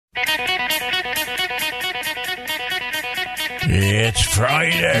It's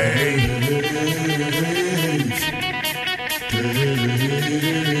Friday.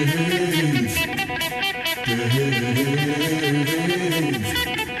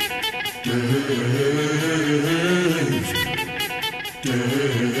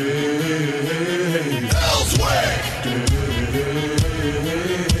 Elswick!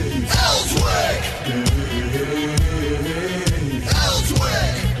 Elswick!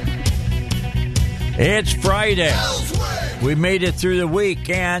 Elswick! It's Friday. Elswick! We made it through the week,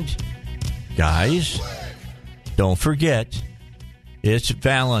 and guys, don't forget, it's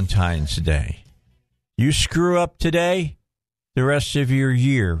Valentine's Day. You screw up today, the rest of your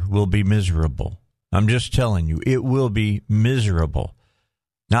year will be miserable. I'm just telling you, it will be miserable.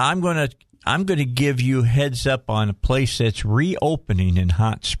 Now, I'm going to give you heads up on a place that's reopening in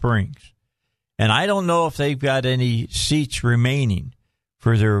Hot Springs. And I don't know if they've got any seats remaining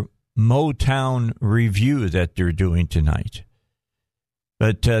for their Motown review that they're doing tonight.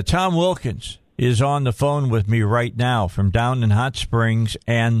 But Tom Wilkins is on the phone with me right now from down in Hot Springs,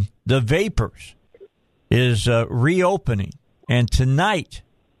 and the Vapors is reopening. And tonight,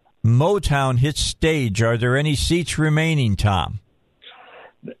 Motown hits stage. Are there any seats remaining, Tom?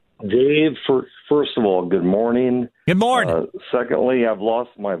 Dave, first of all, good morning. Good morning. Secondly, I've lost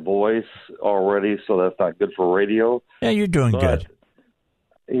my voice already, so that's not good for radio. Yeah, you're doing good.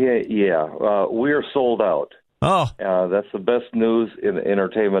 Yeah. We are sold out. Oh. That's the best news in the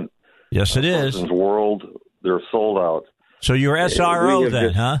entertainment. Yes, it is. World. They're sold out. So you're SRO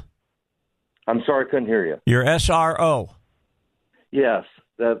then, huh? I'm sorry, I couldn't hear you. You're SRO. Yes,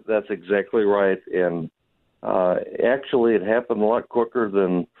 that's exactly right. And actually, it happened a lot quicker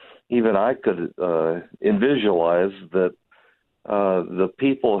than even I could visualize. That the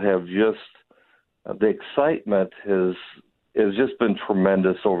people have just the excitement has just been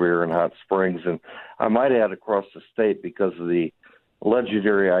tremendous over here in Hot Springs, and I might add across the state, because of the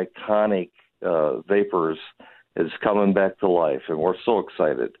legendary, iconic Vapors is coming back to life, and we're so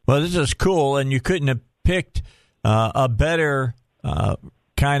excited. Well, this is cool, and you couldn't have picked a better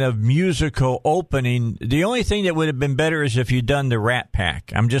kind of musical opening. The only thing that would have been better is if you'd done the Rat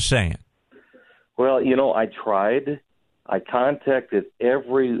Pack. I'm just saying. Well, I tried. I contacted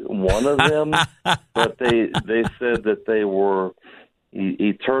every one of them, but they said that they were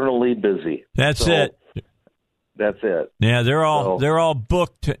eternally busy. That's it. That's it. Yeah, they're all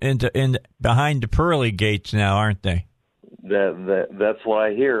booked in behind the pearly gates now, aren't they? That's what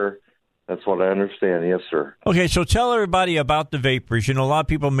I hear. That's what I understand. Yes, sir. Okay, so tell everybody about the Vapors. A lot of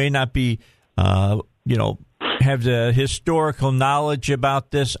people may not be, have the historical knowledge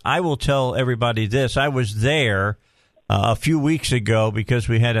about this. I will tell everybody this. I was there a few weeks ago because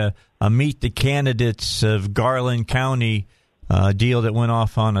we had a Meet the Candidates of Garland County deal that went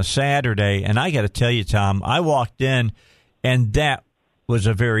off on a Saturday. And I got to tell you, Tom, I walked in, and that was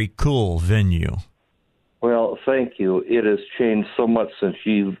a very cool venue. Well, thank you. It has changed so much since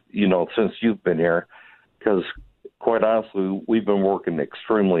you've been here, because quite honestly, we've been working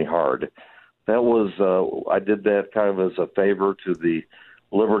extremely hard. That was I did that kind of as a favor to the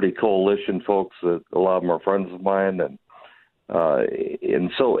Liberty Coalition folks. That a lot of them are friends of mine, and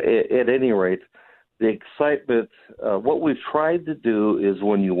so at any rate, the excitement. What we've tried to do is,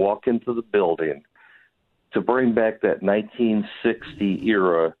 when you walk into the building, to bring back that 1960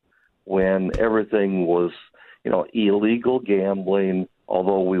 era, when everything was, illegal gambling,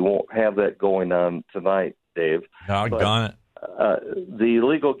 although we won't have that going on tonight, Dave. Doggone it. The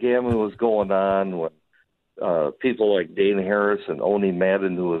illegal gambling was going on when people like Dane Harris and Oni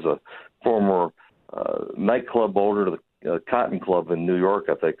Madden, who was a former nightclub owner of the Cotton Club in New York,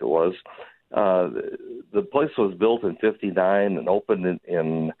 I think it was. The place was built in 1959 and opened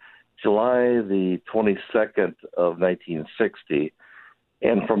in July the 22nd of 1960.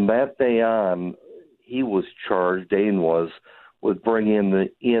 And from that day on, he was charged, Dane was, with bringing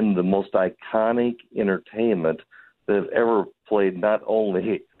in the most iconic entertainment that have ever played, not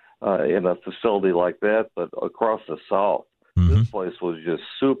only in a facility like that, but across the South. Mm-hmm. This place was just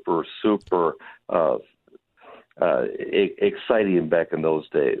super, super exciting back in those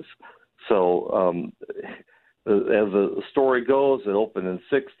days. So as the story goes, it opened in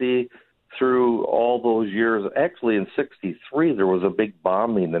 60. Through all those years, actually in 63, there was a big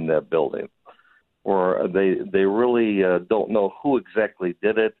bombing in that building, where they really don't know who exactly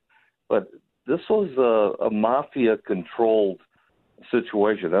did it, but this was a mafia-controlled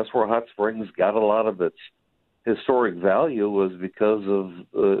situation. That's where Hot Springs got a lot of its historic value, was because of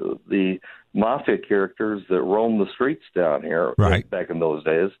the mafia characters that roamed the streets down here, right, back in those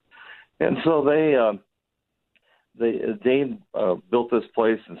days. And so Dane built this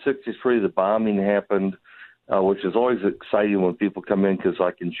place in '63. The bombing happened, which is always exciting when people come in because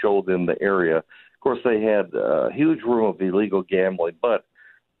I can show them the area. Of course, they had a huge room of illegal gambling, but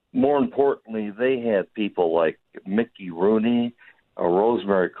more importantly, they had people like Mickey Rooney,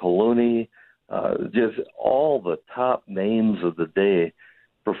 Rosemary Clooney, just all the top names of the day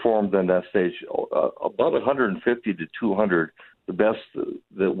performed on that stage. About 150 to 200, the best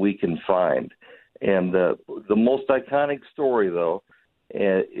that we can find. And the most iconic story, though,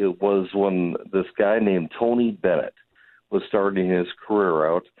 it was when this guy named Tony Bennett was starting his career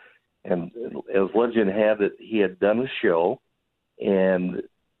out. And as legend had it, he had done a show, and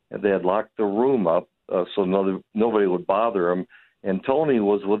they had locked the room up so nobody would bother him. And Tony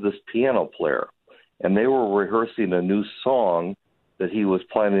was with this piano player, and they were rehearsing a new song that he was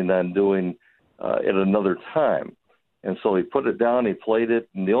planning on doing at another time. And so he put it down, he played it,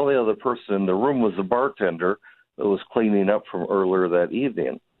 and the only other person in the room was the bartender that was cleaning up from earlier that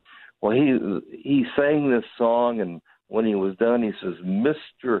evening. Well, he sang this song, and when he was done, he says,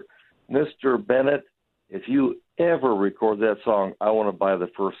 Mr. Bennett, if you ever record that song, I want to buy the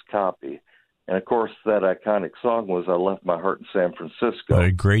first copy. And, of course, that iconic song was I Left My Heart in San Francisco.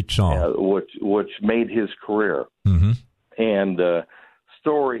 A great song. Which made his career. Mm-hmm. And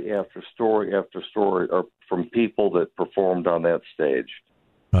story after story after story are from people that performed on that stage.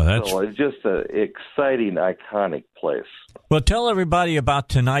 Oh, so it's just an exciting, iconic place. Well, tell everybody about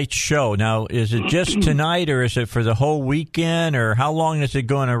tonight's show. Now, is it just tonight, or is it for the whole weekend, or how long is it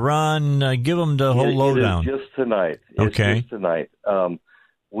going to run? Give them the whole lowdown. It is just tonight. Okay. It's just tonight.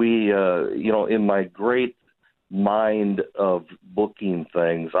 We, in my great mind of booking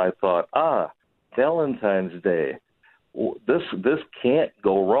things, I thought, Valentine's Day. This can't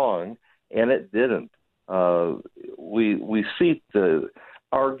go wrong, and it didn't. We seat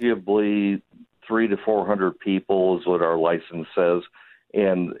arguably 300 to 400 people is what our license says,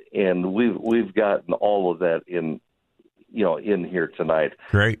 and we've gotten all of that in here tonight.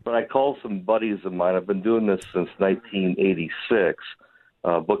 Great. But I called some buddies of mine. I've been doing this since 1986,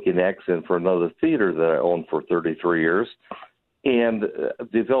 booking acts in for another theater that I owned for 33 years, and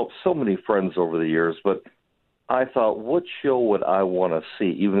developed so many friends over the years. But I thought, what show would I want to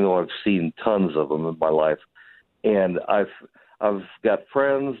see, even though I've seen tons of them in my life? And I've got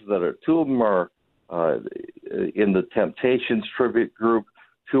friends that are, two of them are in the Temptations tribute group,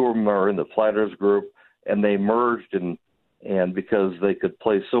 two of them are in the Platters group, and they merged and because they could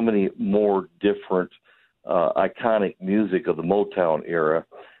play so many more different iconic music of the Motown era,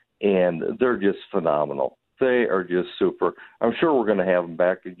 and they're just phenomenal. They are just super. I'm sure we're going to have them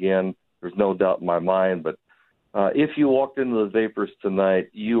back again. There's no doubt in my mind, but if you walked into the Vapors tonight,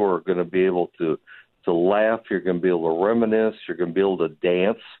 you are going to be able to laugh. You're going to be able to reminisce. You're going to be able to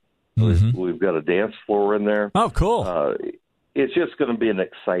dance. Mm-hmm. We've got a dance floor in there. Oh, cool. It's just going to be an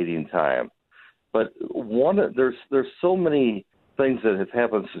exciting time. But there's so many things that have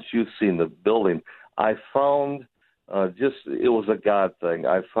happened since you've seen the building. I found it was a God thing.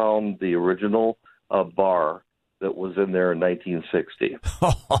 I found the original bar that was in there in 1960.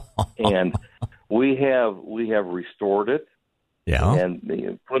 And we have restored it. Yeah. And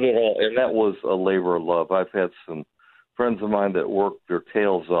put it all, and that was a labor of love. I've had some friends of mine that worked their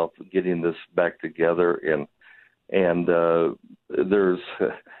tails off getting this back together, and there's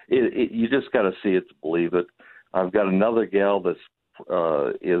you just got to see it to believe it. I've got another gal that's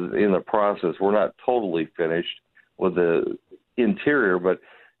is in the process. We're not totally finished with the interior, but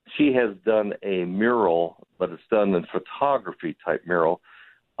she has done a mural, but it's done in photography type mural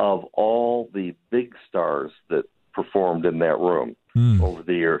of all the big stars that performed in that room over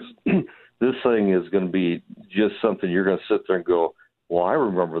the years. This thing is going to be just something you're going to sit there and go, well, I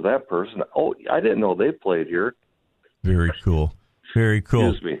remember that person. Oh, I didn't know they played here. Very cool. Very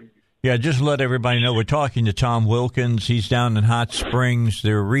cool. Excuse me. Yeah, just let everybody know we're talking to Tom Wilkins. He's down in Hot Springs.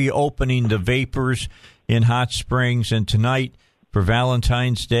 They're reopening the Vapors in Hot Springs, and tonight for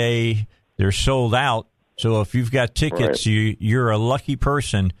Valentine's Day, they're sold out. So if you've got tickets, right, you're a lucky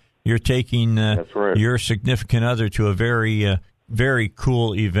person. You're taking your significant other to a very, very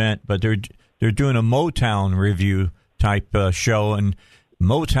cool event. But they're doing a Motown review type show, and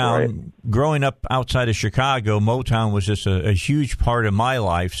Motown. Right. Growing up outside of Chicago, Motown was just a huge part of my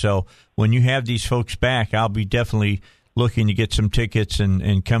life. So when you have these folks back, I'll be definitely looking to get some tickets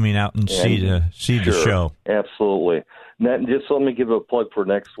and coming out and see the show. Absolutely. Now, just let me give a plug for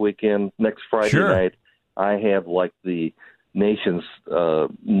next weekend, next Friday night. I have like the nation's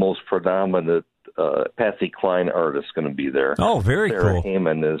most predominant Patsy Cline artist going to be there. Oh, very Sarah cool.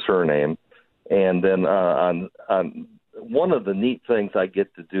 Heyman is her name. And then on one of the neat things I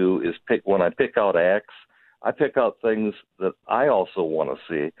get to do is when I pick out acts, I pick out things that I also want to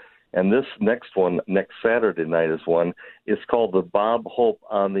see. And this next one, next Saturday night is one. It's called the Bob Hope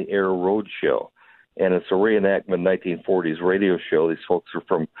on the Air Road Show. And it's a reenactment 1940s radio show. These folks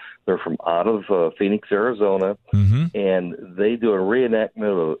they're from out of Phoenix, Arizona, and they do a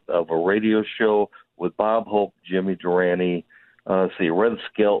reenactment of a radio show with Bob Hope, Jimmy Durante, Red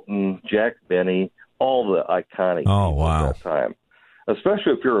Skelton, Jack Benny, all the iconic people at that time.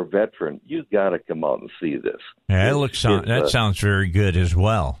 Especially if you're a veteran, you've got to come out and see this. Yeah, that sounds very good as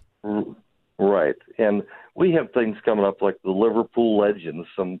well. Right, and we have things coming up like the Liverpool Legends.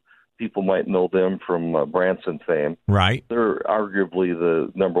 Some people might know them from Branson fame. Right. They're arguably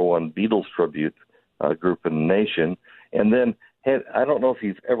the number one Beatles tribute group in the nation. And then, I don't know if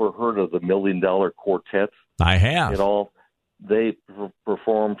you've ever heard of the $1 Million Quartet. I have. At all. They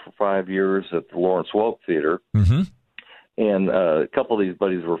performed for 5 years at the Lawrence Welk Theater. And a couple of these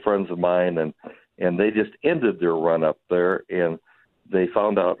buddies were friends of mine, and they just ended their run up there, and they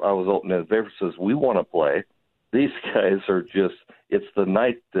found out I was opening at Vapor, says, we want to play. These guys are just, it's the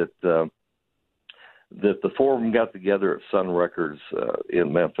night that the four of them got together at Sun Records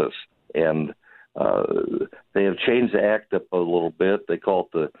in Memphis, and they have changed the act up a little bit. They call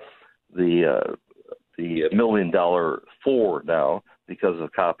it the $1 Million Four now because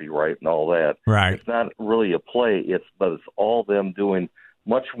of copyright and all that. Right. It's not really a play, but it's all them doing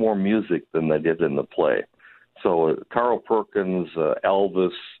much more music than they did in the play. So Carl Perkins,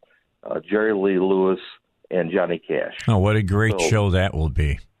 Elvis, Jerry Lee Lewis, and Johnny Cash. Oh, what a great show that will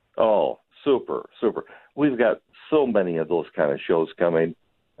be. Oh, super, super. We've got so many of those kind of shows coming,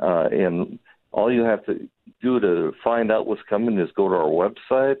 and all you have to do to find out what's coming is go to our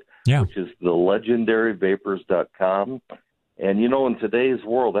website, which is thelegendaryvapors.com. And, in today's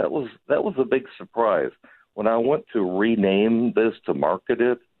world, that was a big surprise. When I went to rename this, to market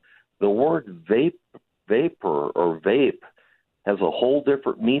it, the word vapor or vape has a whole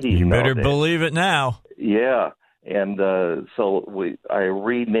different meaning. You better nowadays. Believe it now. Yeah, and so I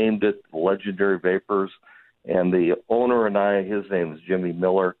renamed it Legendary Vapors, and the owner and I, his name is Jimmy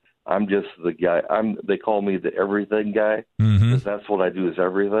Miller. I'm just the guy. They call me the everything guy because that's what I do is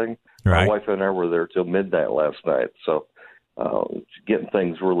everything. Right. My wife and I were there till midnight last night, so getting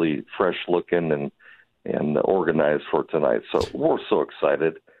things really fresh looking and organized for tonight. So we're so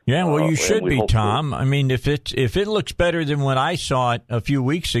excited. Yeah, well, you should be, Tom. I mean, if it looks better than when I saw it a few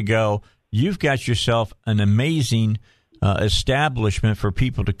weeks ago, you've got yourself an amazing establishment for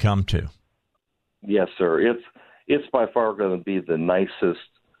people to come to. Yes, sir. It's by far going to be the nicest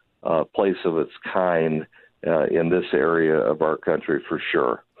place of its kind in this area of our country for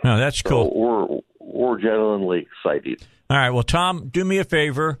sure. No, that's cool. So we're genuinely excited. All right. Well, Tom, do me a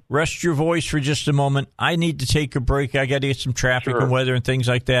favor. Rest your voice for just a moment. I need to take a break. I got to get some traffic and weather and things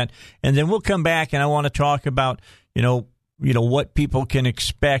like that. And then we'll come back, and I want to talk about, what people can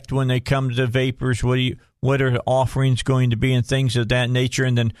expect when they come to the Vapors. What are the offerings going to be and things of that nature.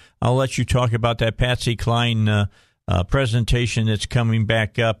 And then I'll let you talk about that Patsy Cline presentation that's coming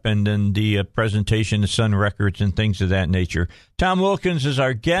back up, and then the presentation of Sun Records and things of that nature. Tom Wilkins is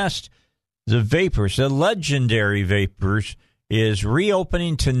our guest. The Vapors, the Legendary Vapors, is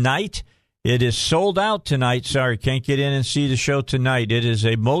reopening tonight. It is sold out tonight. Sorry, can't get in and see the show tonight. It is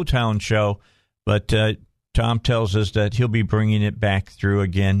a Motown show, but Tom tells us that he'll be bringing it back through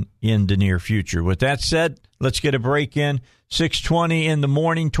again in the near future. With that said, let's get a break in. 6:20 in the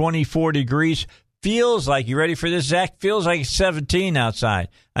morning, 24 degrees. Feels like, you ready for this, Zach? Feels like it's 17 outside.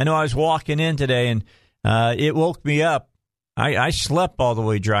 I know I was walking in today, and it woke me up. I slept all the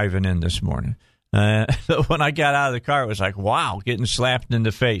way driving in this morning. When I got out of the car, it was like, wow, getting slapped in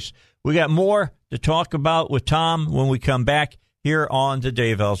the face. We got more to talk about with Tom when we come back here on the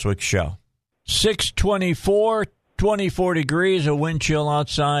Dave Elswick Show. 6:24, 24 degrees, a wind chill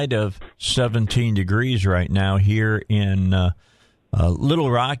outside of 17 degrees right now here in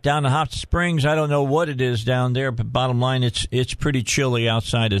Little Rock. Down to Hot Springs, I don't know what it is down there, but bottom line, it's pretty chilly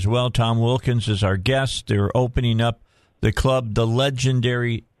outside as well. Tom Wilkins is our guest. They're opening up the club, the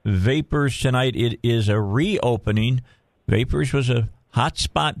Legendary Vapors, tonight. It is a reopening. Vapors was a hot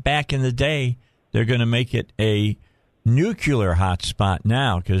spot back in the day. They're going to make it a nuclear hot spot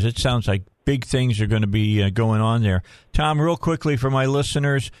now because it sounds like big things are going to be going on there. Tom, real quickly for my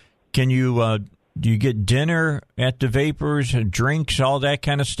listeners, can you do you get dinner at the Vapors, drinks, all that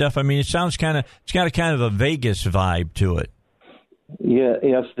kind of stuff? I mean, it's got a kind of a Vegas vibe to it. Yeah,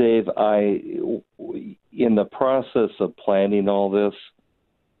 yes, Dave. In the process of planning all this,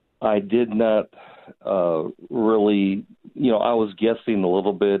 I did not really, I was guessing a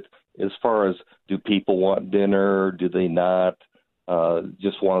little bit as far as, do people want dinner? Do they not?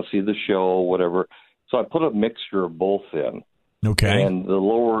 Just want to see the show, whatever. So I put a mixture of both in. Okay. And the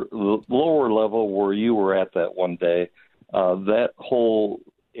lower level where you were at that one day, that whole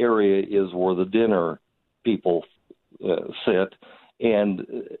area is where the dinner people sit, and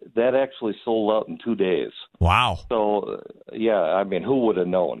that actually sold out in 2 days. Wow. So, I mean, who would have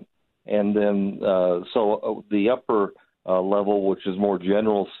known? And then, the upper level, which is more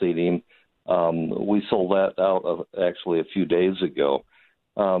general seating, we sold that out actually a few days ago.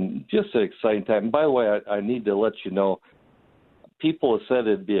 Just an exciting time. And by the way, I need to let you know, people have said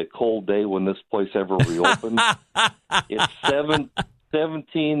it'd be a cold day when this place ever reopens. It's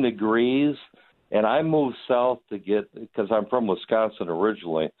 17 degrees, and I moved south because I'm from Wisconsin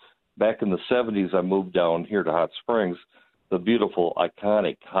originally. Back in the 70s, I moved down here to Hot Springs, the beautiful,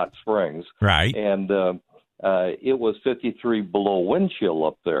 iconic Hot Springs. Right. And it was 53 below wind chill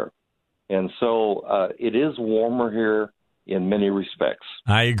up there. And so it is warmer here in many respects.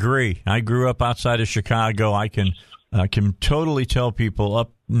 I agree. I grew up outside of Chicago. I can totally tell people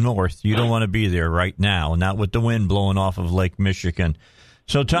up north you don't want to be there right now, not with the wind blowing off of Lake Michigan.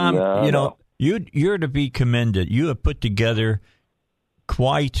 So, Tom, you're to be commended. You have put together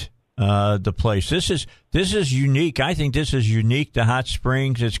quite the place. This is unique. I think this is unique to Hot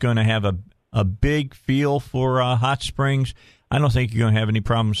Springs. It's going to have a big feel for Hot Springs. I don't think you're going to have any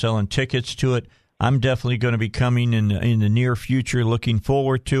problem selling tickets to it. I'm definitely going to be coming in the near future, looking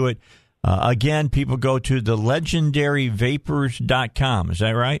forward to it. Again, people go to thelegendaryvapors.com. Is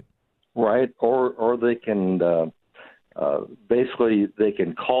that right? Right. Or they can basically they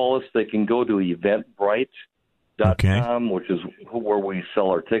can call us. They can go to eventbrite.com, which is where we sell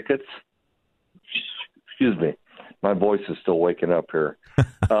our tickets. Excuse me. My voice is still waking up here.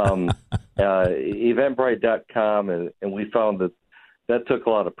 Eventbrite.com, and we found that took a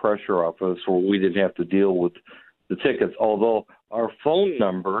lot of pressure off us, where we didn't have to deal with the tickets. Although our phone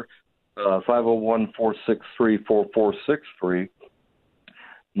number, 501-463-4463,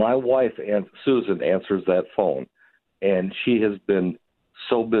 my wife, Aunt Susan, answers that phone, and she has been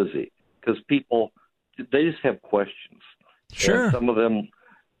so busy because people, they just have questions. Sure. And some of them,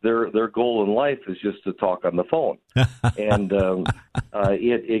 their goal in life is just to talk on the phone. And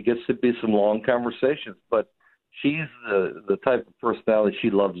it gets to be some long conversations, but she's the type of personality, she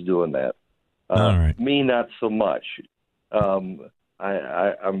loves doing that. All right. Me, not so much. I've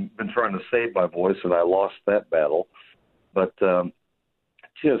been trying to save my voice, and I lost that battle. But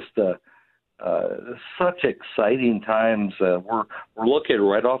just such exciting times. We're located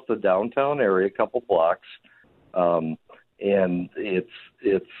right off the downtown area, a couple blocks, and it's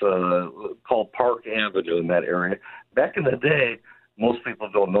called Park Avenue in that area. Back in the day, most people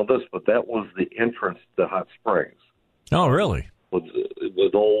don't know this, but that was the entrance to Hot Springs. Oh, really?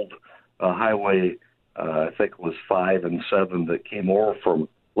 With old highway. I think it was 5 and 7 that came over from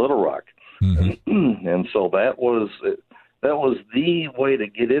Little Rock, and so that was the way to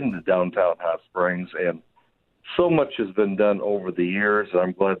get into downtown Hot Springs. And so much has been done over the years.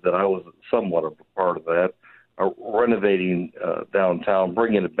 I'm glad that I was somewhat of a part of that, renovating downtown,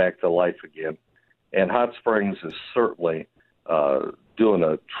 bringing it back to life again. And Hot Springs is certainly doing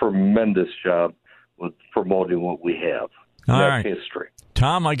a tremendous job with promoting what we have. All That's right. history.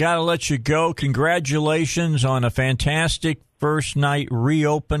 Tom, I got to let you go. Congratulations on a fantastic first night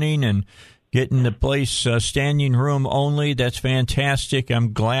reopening and getting the place standing room only. That's fantastic.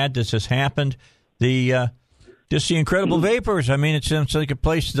 I'm glad this has happened. Just the incredible Vapors. I mean, it sounds like a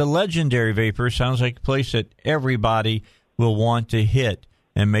place, the legendary Vapors sounds like a place that everybody will want to hit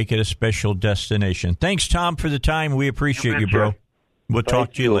and make it a special destination. Thanks, Tom, for the time. We appreciate you, bro. We'll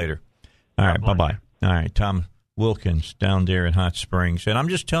talk to you later. All right, bye-bye. All right, Tom Wilkins down there in Hot Springs. And I'm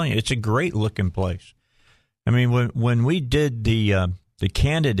just telling you, it's a great-looking place. I mean, when we did the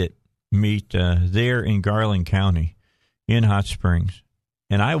candidate meet there in Garland County in Hot Springs,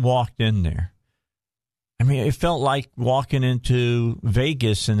 and I walked in there, I mean, it felt like walking into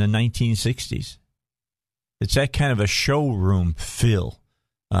Vegas in the 1960s. It's that kind of a showroom feel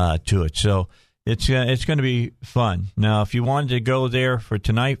to it. So it's going to be fun. Now, if you wanted to go there for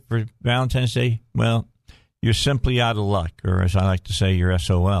tonight for Valentine's Day, well, you're simply out of luck, or as I like to say, you're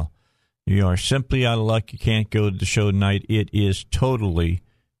SOL. You are simply out of luck. You can't go to the show tonight. It is totally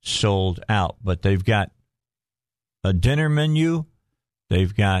sold out. But they've got a dinner menu,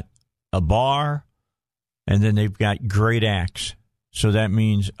 they've got a bar, and then they've got great acts. So that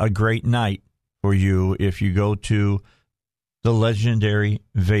means a great night for you if you go to the legendary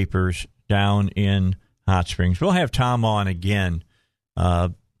Vapors down in Hot Springs. We'll have Tom on again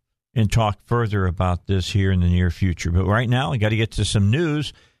and talk further about this here in the near future. But right now, I got to get to some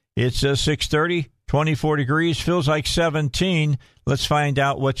news. It's 6:30, 24 degrees, feels like 17. Let's find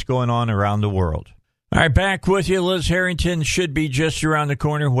out what's going on around the world. All right, back with you. Liz Harrington should be just around the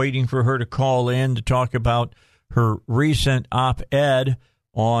corner, waiting for her to call in to talk about her recent op-ed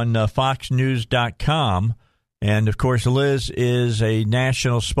on foxnews.com. And, of course, Liz is a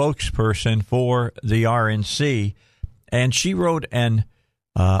national spokesperson for the RNC, and she wrote an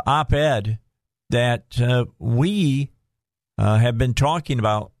op-ed that we have been talking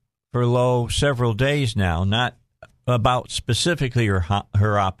about for several days now, not about specifically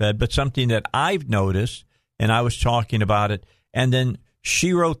her op-ed, but something that I've noticed, and I was talking about it, and then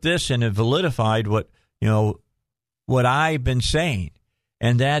she wrote this and it validified what I've been saying,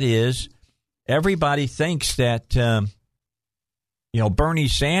 and that is everybody thinks that Bernie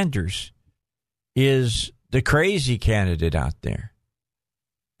Sanders is the crazy candidate out there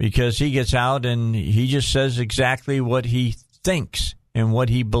because he gets out and he just says exactly what he thinks and what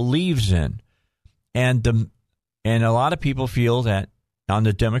he believes in, and a lot of people feel that on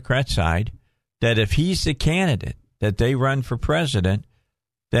the Democrat side, that if he's the candidate that they run for president,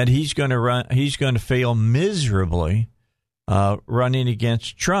 that he's going to fail miserably running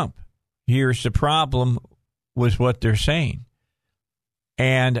against Trump. Here's the problem with what they're saying.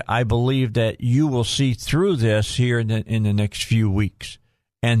 And I believe that you will see through this here in the next few weeks.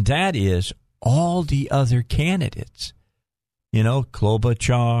 And that is all the other candidates.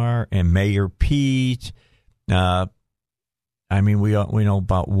 Klobuchar and Mayor Pete. We know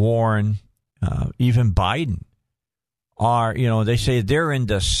about Warren, even Biden are, they say they're in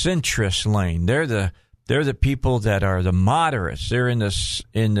the centrist lane. They're the people that are the moderates. They're in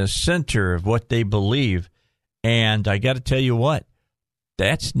the center of what they believe. And I got to tell you what,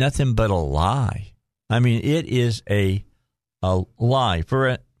 that's nothing but a lie. I mean, it is a lie.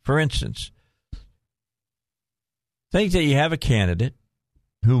 For instance, think that you have a candidate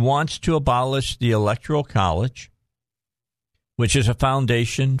who wants to abolish the Electoral College, which is a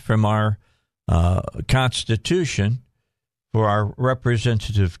foundation from our Constitution for our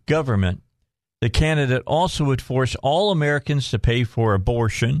representative government. The candidate also would force all Americans to pay for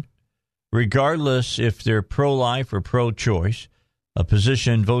abortion, regardless if they're pro-life or pro-choice, a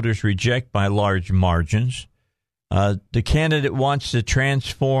position voters reject by large margins. The candidate wants to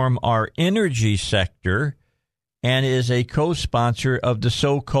transform our energy sector and is a co-sponsor of the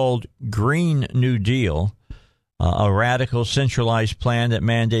so-called Green New Deal, a radical centralized plan that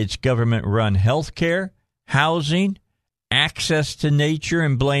mandates government-run health care, housing, access to nature,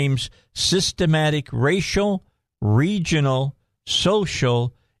 and blames systematic racial, regional,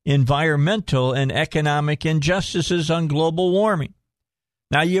 social, environmental, and economic injustices on global warming.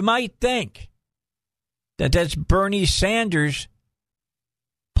 Now, you might think that that's Bernie Sanders'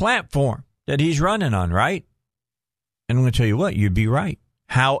 platform that he's running on, right? And I'm going to tell you what, you'd be right.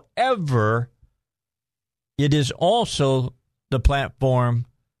 However, it is also the platform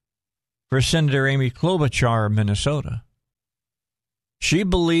for Senator Amy Klobuchar of Minnesota. She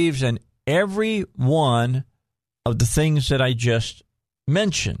believes in every one of the things that I just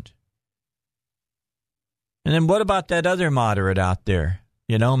mentioned. And then what about that other moderate out there?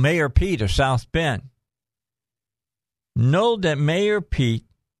 Mayor Pete of South Bend. Know that Mayor Pete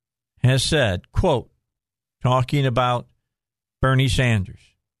has said, quote, talking about Bernie Sanders,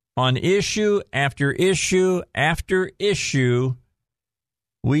 on issue after issue after issue,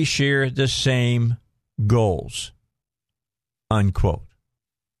 we share the same goals, unquote.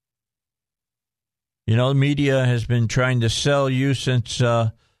 The media has been trying to sell you since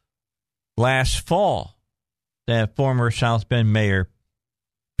last fall that former South Bend Mayor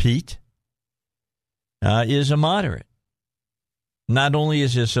Pete is a moderate. Not only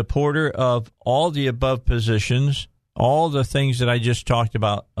is he a supporter of all the above positions, all the things that I just talked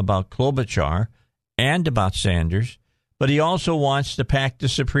about Klobuchar and about Sanders, but he also wants to pack the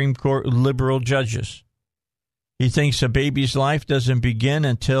Supreme Court with liberal judges. He thinks a baby's life doesn't begin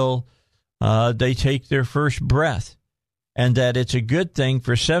until they take their first breath, and that it's a good thing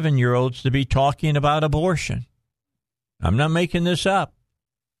for 7-year-olds to be talking about abortion. I'm not making this up.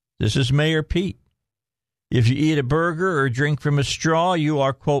 This is Mayor Pete. If you eat a burger or drink from a straw, you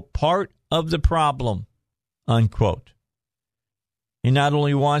are, quote, part of the problem, unquote. He not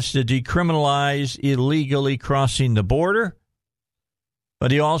only wants to decriminalize illegally crossing the border,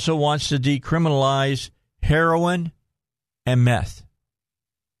 but he also wants to decriminalize heroin and meth.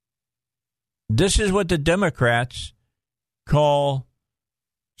 This is what the Democrats call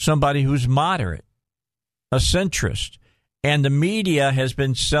somebody who's moderate, a centrist. And the media has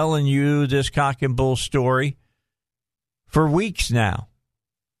been selling you this cock and bull story for weeks now.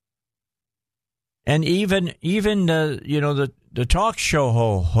 And even the talk show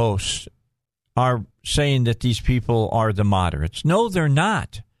hosts are saying that these people are the moderates. No, they're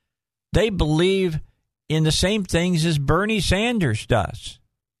not. They believe in the same things as Bernie Sanders does.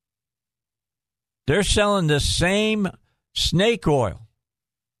 They're selling the same snake oil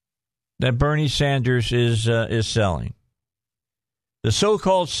that Bernie Sanders is selling. The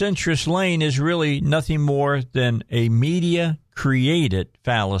so-called centrist lane is really nothing more than a media-created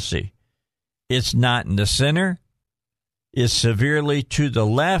fallacy. It's not in the center. It's severely to the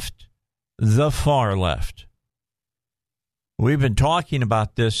left, the far left. We've been talking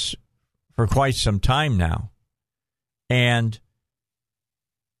about this for quite some time now. And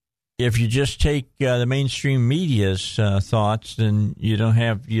if you just take the mainstream media's thoughts, then you don't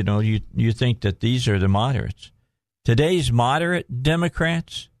have, you think that these are the moderates. Today's moderate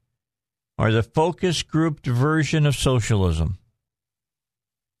Democrats are the focus grouped version of socialism.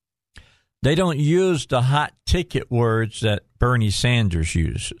 They don't use the hot ticket words that Bernie Sanders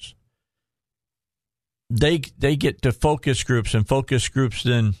uses. They get to focus groups, and focus groups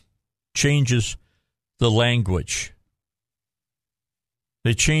then changes the language.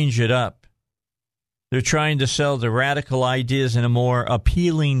 They change it up. They're trying to sell the radical ideas in a more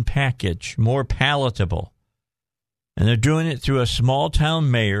appealing package, more palatable. And they're doing it through a small-town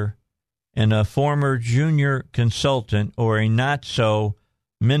mayor and a former junior consultant or a not-so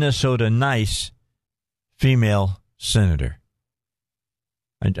Minnesota nice female senator.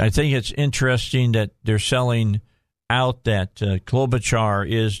 I think it's interesting that they're selling out that Klobuchar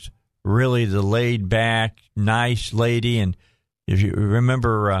is really the laid-back, nice lady. And if you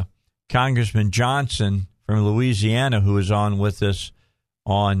remember Congressman Johnson from Louisiana, who was on with us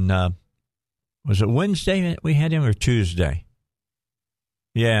on was it Wednesday that we had him or Tuesday?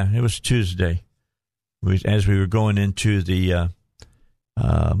 Yeah, it was Tuesday. As we were going into the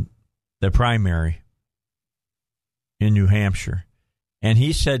primary in New Hampshire. And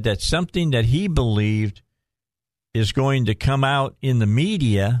he said that something that he believed is going to come out in the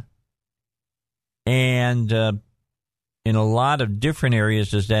media and in a lot of different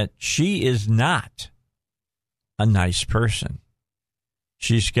areas is that she is not a nice person.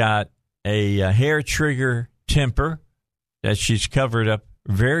 She's got a hair trigger temper that she's covered up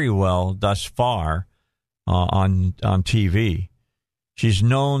very well thus far on TV. She's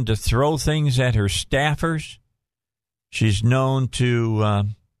known to throw things at her staffers. She's known to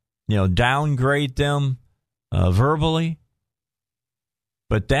downgrade them verbally.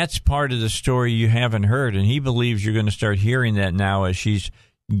 But that's part of the story you haven't heard, and he believes you're going to start hearing that now as she's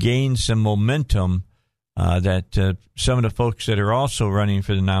gained some momentum. That some of the folks that are also running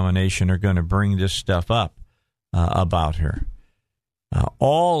for the nomination are going to bring this stuff up about her.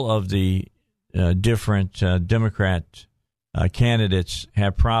 All of the different Democrat candidates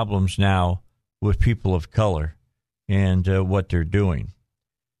have problems now with people of color and what they're doing.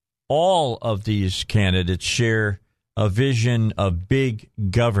 All of these candidates share a vision of big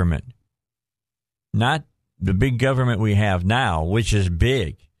government, not the big government we have now, which is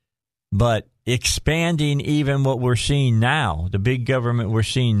big, but expanding even what we're seeing now, the big government we're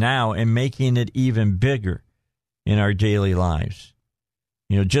seeing now, and making it even bigger in our daily lives.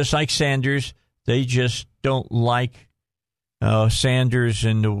 Just like Sanders, they just don't like Sanders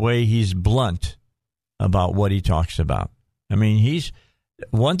and the way he's blunt about what he talks about. I mean, he's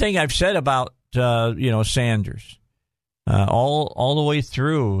one thing I've said about Sanders all the way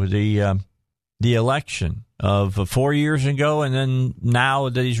through the election of 4 years ago, and then now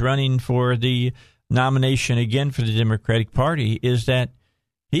that he's running for the nomination again for the Democratic Party, is that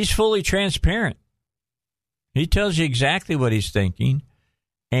he's fully transparent. He tells you exactly what he's thinking,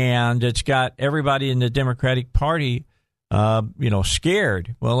 and it's got everybody in the Democratic Party,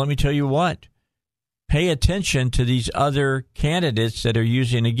 scared. Well, let me tell you what. Pay attention to these other candidates that are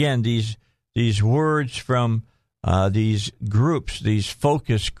using, again, these words from these groups, these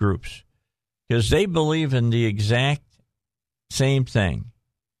focus groups, because they believe in the exact same thing.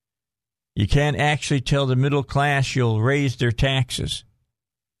 You can't actually tell the middle class you'll raise their taxes.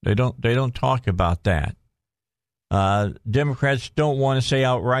 They don't talk about that. Democrats don't want to say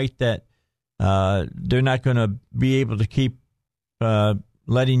outright that they're not going to be able to keep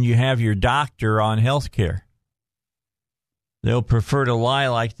letting you have your doctor on health care. They'll prefer to lie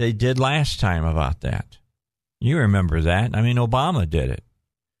like they did last time about that. You remember that. I mean, Obama did it.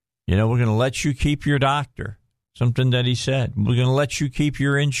 We're going to let you keep your doctor, something that he said. We're going to let you keep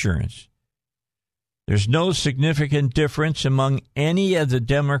your insurance. There's no significant difference among any of the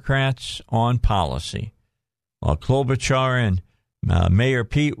Democrats on policy. While Klobuchar and Mayor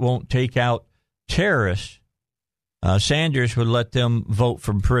Pete won't take out terrorists, Sanders would let them vote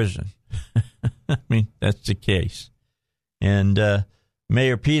from prison. I mean, that's the case. And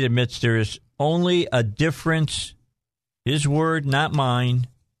Mayor Pete admits there is only a difference, his word, not mine,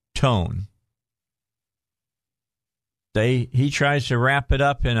 tone. he tries to wrap it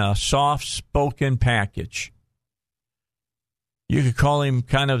up in a soft-spoken package. You could call him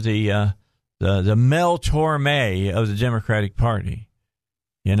kind of the Mel Torme of the Democratic Party.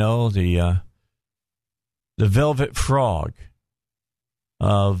 You know, the velvet frog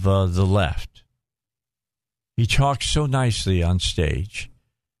of the left. He talks so nicely on stage.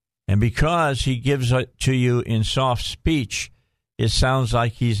 And because he gives it to you in soft speech, it sounds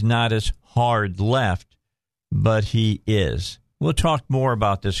like he's not as hard left, but he is. We'll talk more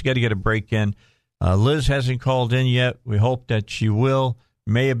about this. Got to get a break in. Liz hasn't called in yet. We hope that she will.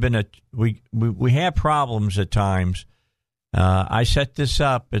 May have been we have problems at times. I set this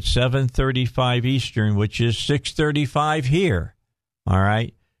up at 7:35 Eastern, which is 6:35 here. All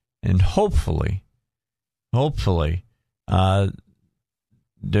right, and hopefully, they're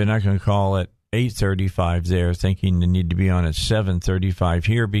not going to call it 8:35 there, thinking they need to be on at 7:35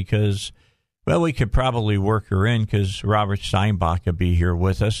 here because, well, we could probably work her in because Robert Steinbach will be here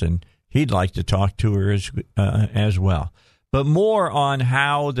with us, and he'd like to talk to her as well. But more on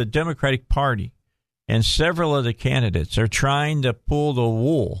how the Democratic Party and several of the candidates are trying to pull the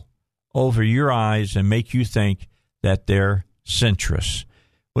wool over your eyes and make you think that they're centrists.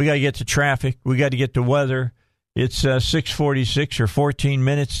 We got to get to traffic. We got to get to weather. It's 6:46 or 14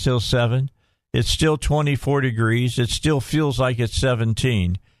 minutes till 7. It's still 24 degrees. It still feels like it's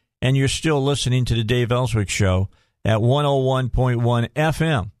 17. And you're still listening to the Dave Elswick Show at 101.1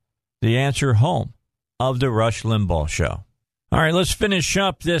 FM, the answer home of the Rush Limbaugh Show. All right, let's finish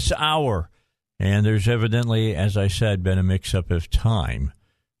up this hour. And there's evidently, as I said, been a mix-up of time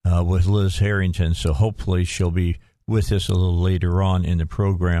with Liz Harrington, so hopefully she'll be with us a little later on in the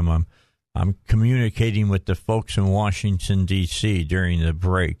program. I'm communicating with the folks in Washington, D.C. during the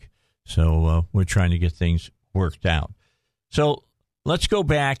break, so we're trying to get things worked out. So let's go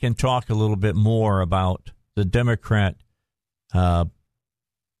back and talk a little bit more about the Democrat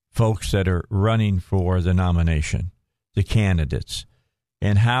folks that are running for the nomination, the candidates,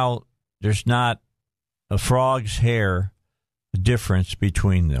 and how there's not a frog's hair difference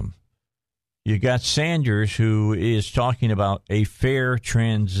between them. You got Sanders, who is talking about a fair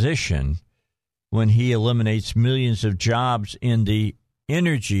transition when he eliminates millions of jobs in the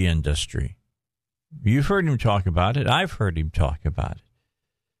energy industry. You've heard him talk about it. I've heard him talk about it.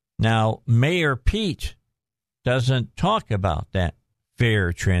 Now, Mayor Pete doesn't talk about that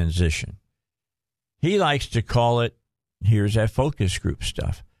fair transition. He likes to call it, here's that focus group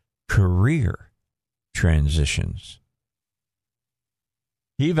stuff, career transitions.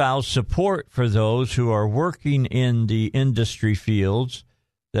 He vows support for those who are working in the industry fields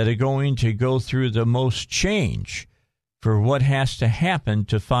that are going to go through the most change for what has to happen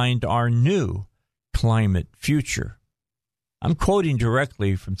to find our new climate future. I'm quoting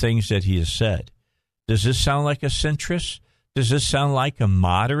directly from things that he has said. Does this sound like a centrist? Does this sound like a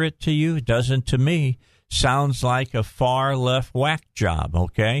moderate to you? It doesn't to me. Sounds like a far left whack job,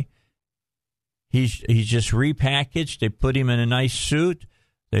 okay? He's just repackaged. They put him in a nice suit.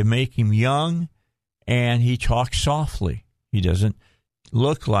 They make him young, and he talks softly. He doesn't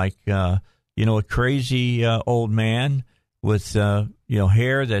look like, a crazy old man with,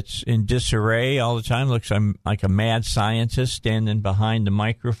 hair that's in disarray all the time. Looks like a mad scientist standing behind the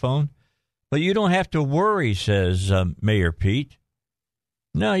microphone. But you don't have to worry, says Mayor Pete.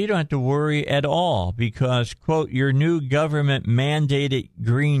 No, you don't have to worry at all because, quote, your new government-mandated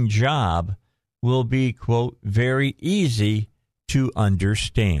green job will be, quote, very easy to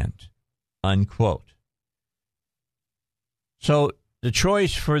understand, unquote. So the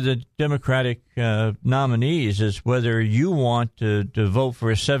choice for the Democratic nominees is whether you want to vote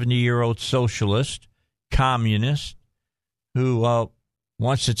for a 70-year-old socialist, communist, who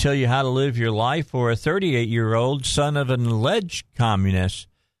wants to tell you how to live your life, or a 38-year-old son of an alleged communist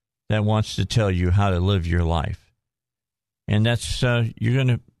that wants to tell you how to live your life. And that's you're going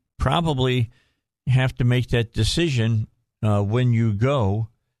to probably have to make that decision when you go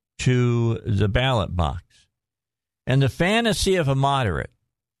to the ballot box. And the fantasy of a moderate,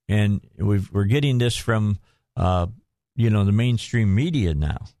 and we're getting this from, the mainstream media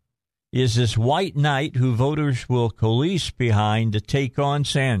now, is this white knight who voters will coalesce behind to take on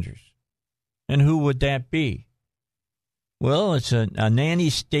Sanders. And who would that be? Well, it's a nanny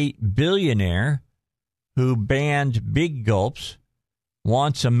state billionaire who banned big gulps,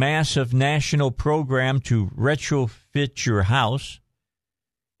 wants a massive national program to retrofit your house,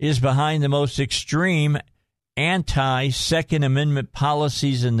 is behind the most extreme anti-Second Amendment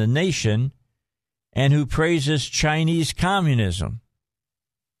policies in the nation, and who praises Chinese communism.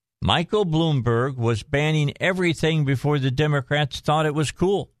 Michael Bloomberg was banning everything before the Democrats thought it was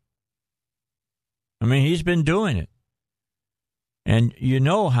cool. I mean, he's been doing it. And you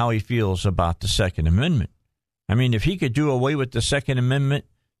know how he feels about the Second Amendment. I mean, if he could do away with the Second Amendment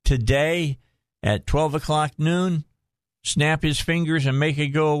today at 12 o'clock noon, snap his fingers and make it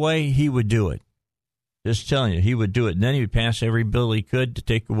go away, he would do it. Just telling you, he would do it. And then he would pass every bill he could to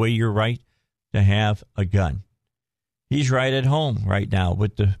take away your right to have a gun. He's right at home right now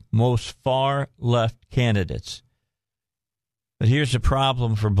with the most far-left candidates. But here's the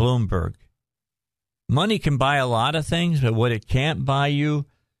problem for Bloomberg. Money can buy a lot of things, but what it can't buy you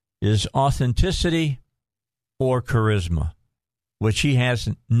is authenticity or charisma, which he has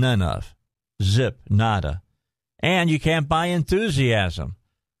none of. Zip, nada. And you can't buy enthusiasm.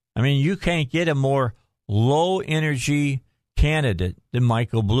 I mean, you can't get a more low-energy candidate than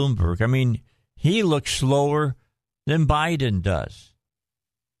Michael Bloomberg. I mean, he looks slower than Biden does.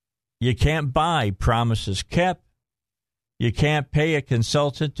 You can't buy promises kept. You can't pay a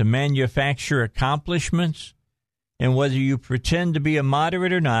consultant to manufacture accomplishments. And whether you pretend to be a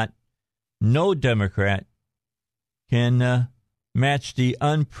moderate or not, no Democrat can match the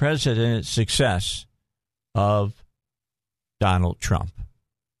unprecedented success of Donald Trump.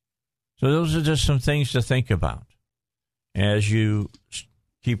 So those are just some things to think about as you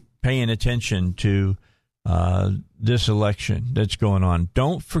keep paying attention to this election that's going on.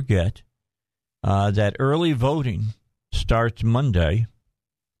 Don't forget that early voting starts Monday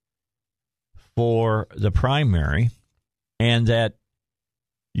for the primary, and that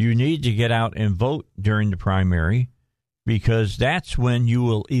you need to get out and vote during the primary because that's when you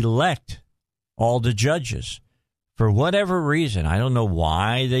will elect all the judges. For whatever reason, I don't know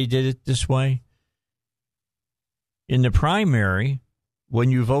why they did it this way. In the primary,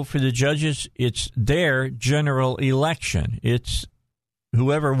 when you vote for the judges, it's their general election. It's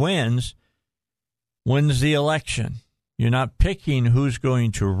whoever wins the election. You're not picking who's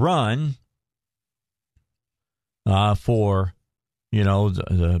going to run for,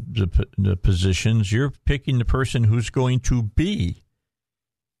 the positions. You're picking the person who's going to be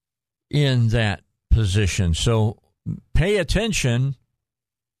in that position. So pay attention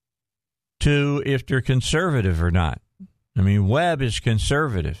to if they're conservative or not. I mean, Webb is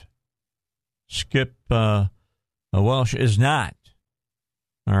conservative. Skip Welsh is not.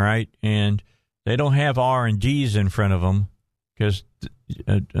 All right, and they don't have R&Ds in front of them because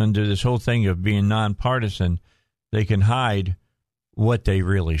under this whole thing of being nonpartisan, they can hide what they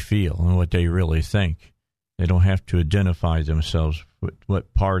really feel and what they really think. They don't have to identify themselves with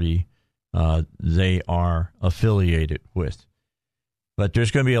what party they are affiliated with. But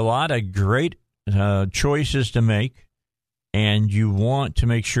there's going to be a lot of great choices to make, and you want to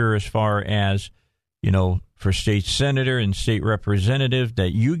make sure as far as, for state senator and state representative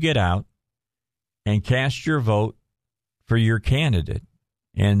that you get out and cast your vote for your candidate.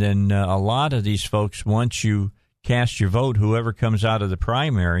 And then a lot of these folks, once you cast your vote, whoever comes out of the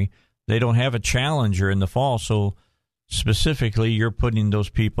primary, they don't have a challenger in the fall. So specifically, you're putting those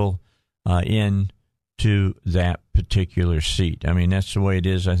people into that particular seat. I mean, that's the way it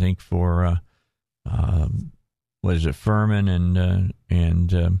is, I think, for, Furman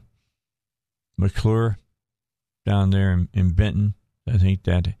and McClure down there in Benton. I think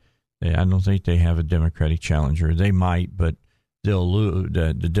that I don't think they have a Democratic challenger. They might, but they'll lose.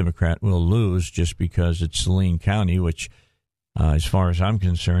 The Democrat will lose just because it's Saline County, which, as far as I'm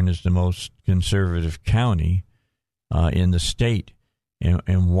concerned, is the most conservative county in the state.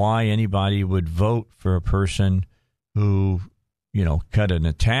 And why anybody would vote for a person who, cut an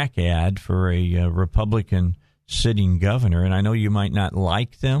attack ad for a Republican sitting governor. And I know you might not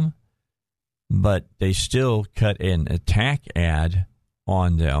like them, but they still cut an attack ad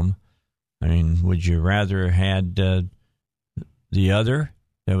on them. I mean, would you rather had the other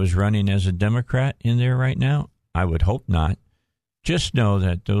that was running as a Democrat in there right now? I would hope not. Just know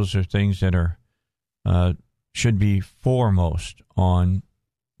that those are things that are should be foremost on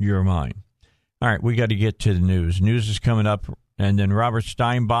your mind. All right, we got to get to the news. News is coming up, and then Robert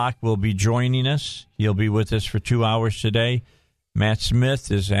Steinbach will be joining us. He'll be with us for 2 hours today. Matt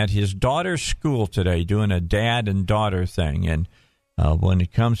Smith is at his daughter's school today doing a dad and daughter thing, and when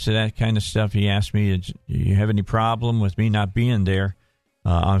it comes to that kind of stuff, he asked me, do you have any problem with me not being there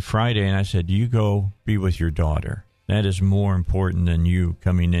on Friday? And I said, you go be with your daughter. That is more important than you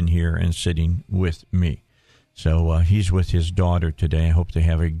coming in here and sitting with me. So he's with his daughter today. I hope they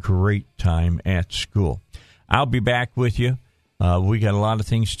have a great time at school. I'll be back with you. We got a lot of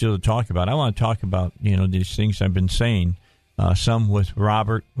things still to talk about. I want to talk about, these things I've been saying. Some with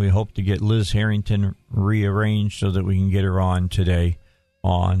Robert. We hope to get Liz Harrington rearranged so that we can get her on today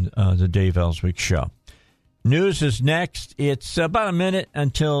on the Dave Elswick Show. News is next. It's about a minute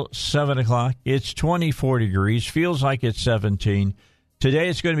until 7 o'clock. It's 24 degrees. Feels like it's 17. Today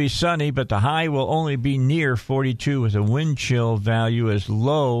it's going to be sunny, but the high will only be near 42 with a wind chill value as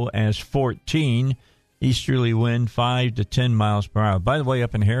low as 14. Easterly wind 5 to 10 miles per hour. By the way,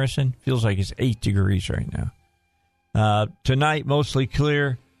 up in Harrison, feels like it's 8 degrees right now. Tonight, mostly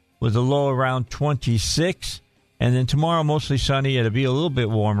clear with a low around 26. And then tomorrow, mostly sunny. It'll be a little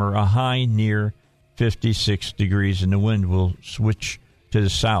bit warmer, a high near 56 degrees, and the wind will switch to the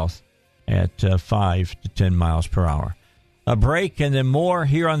south at 5 to 10 miles per hour. A break and then more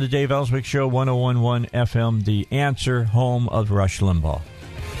here on the Dave Elswick Show, 101.1 FM, The Answer, home of Rush Limbaugh.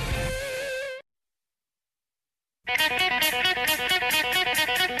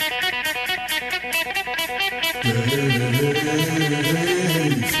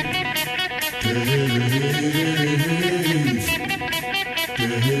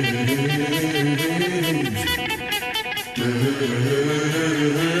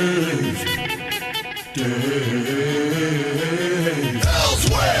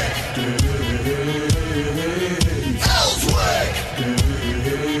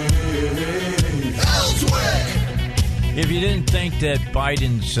 If you didn't think that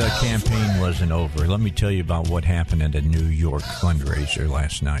Biden's campaign wasn't over, let me tell you about what happened at a New York fundraiser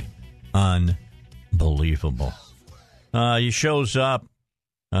last night. Unbelievable. He shows up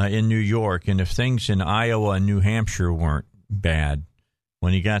in New York, and if things in Iowa and New Hampshire weren't bad,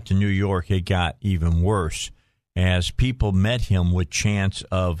 when he got to New York, it got even worse as people met him with chants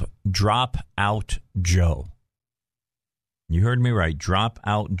of "Drop Out Joe." You heard me right, "Drop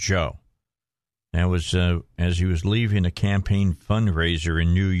Out Joe." That was as he was leaving a campaign fundraiser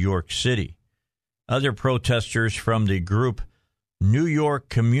in New York City. Other protesters from the group New York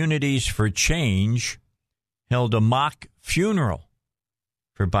Communities for Change held a mock funeral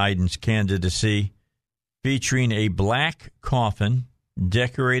for Biden's candidacy, featuring a black coffin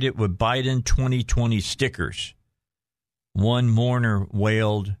decorated with Biden 2020 stickers. One mourner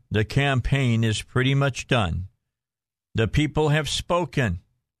wailed, "The campaign is pretty much done. The people have spoken.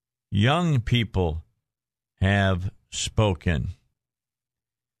 Young people have spoken."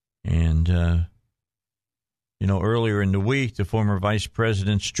 And, earlier in the week, the former vice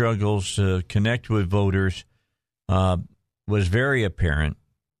president's struggles to connect with voters was very apparent.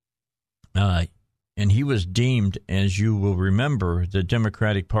 And he was deemed, as you will remember, the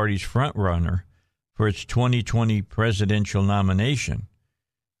Democratic Party's frontrunner for its 2020 presidential nomination.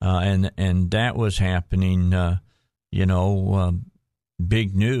 And that was happening,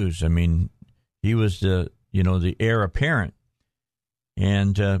 big news. I mean, he was the heir apparent.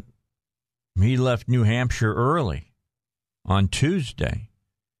 And he left New Hampshire early on Tuesday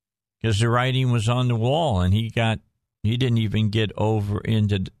because the writing was on the wall, and he didn't even get over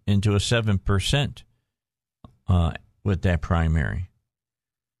into a 7% with that primary.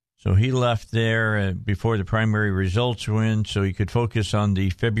 So he left there before the primary results were in so he could focus on the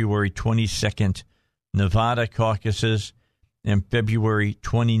February 22nd Nevada caucuses and February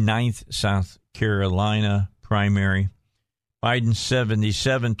 29th South Carolina primary. Biden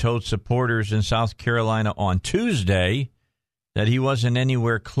 77 told supporters in South Carolina on Tuesday that he wasn't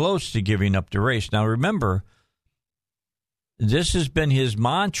anywhere close to giving up the race. Now, remember, this has been his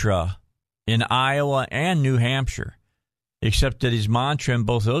mantra in Iowa and New Hampshire, except that his mantra in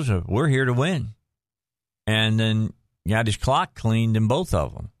both those are, we're here to win. And then got his clock cleaned in both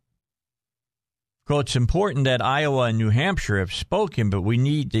of them. Quote, "It's important that Iowa and New Hampshire have spoken, but we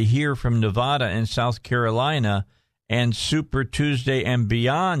need to hear from Nevada and South Carolina and Super Tuesday and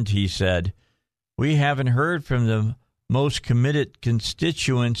beyond," he said. "We haven't heard from the most committed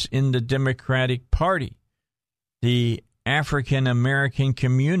constituents in the Democratic Party, the African American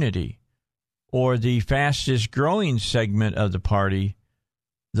community, or the fastest growing segment of the party,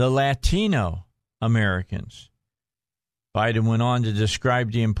 the Latino Americans." Biden went on to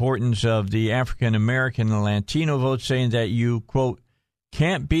describe the importance of the African American and Latino vote, saying that you, quote,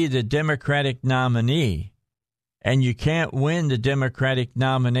 "can't be the Democratic nominee and you can't win the Democratic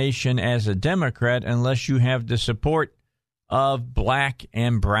nomination as a Democrat unless you have the support of black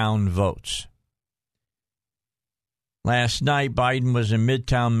and brown votes." Last night, Biden was in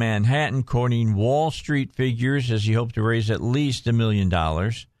Midtown Manhattan courting Wall Street figures as he hoped to raise at least $1 million.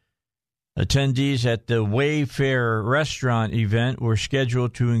 Attendees at the Wayfair restaurant event were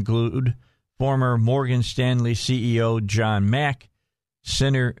scheduled to include former Morgan Stanley CEO John Mack,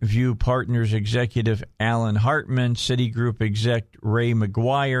 Centerview Partners executive Alan Hartman, Citigroup exec Ray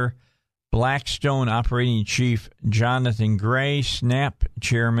McGuire, Blackstone operating chief Jonathan Gray, Snap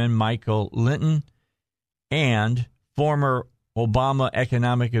chairman Michael Linton, and former Obama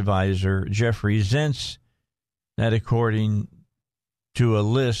economic advisor Jeffrey Zients, That according to a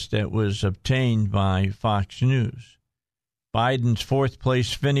list that was obtained by Fox News. Biden's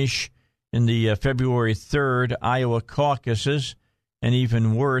fourth-place finish in the February 3rd Iowa caucuses, and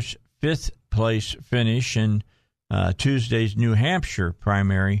even worse, fifth-place finish in Tuesday's New Hampshire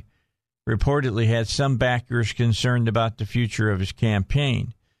primary, reportedly had some backers concerned about the future of his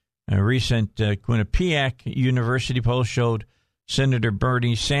campaign. A recent Quinnipiac University poll showed Senator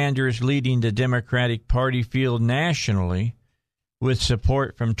Bernie Sanders leading the Democratic Party field nationally, with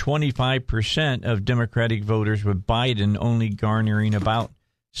support from 25% of Democratic voters, with Biden only garnering about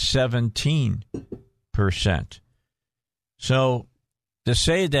 17%. So to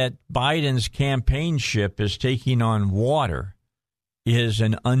say that Biden's campaign ship is taking on water is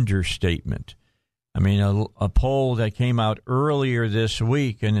an understatement. I mean, a poll that came out earlier this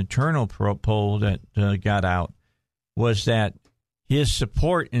week, an internal poll that got out, was that his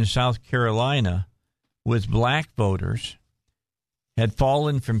support in South Carolina with black voters had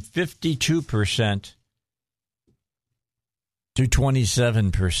fallen from 52% to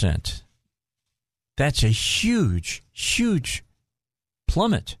 27%. That's a huge, huge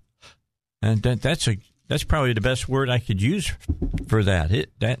plummet. And that's probably the best word I could use for that.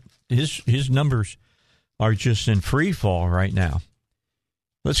 His numbers are just in free fall right now.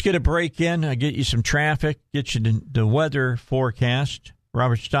 Let's get a break in. I'll get you some traffic, get you the weather forecast.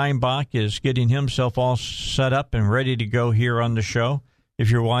 Robert Steinbach is getting himself all set up and ready to go here on the show.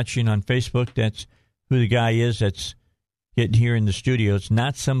 If you're watching on Facebook, that's who the guy is that's getting here in the studio. It's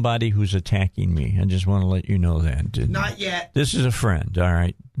not somebody who's attacking me. I just want to let you know that. Not yet. This is a friend, all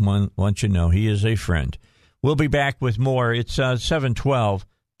right? Want you to know he is a friend. We'll be back with more. It's 7:12,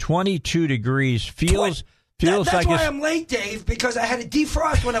 22 degrees. Feels that's like why I'm late, Dave, because I had a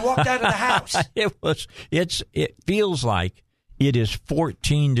defrost when I walked out of the house. It feels like it is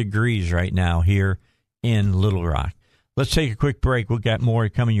 14 degrees right now here in Little Rock. Let's take a quick break. We've got more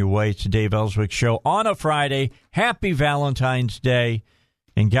coming your way. It's the Dave Elswick Show on a Friday. Happy Valentine's Day.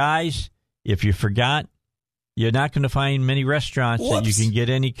 And guys, if you forgot, you're not going to find many restaurants that you can get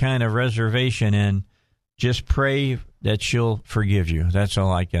any kind of reservation in. Just pray that she'll forgive you. That's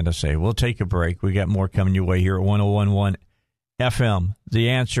all I got to say. We'll take a break. We got more coming your way here at 101.1 FM, The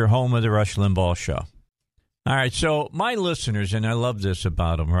Answer, home of the Rush Limbaugh Show. All right, so my listeners, and I love this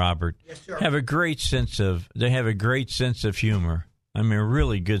about them, Robert, have a great sense of humor. I mean, a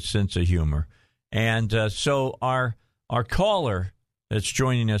really good sense of humor. And so our caller that's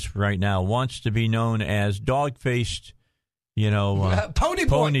joining us right now wants to be known as Dog-Faced,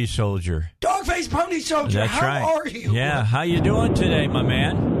 Pony Soldier. Dog-Faced Pony Soldier. That's How right. are you? Yeah, how you doing today, my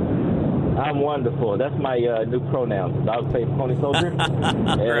man? I'm wonderful. That's my new pronoun, Dog-Faced Pony Soldier.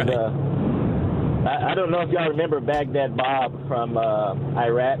 And Right. I don't know if y'all remember Baghdad Bob from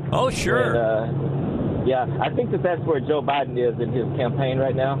Iraq. Oh, sure. And, I think that's where Joe Biden is in his campaign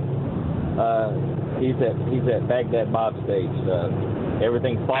right now. He's at Baghdad Bob stage.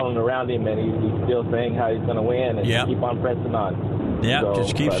 Everything's falling around him, and he's still saying how he's going to win, and keep on pressing on. Yeah, so,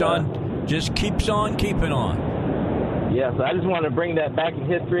 just keeps on keeping on. Yeah, so I just want to bring that back in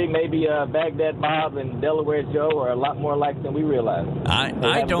history. Maybe Baghdad Bob and Delaware Joe are a lot more alike than we realize.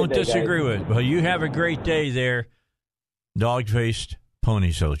 I don't disagree with it. Well, you have a great day there, Dog-Faced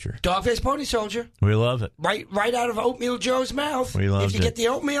Pony Soldier. Dog-Faced Pony Soldier. We love it. Right out of Oatmeal Joe's mouth. We love it. If you get the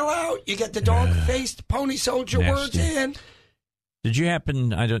oatmeal out, you get the Dog-Faced Pony Soldier words in. Did you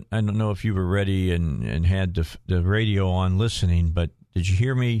happen? I don't know if you were ready and had the radio on listening, but did you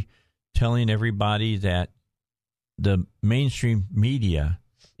hear me telling everybody that the mainstream media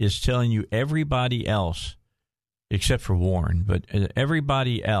is telling you everybody else, except for Warren, but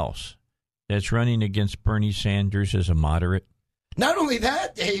everybody else that's running against Bernie Sanders is a moderate? Not only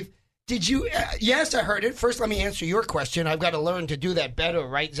that, Dave, did you? Yes, I heard it. First, let me answer your question. I've got to learn to do that better,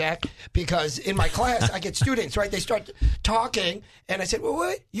 right, Zach? Because in my class, I get students, right? They start talking, and I said, well,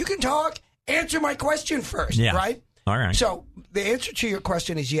 what? You can talk. Answer my question first, right? All right. So the answer to your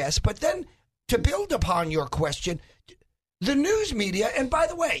question is yes. But then to build upon your question, the news media, and by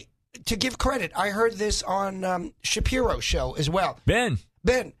the way, to give credit, I heard this on Shapiro's show as well. Ben,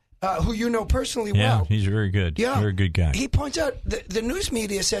 who you know personally well. Yeah, he's very good. Yeah. Very good guy. He points out the news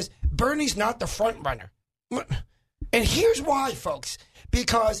media says Bernie's not the front runner. And here's why, folks.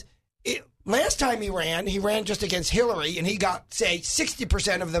 Because last time he ran just against Hillary, and he got, say,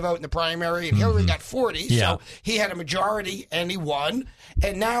 60% of the vote in the primary, and Hillary got 40. Yeah. So he had a majority, and he won.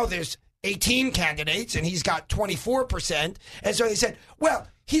 And now there's 18 candidates, and he's got 24%. And so they said, well,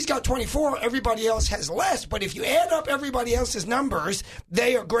 he's got 24, everybody else has less. But if you add up everybody else's numbers,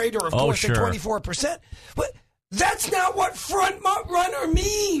 they are greater, of course, sure. than 24%. But That's not what front runner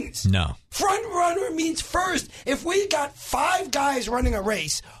means. No. Front runner means first. If we got 5 guys running a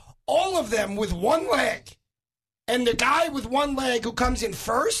race, all of them with one leg, and the guy with one leg who comes in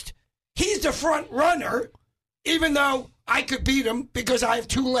first, he's the front runner, even though I could beat him because I have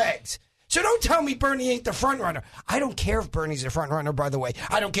 2 legs. So don't tell me Bernie ain't the front runner. I don't care if Bernie's the front runner, by the way.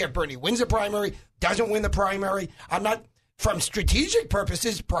 I don't care if Bernie wins the primary, doesn't win the primary. I'm not, from strategic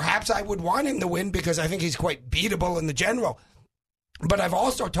purposes, perhaps I would want him to win because I think he's quite beatable in the general. But I've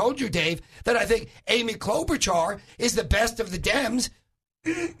also told you, Dave, that I think Amy Klobuchar is the best of the Dems,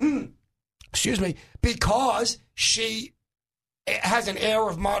 excuse me, because she has an air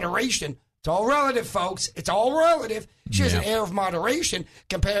of moderation. It's all relative, folks. It's all relative. She has an air of moderation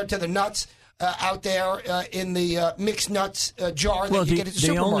compared to the nuts out there in the mixed nuts jar that you get at the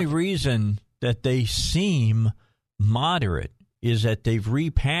supermarket. The only reason that they seem moderate is that they've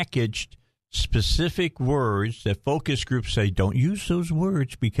repackaged specific words that focus groups say, don't use those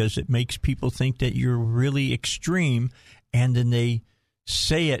words because it makes people think that you're really extreme, and then they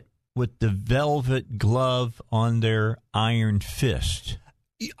say it with the velvet glove on their iron fist.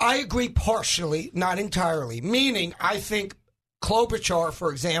 I agree partially, not entirely. Meaning, I think Klobuchar,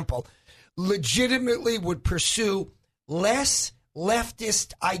 for example, legitimately would pursue less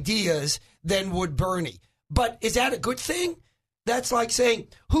leftist ideas than would Bernie. But is that a good thing? That's like saying,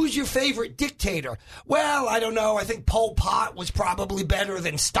 who's your favorite dictator? Well, I don't know. I think Pol Pot was probably better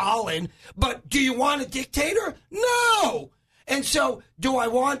than Stalin. But do you want a dictator? No. And so, do I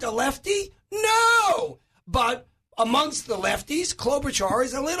want a lefty? No. But amongst the lefties, Klobuchar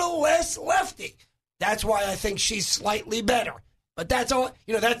is a little less lefty. That's why I think she's slightly better. But that's all,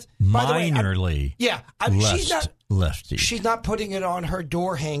 that's minorly. She's not lefty. She's not putting it on her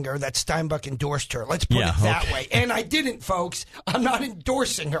door hanger that Steinbuch endorsed her. Let's put it that way. And I didn't, folks. I'm not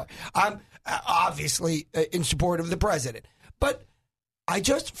endorsing her. I'm obviously in support of the president. But I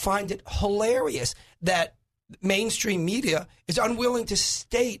just find it hilarious that mainstream media is unwilling to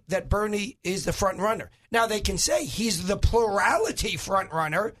state that Bernie is the front runner. Now, they can say he's the plurality front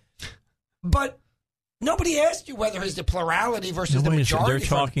runner, but nobody asked you whether he's the plurality versus the majority. They're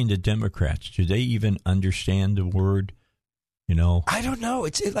talking to Democrats. Do they even understand the word? I don't know.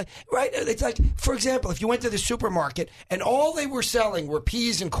 It's like, for example, if you went to the supermarket and all they were selling were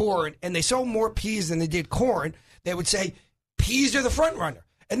peas and corn, and they sold more peas than they did corn, they would say peas are the front runner.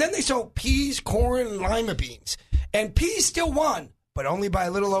 And then they sold peas, corn, and lima beans. And peas still won, but only by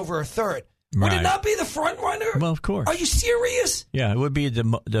a little over a third. Right. Would it not be the front runner? Well, of course. Are you serious? Yeah, it would be the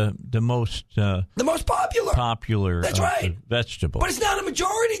most popular. That's right. Vegetable. But it's not a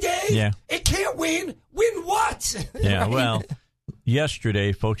majority, Dave. Yeah. It can't win. Win what? Yeah. Right? Well,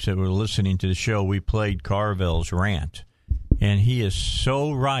 yesterday, folks that were listening to the show, we played Carvel's rant, and he is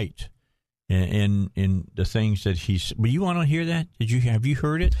so right in the things that he's. Well, you want to hear that? Have you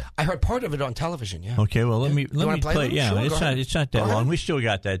heard it? I heard part of it on television. Yeah. Okay. Well, let me play it. Yeah, sure, it's not that long. We still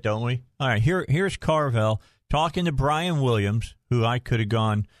got that, don't we? All right. Here's Carvel talking to Brian Williams, who I could have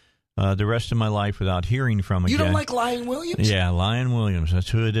gone the rest of my life without hearing from again. You don't like Lion Williams? Yeah, Lion Williams. That's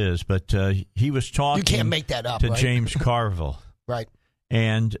who it is. But he was talking. You can't make that up. To right? James Carville. Right.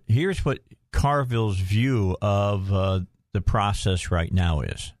 And here's what Carville's view of the process right now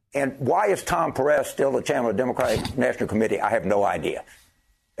is. And why is Tom Perez still the chairman of the Democratic National Committee? I have no idea.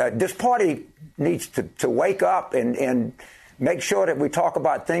 This party needs to wake up and make sure that we talk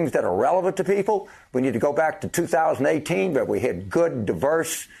about things that are relevant to people. We need to go back to 2018, where we had good,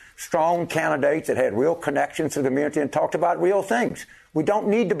 diverse, strong candidates that had real connections to the community and talked about real things. We don't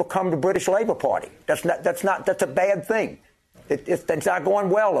need to become the British Labour Party. That's a bad thing. It's not going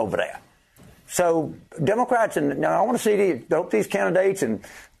well over there. So Democrats, and now I want to see hope these candidates, and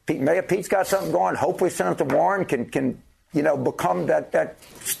Mayor Pete's got something going. Hopefully Senator Warren can become that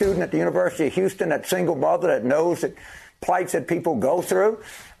student at the University of Houston, that single mother that knows that plights that people go through.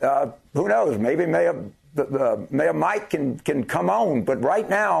 Who knows? Maybe Mayor Mike can come on. But right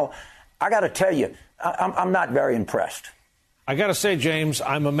now, I got to tell you, I'm not very impressed. I got to say, James,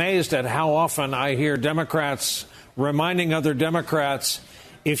 I'm amazed at how often I hear Democrats reminding other Democrats,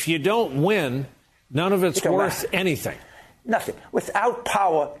 if you don't win, none of it's worth anything. Nothing. Without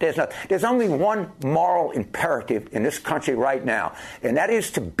power, there's nothing. There's only one moral imperative in this country right now, and that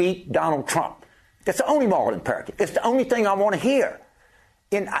is to beat Donald Trump. That's the only moral imperative. It's the only thing I want to hear.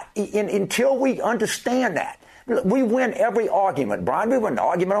 Until we understand that. We win every argument, Brian. We win an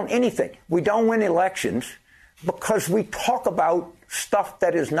argument on anything. We don't win elections because we talk about stuff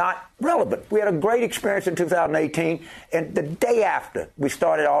that is not relevant. We had a great experience in 2018, and the day after, we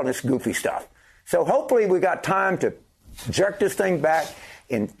started all this goofy stuff. So hopefully we got time to jerk this thing back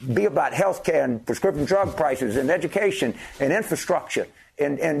and be about health care and prescription drug prices and education and infrastructure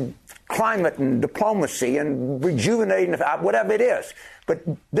and climate and diplomacy and rejuvenating, whatever it is. But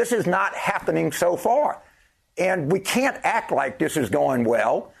this is not happening so far. And we can't act like this is going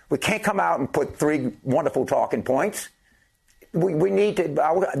well. We can't come out and put 3 wonderful talking points. We need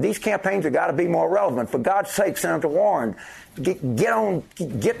to. These campaigns have got to be more relevant. For God's sake, Senator Warren,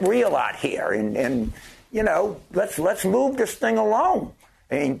 get real out here, and let's move this thing along.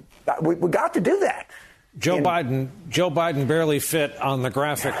 I mean, we got to do that. Joe Biden barely fit on the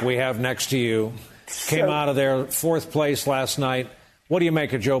graphic we have next to you. Came out of there 4th place last night. What do you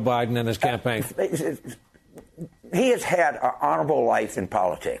make of Joe Biden and his campaign? He has had an honorable life in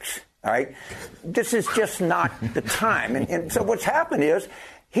politics. All right. This is just not the time. And so what's happened is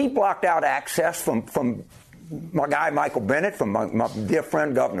he blocked out access from my guy, Michael Bennett, from my dear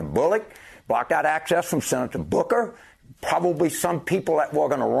friend, Governor Bullock, blocked out access from Senator Booker. Probably some people that were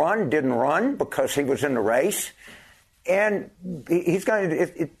going to run didn't run because he was in the race. And he's going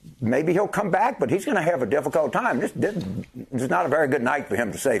to, maybe he'll come back, but he's going to have a difficult time. This is not a very good night for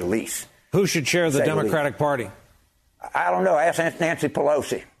him, to say the least. Who should chair the Democratic Party? I don't know. Ask Nancy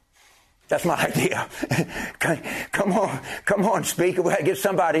Pelosi. That's my idea. Come on, Speaker. We got to get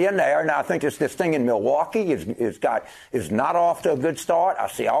somebody in there. Now, I think this thing in Milwaukee is not off to a good start. I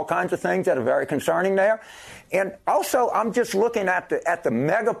see all kinds of things that are very concerning there. And also, I'm just looking at the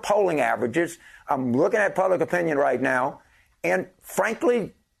mega polling averages. I'm looking at public opinion right now. And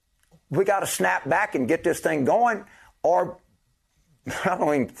frankly, we got to snap back and get this thing going, or I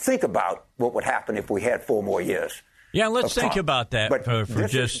don't even think about what would happen if we had 4 more years. Yeah, let's think about that for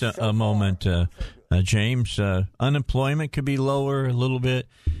just a moment, James. Unemployment could be lower a little bit.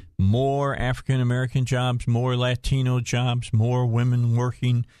 More African-American jobs, more Latino jobs, more women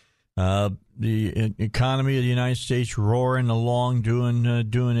working. The economy of the United States roaring along,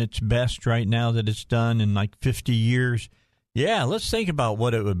 doing its best right now that it's done in like 50 years. Yeah, let's think about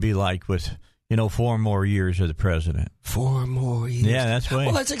what it would be like with, 4 more years of the president. 4 more years. Yeah, that's right.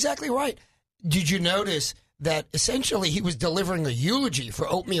 Well, that's exactly right. Did you notice that essentially he was delivering a eulogy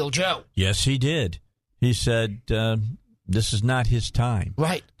for Oatmeal Joe? Yes, he did. He said this is not his time.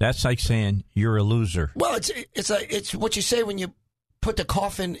 Right. That's like saying you're a loser. Well, it's what you say when you put the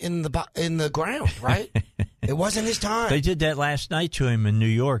coffin in the ground, right? It wasn't his time. They did that last night to him in New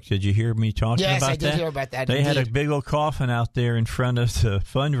York. Did you hear me talking about that? Yes, I did hear about that. They had a big old coffin out there in front of the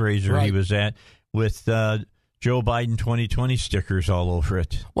fundraiser he was at with Joe Biden 2020 stickers all over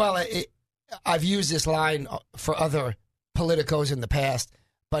it. Well, I've used this line for other politicos in the past,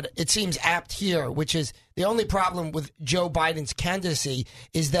 but it seems apt here, which is the only problem with Joe Biden's candidacy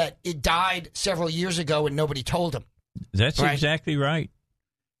is that it died several years ago and nobody told him. That's exactly right.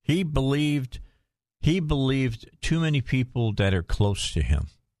 He believed too many people that are close to him.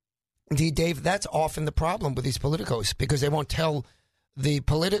 Indeed, Dave, that's often the problem with these politicos because they won't tell the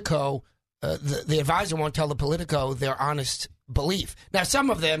politico, the advisor won't tell the politico their honest belief. Now, some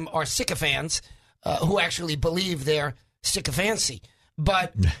of them are sycophants who actually believe they're sycophancy.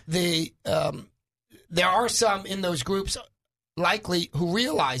 But there are some in those groups likely who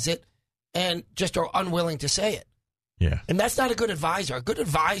realize it and just are unwilling to say it. Yeah. And that's not a good advisor. A good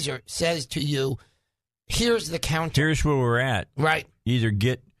advisor says to you, here's the counter. Here's where we're at. Right. Either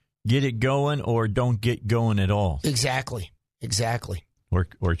get it going or don't get going at all. Exactly.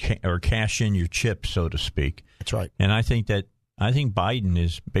 Or cash in your chips, so to speak. That's right. And I think Biden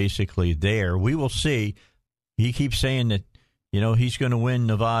is basically there. We will see. He keeps saying that, he's going to win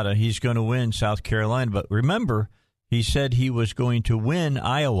Nevada. He's going to win South Carolina. But remember, he said he was going to win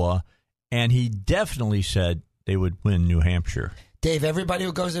Iowa, and he definitely said they would win New Hampshire. Dave, everybody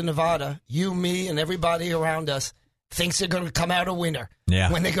who goes to Nevada, you, me, and everybody around us, thinks they're going to come out a winner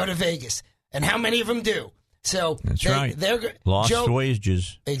when they go to Vegas. And how many of them do? So that's right. They're lost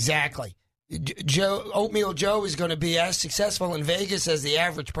wages. Exactly. Oatmeal Joe is going to be as successful in Vegas as the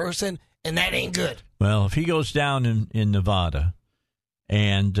average person, and that ain't good. Well, if he goes down in Nevada,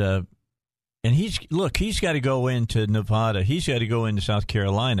 and he's got to go into Nevada, he's got to go into South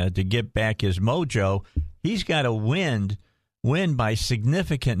Carolina to get back his mojo. He's got to win by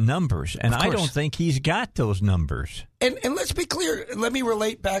significant numbers, and I don't think he's got those numbers. And let's be clear. Let me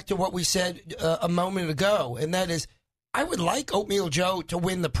relate back to what we said a moment ago, and that is I would like Oatmeal Joe to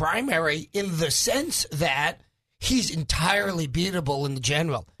win the primary in the sense that he's entirely beatable in the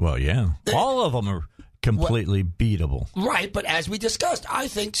general. Well, yeah. All of them are completely beatable. Right, but as we discussed, I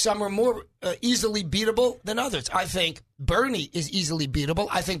think some are more easily beatable than others. I think Bernie is easily beatable.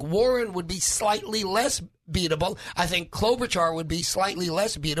 I think Warren would be slightly less beatable. I think Klobuchar would be slightly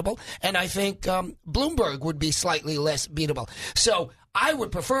less beatable. And I think Bloomberg would be slightly less beatable. So I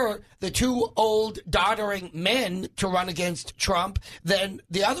would prefer the two old, doddering men to run against Trump than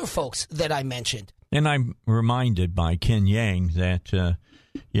the other folks that I mentioned. And I'm reminded by Ken Yang that,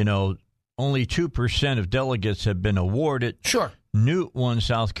 only 2% of delegates have been awarded. Sure. Newt won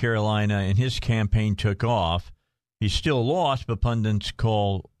South Carolina, and his campaign took off. He still lost, but pundits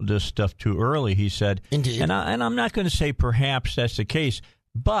call this stuff too early, he said. Indeed. And I'm not going to say perhaps that's the case,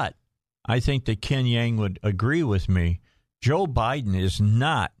 but I think that Ken Yang would agree with me. Joe Biden is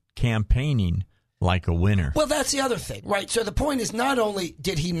not campaigning like a winner. Well, that's the other thing, right? So the point is, not only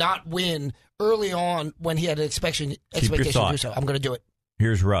did he not win early on when he had an expectation to do so. I'm going to do it.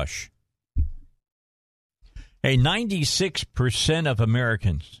 Here's Rush. 96% of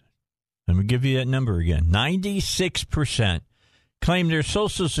Americans, let me give you that number again, 96% claim their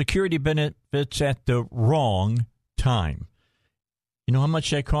Social Security benefits at the wrong time. You know how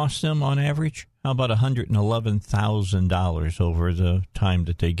much that costs them on average? How about $111,000 over the time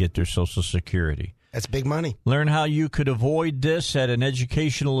that they get their Social Security? That's big money. Learn how you could avoid this at an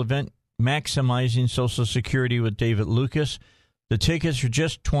educational event, Maximizing Social Security with David Lucas. The tickets are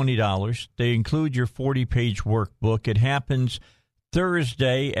just $20. They include your 40-page workbook. It happens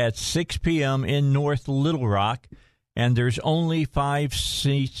Thursday at 6 p.m. in North Little Rock, and there's only 5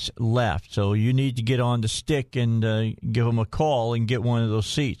 seats left. So you need to get on the stick and give them a call and get one of those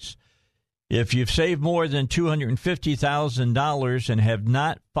seats. If you've saved more than $250,000 and have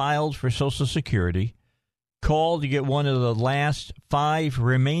not filed for Social Security, call to get one of the last 5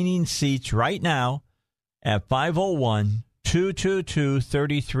 remaining seats right now at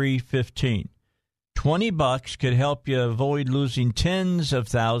 501-222-3315. $20 could help you avoid losing tens of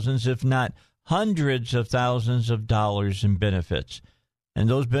thousands, if not hundreds of thousands of dollars in benefits. And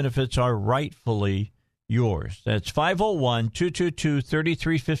those benefits are rightfully yours. That's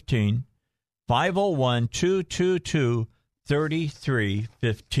 501-222-3315.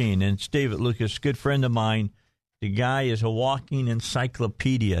 501-222-3315. And it's David Lucas, good friend of mine. The guy is a walking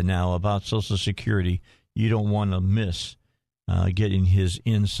encyclopedia now about Social Security. You don't want to miss getting his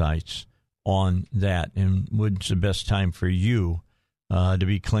insights on that. And when's the best time for you to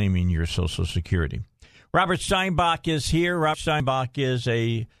be claiming your Social Security? Robert Steinbach is here. Robert Steinbach is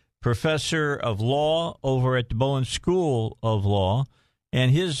a professor of law over at the Bowen School of Law.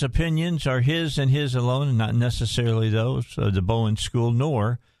 And his opinions are his and his alone, and not necessarily those of the Bowen School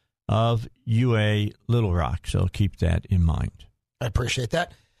nor of UA Little Rock. So keep that in mind. I appreciate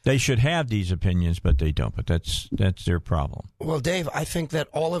that. They should have these opinions, but they don't. But that's their problem. Well, Dave, I think that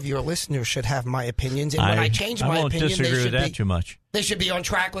all of your listeners should have my opinions. And when I change my opinion, disagree with that too much. They should be on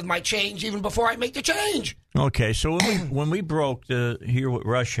track with my change even before I make the change. Okay, so when we broke to hear what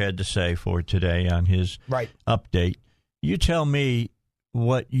Rush had to say for today on his update, you tell me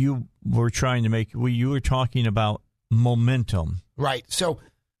what you were trying to make. You were talking about momentum. Right. So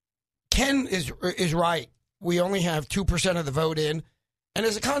Ken is right. We only have 2% of the vote in. And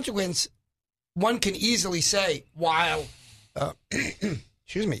as a consequence, one can easily say, while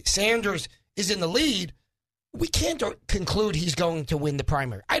Sanders is in the lead, we can't conclude he's going to win the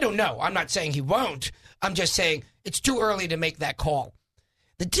primary. I don't know. I'm not saying he won't. I'm just saying it's too early to make that call.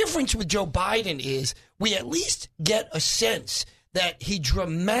 The difference with Joe Biden is we at least get a sense that he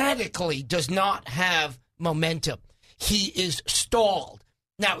dramatically does not have momentum. He is stalled.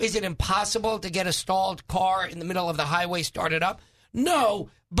 Now, is it impossible to get a stalled car in the middle of the highway started up? No,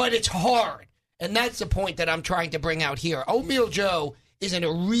 but it's hard. And that's the point that I'm trying to bring out here. Oatmeal Joe is in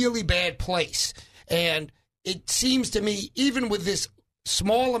a really bad place. And it seems to me, even with this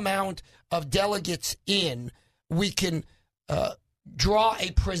small amount of delegates in, we can draw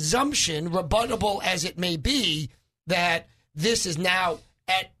a presumption, rebuttable as it may be, that this is now,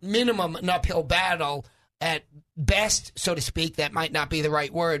 at minimum, an uphill battle. At best, so to speak, that might not be the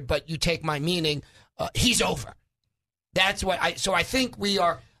right word, but you take my meaning, he's over. That's what so I think we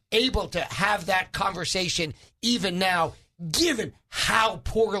are able to have that conversation even now, given how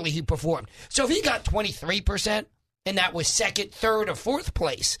poorly he performed. So if he got 23% and that was second, third, or fourth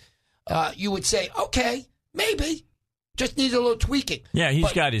place, you would say, okay, maybe. Just needs a little tweaking. Yeah,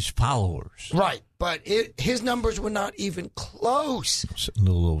 he's got his followers. Right, but his numbers were not even close. It's a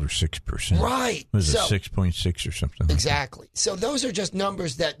little over 6%. Right. Was it 6.6 or something? Exactly. So those are just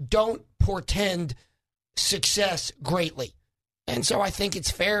numbers that don't portend success greatly. And so I think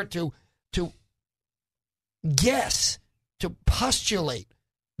it's fair to guess, to postulate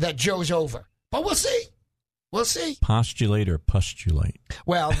that Joe's over. But we'll see. We'll see. Postulate or pustulate?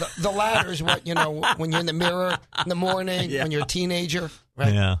 Well, the latter is what, when you're in the mirror in the morning, when you're a teenager.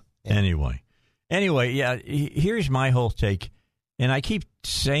 Right? Yeah. Anyway, here's my whole take. And I keep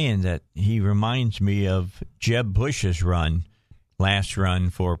saying that he reminds me of Jeb Bush's run last run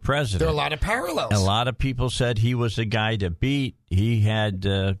for president. There are a lot of parallels. A lot of people said he was the guy to beat. He had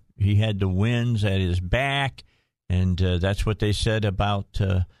the wins at his back, and that's what they said about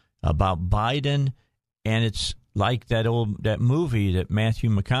Biden. And it's like that movie that Matthew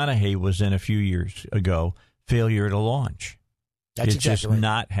McConaughey was in a few years ago, Failure to Launch. That's it's exactly just right.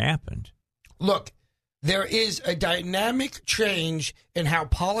 not happened. Look, there is a dynamic change in how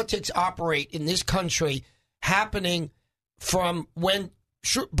politics operate in this country happening from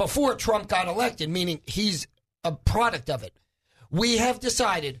before Trump got elected, meaning he's a product of it. We have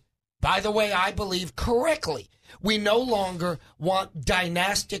decided, by the way, I believe correctly, we no longer want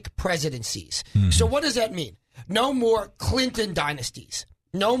dynastic presidencies. Mm-hmm. So what does that mean? No more Clinton dynasties,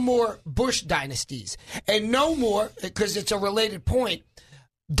 no more Bush dynasties, and no more, because it's a related point,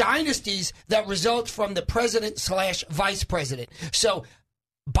 dynasties that result from the president/vice president. So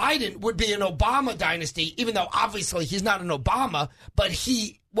Biden would be an Obama dynasty, even though obviously he's not an Obama, but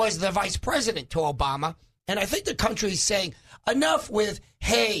he was the vice president to Obama. And I think the country is saying, enough with,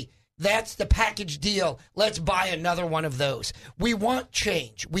 hey, that's the package deal. Let's buy another one of those. We want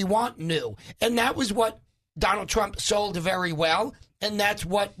change. We want new. And that was what Donald Trump sold very well. And that's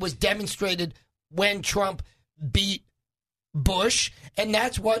what was demonstrated when Trump beat Bush. And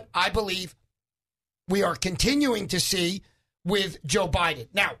that's what I believe we are continuing to see with Joe Biden.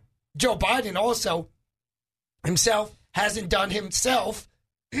 Now, Joe Biden also himself hasn't done himself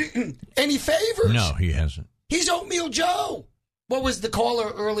any favors. No, he hasn't. He's Oatmeal Joe. What was the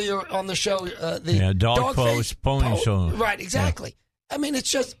caller earlier on the show? Dog post, pony show. Right, exactly. Yeah. I mean,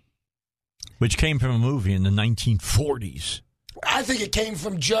 it's just... Which came from a movie in the 1940s. I think it came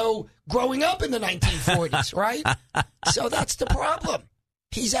from Joe growing up in the 1940s, right? So that's the problem.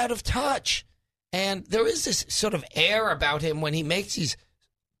 He's out of touch. And there is this sort of air about him when he makes these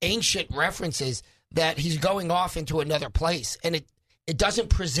ancient references that he's going off into another place. And it doesn't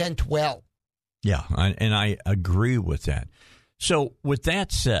present well. Yeah, and I agree with that. So with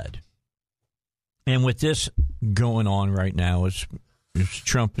that said, and with this going on right now, as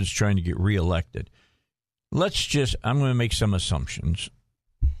Trump is trying to get reelected, I'm going to make some assumptions,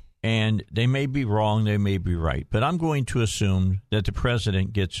 and they may be wrong, they may be right, but I'm going to assume that the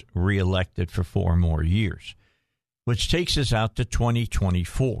president gets reelected for 4 more years, which takes us out to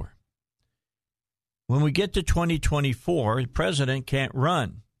 2024. When we get to 2024, the president can't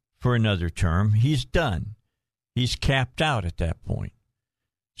run for another term. He's done. He's capped out at that point.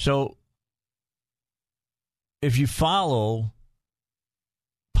 So if you follow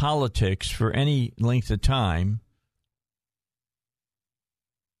politics for any length of time,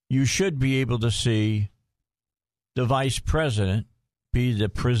 you should be able to see the vice president be the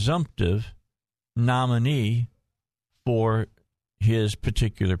presumptive nominee for his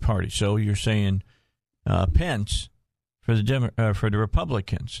particular party. So you're saying Pence for the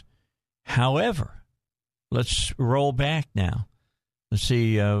Republicans. However, let's roll back now. Let's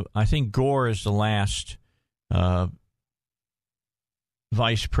see. I think Gore is the last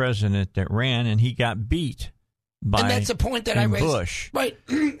vice president that ran, and he got beat by and that's the point that I raised. Bush. Right.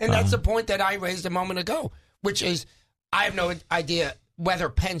 And that's the point that I raised a moment ago, which is I have no idea whether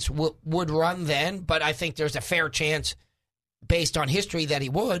Pence would run then, but I think there's a fair chance based on history that he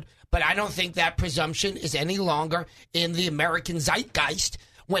would. But I don't think that presumption is any longer in the American zeitgeist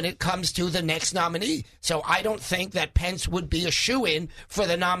when it comes to the next nominee. So I don't think that Pence would be a shoo-in for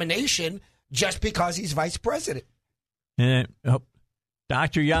the nomination just because he's vice president. And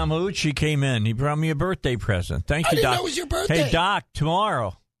Dr. Yamauchi came in. He brought me a birthday present. Thank you, Doc. I didn't know it was your birthday. Hey, Doc,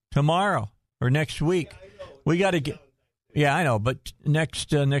 tomorrow or next week, we got to get. Yeah, I know, but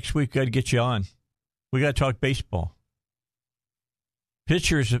next week, got to get you on. We got to talk baseball.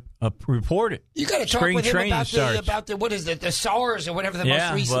 Pitchers reported. You got to talk with him about the what is it, the SARS or whatever the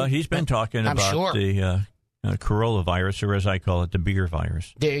most recent. Well, he's been talking about the coronavirus, or as I call it, the beer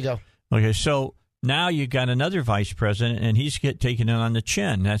virus. There you go. Okay, so now you got another vice president, and he's taking it on the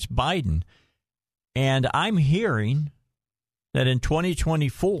chin. That's Biden. And I'm hearing that in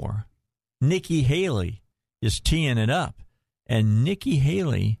 2024, Nikki Haley is teeing it up. And Nikki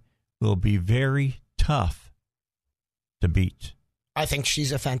Haley will be very tough to beat. I think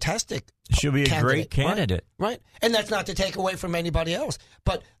she's a fantastic She'll be a great candidate. Right. And that's not to take away from anybody else,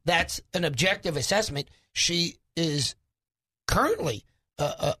 but that's an objective assessment. She is currently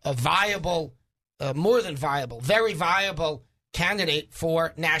a viable, more than viable, very viable candidate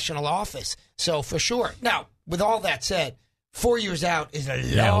for national office. So for sure. Now, with all that said, 4 years out is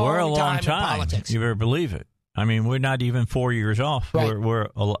a long time in politics. You better believe it. I mean, we're not even 4 years off. Right.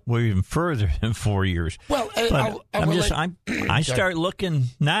 We're even further than 4 years. Well, I start looking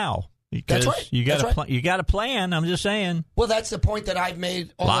now. Because That's right. You got a plan. I'm just saying. Well, that's the point that I've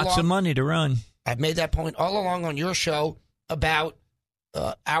made all along. Lots of money to run. I've made that point all along on your show about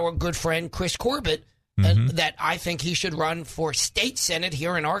our good friend Chris Corbett, and that I think he should run for state senate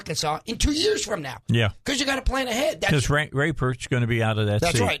here in Arkansas in 2 years from now. Yeah. Because you got to plan ahead. Because Rapert's going to be out of that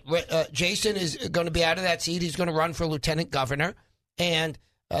seat. That's right. Jason is going to be out of that seat. He's going to run for lieutenant governor. And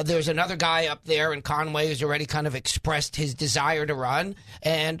there's another guy up there in Conway who's already kind of expressed his desire to run.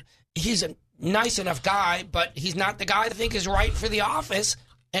 And he's a nice enough guy, but he's not the guy I think is right for the office.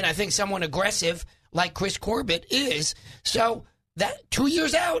 And I think someone aggressive like Chris Corbett is. So that 2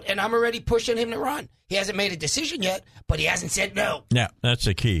 years out, and I'm already pushing him to run. He hasn't made a decision yet, but he hasn't said no. Yeah, that's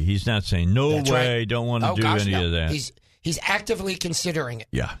the key. He's not saying, no That's way, right. don't want to do any of that. He's actively considering it.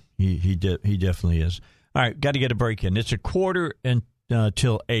 Yeah, he definitely is. All right, got to get a break in. It's a quarter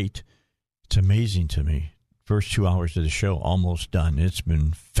till 8. It's amazing to me. First 2 hours of the show almost done. It's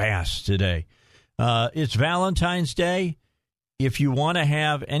been fast today. It's Valentine's Day. If you want to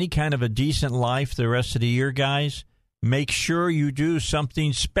have any kind of a decent life the rest of the year, guys, make sure you do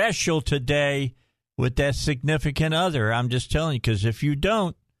something special today with that significant other. I'm just telling you, because if you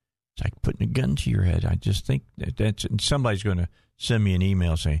don't, it's like putting a gun to your head. I just think that's somebody's going to send me an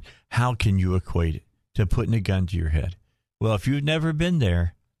email saying, how can you equate it to putting a gun to your head? Well, if you've never been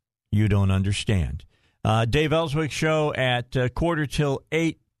there, you don't understand. Dave Elswick Show at quarter till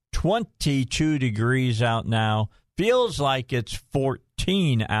 8, 22 degrees out now. Feels like it's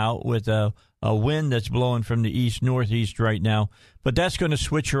 14 out with a wind that's blowing from the east-northeast right now. But that's going to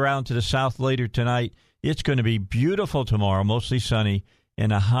switch around to the south later tonight. It's going to be beautiful tomorrow, mostly sunny,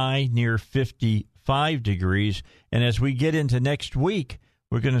 and a high near 55 degrees. And as we get into next week,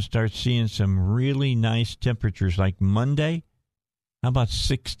 we're going to start seeing some really nice temperatures like Monday. How about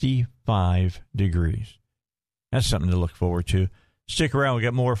 65 degrees? That's something to look forward to. Stick around. We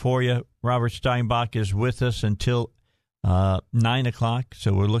got more for you. Robert Steinbach is with us until 9 o'clock,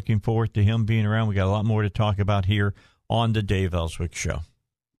 so we're looking forward to him being around. We got a lot more to talk about here on the Dave Elswick Show.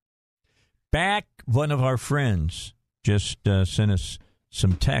 Back, one of our friends just sent us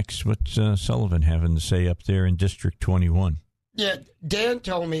some text. What's Sullivan having to say up there in District 21? Yeah, Dan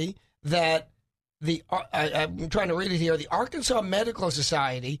told me that I'm trying to read it here. The Arkansas Medical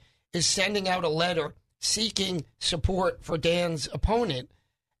Society is sending out a letter seeking support for Dan's opponent.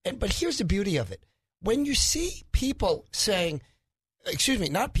 But here's the beauty of it. When you see people saying,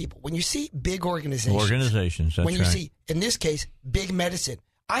 not people, when you see big organizations, that's when you see, in this case, big medicine,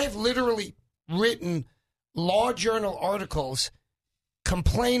 I have literally written law journal articles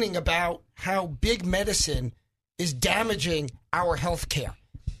complaining about how big medicine is damaging our health care.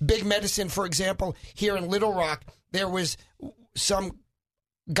 Big medicine, for example, here in Little Rock, there was some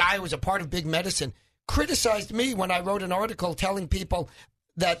guy who was a part of big medicine criticized me when I wrote an article telling people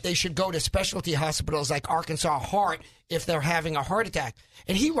that they should go to specialty hospitals like Arkansas Heart if they're having a heart attack.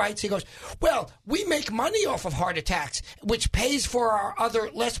 And he writes, he goes, well, we make money off of heart attacks, which pays for our other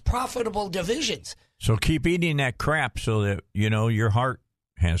less profitable divisions. So keep eating that crap so that, your heart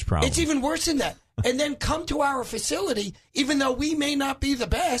has problems. It's even worse than that. And then come to our facility, even though we may not be the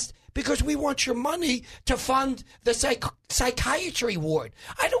best, because we want your money to fund the psychiatry ward.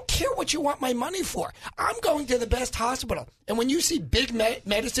 I don't care what you want my money for. I'm going to the best hospital. And when you see big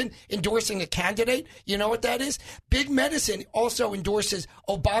medicine endorsing a candidate, you know what that is? Big medicine also endorses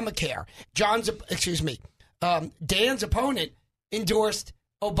Obamacare. Dan's opponent endorsed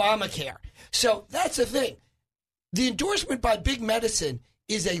Obamacare. So that's the thing. The endorsement by big medicine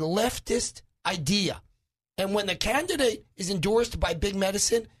is a leftist idea. And when the candidate is endorsed by big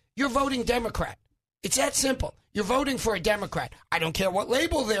medicine, you're voting Democrat. It's that simple. You're voting for a Democrat. I don't care what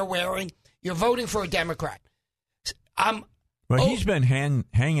label they're wearing. You're voting for a Democrat. He's been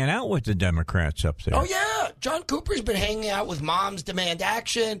hanging out with the Democrats up there. Oh, yeah. John Cooper's been hanging out with Moms Demand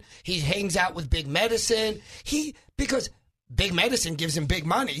Action. He hangs out with big medicine. Because big medicine gives him big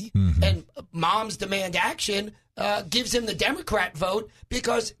money, and Moms Demand Action gives him the Democrat vote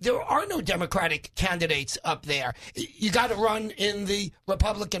because there are no Democratic candidates up there. You got to run in the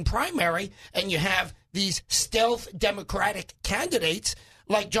Republican primary, and you have these stealth Democratic candidates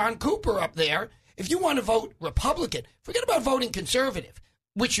like John Cooper up there. If you want to vote Republican, forget about voting conservative,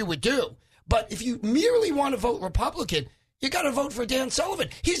 which you would do. But if you merely want to vote Republican, you got to vote for Dan Sullivan.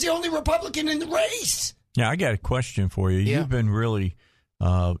 He's the only Republican in the race. Yeah, I got a question for you. Yeah. You've been really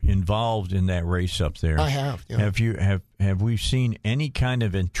involved in that race up there. I have. Yeah. Have we seen any kind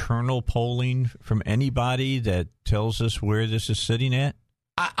of internal polling from anybody that tells us where this is sitting at?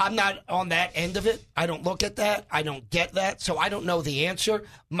 I'm not on that end of it. I don't look at that. I don't get that. So I don't know the answer.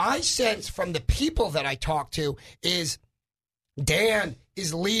 My sense from the people that I talk to is Dan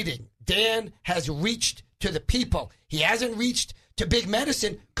is leading Dan has reached to the people. He hasn't reached to big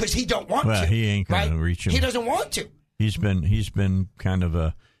medicine because he don't want to. Well, he ain't going to reach him. He doesn't want to. He's been kind of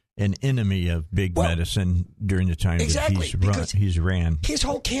an enemy of big medicine during the time that he's ran. His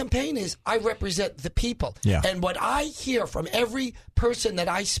whole campaign is, I represent the people. Yeah. And what I hear from every person that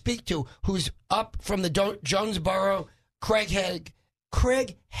I speak to who's up from the Jonesboro, Craighead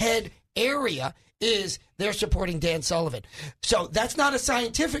area is they're supporting Dan Sullivan. So that's not a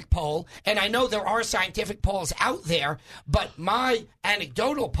scientific poll, and I know there are scientific polls out there, but my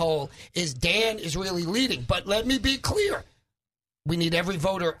anecdotal poll is Dan is really leading. But let me be clear. We need every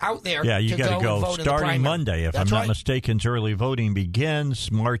voter out there you to go vote starting Monday. If That's I'm not mistaken, early voting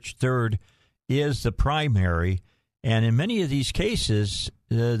begins. March 3rd is the primary. And in many of these cases,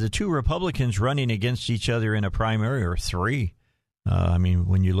 the two Republicans running against each other in a primary are three.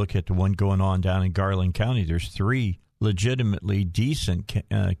 When you look at the one going on down in Garland County, there's three legitimately decent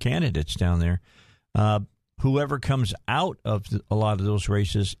candidates down there. Whoever comes out of a lot of those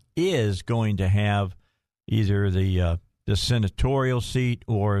races is going to have either the senatorial seat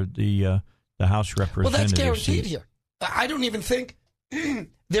or the House representative Well, that's guaranteed seat. here. I don't even think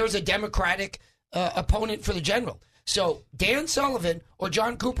there's a Democratic opponent for the general. So Dan Sullivan or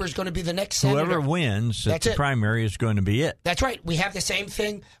John Cooper is going to be the next senator. Whoever wins at the primary is going to be it. That's right. We have the same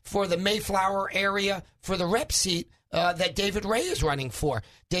thing for the Mayflower area for the rep seat that David Ray is running for.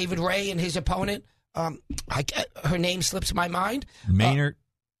 David Ray and his opponent, her name slips my mind. Maynard.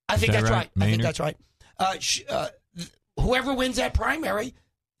 I think that's right. Maynard? I think that's right. Whoever wins that primary,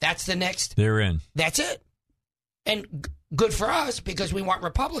 that's the next. They're in. That's it. And good for us because we want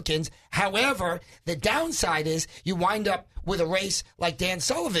Republicans. However, the downside is you wind up with a race like Dan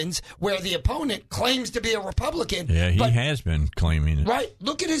Sullivan's where the opponent claims to be a Republican. Yeah, he has been claiming it. Right.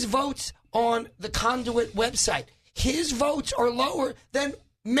 Look at his votes on the Conduit website. His votes are lower than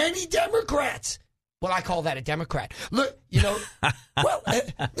many Democrats. Well, I call that a Democrat. Look,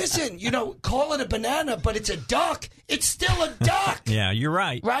 listen, call it a banana, but it's a duck. It's still a duck. Yeah, you're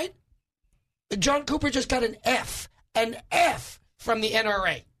right. Right? John Cooper just got an F from the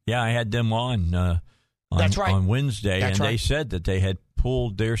NRA. Yeah, I had them on That's right. on Wednesday, That's and right. they said that they had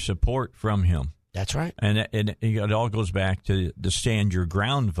pulled their support from him. That's right. And it all goes back to the stand your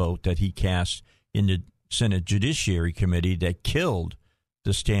ground vote that he cast in the Senate Judiciary Committee that killed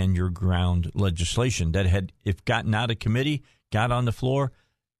the stand your ground legislation that had, if gotten out of committee, got on the floor,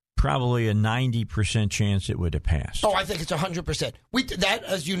 probably a 90% chance it would have passed. Oh, I think it's 100%. That,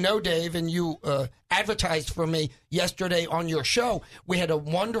 as you know, Dave, and you advertised for me yesterday on your show, we had a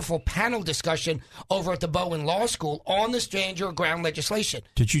wonderful panel discussion over at the Bowen Law School on the stand your ground legislation.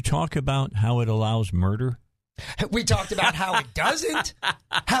 Did you talk about how it allows murder? We talked about how it doesn't,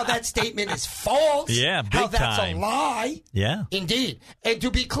 how that statement is false, yeah, big how that's time. a lie. Yeah. Indeed. And to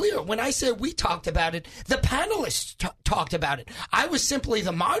be clear, when I said we talked about it, the panelists talked about it. I was simply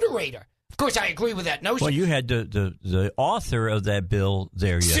the moderator. Of course, I agree with that notion. Well, you had the author of that bill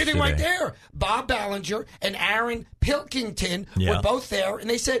there yesterday. Sitting right there. Bob Ballinger and Aaron Pilkington were both there, and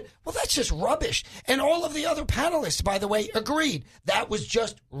they said, well, that's just rubbish. And all of the other panelists, by the way, agreed. That was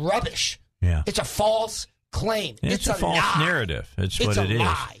just rubbish. Yeah. It's a false claim. It's a false lie. narrative. It's what it is.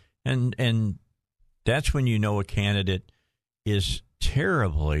 Lie. And that's when you know a candidate is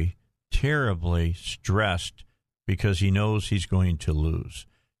terribly, terribly stressed because he knows he's going to lose.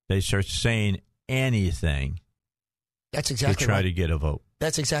 They start saying anything to try to get a vote.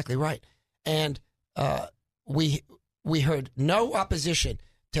 That's exactly right. And we heard no opposition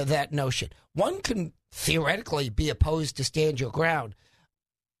to that notion. One can theoretically be opposed to stand your ground.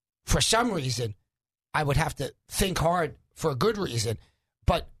 For some reason, I would have to think hard for a good reason,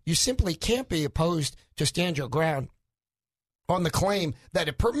 but you simply can't be opposed to stand your ground on the claim that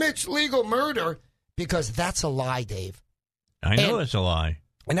it permits legal murder because that's a lie, Dave. I know it's a lie.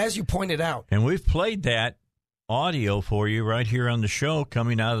 And as you pointed out. And we've played that audio for you right here on the show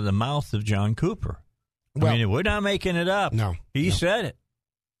coming out of the mouth of John Cooper. Well, I mean, we're not making it up. No. He said it.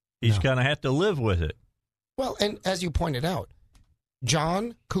 He's going to have to live with it. Well, and as you pointed out,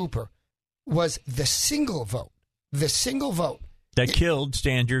 John Cooper was the single vote that killed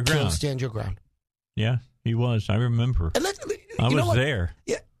Stand Your Ground. Killed Stand Your Ground. Yeah, he was. I remember. I was there.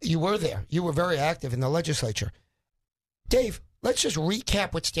 Yeah, you were there. You were very active in the legislature. Dave, let's just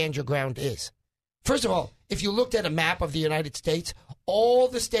recap what Stand Your Ground is. First of all, if you looked at a map of the United States, all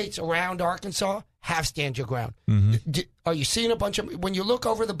the states around Arkansas have Stand Your Ground. Mm-hmm. Are you seeing a bunch of, when you look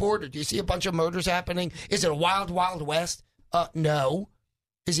over the border, do you see a bunch of murders happening? Is it a wild, wild west? No,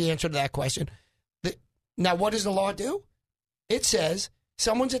 is the answer to that question. Now, what does the law do? It says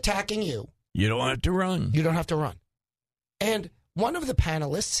someone's attacking you. You don't have to run. You don't have to run. And one of the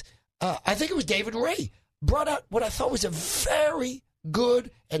panelists I think it was David Ray, brought out what I thought was a very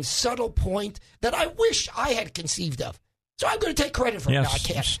good and subtle point that I wish I had conceived of. So I'm going to take credit for it. No, I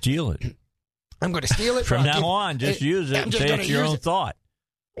can't. Steal it. I'm going to steal it. From now on, just use it and say it's your own thought.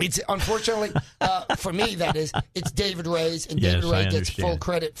 It's unfortunately, for me, that is, it's David Ray's, and David Ray gets full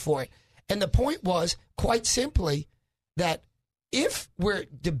credit for it. And the point was, quite simply, that if we're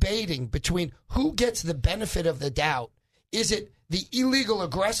debating between who gets the benefit of the doubt, is it the illegal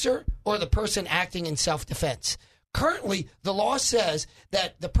aggressor or the person acting in self-defense? Currently, the law says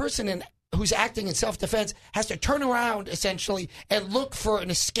that the person who's acting in self-defense has to turn around, essentially, and look for an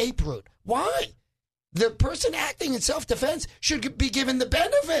escape route. Why? The person acting in self-defense should be given the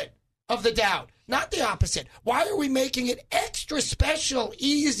benefit of the doubt, not the opposite. Why are we making it extra special,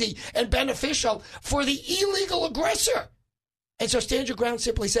 easy, and beneficial for the illegal aggressor? And so Stand Your Ground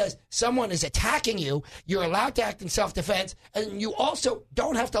simply says, someone is attacking you, you're allowed to act in self-defense, and you also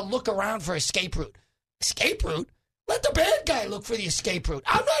don't have to look around for escape route. Escape route? Let the bad guy look for the escape route.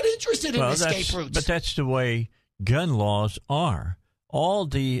 I'm not interested in escape routes. But that's the way gun laws are. All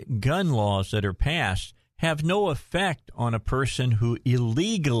the gun laws that are passed have no effect on a person who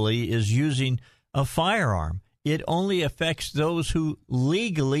illegally is using a firearm. It only affects those who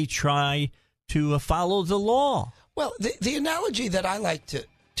legally try to follow the law. Well, the analogy that I like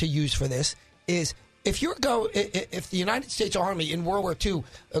to use for this is if the United States Army in World War II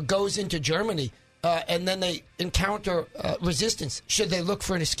goes into Germany and then they encounter resistance, should they look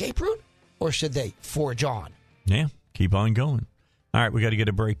for an escape route or should they forge on? Yeah, keep on going. All right, we got to get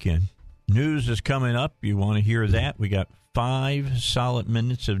a break in. News is coming up. You want to hear that? We got 5 solid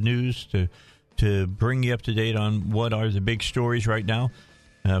minutes of news to bring you up to date on what are the big stories right now.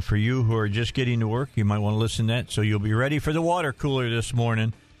 For you who are just getting to work, you might want to listen to that so you'll be ready for the water cooler this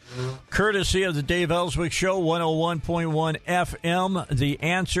morning. Courtesy of the Dave Elswick Show, 101.1 FM, The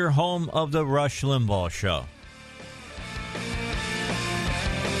Answer, home of the Rush Limbaugh Show.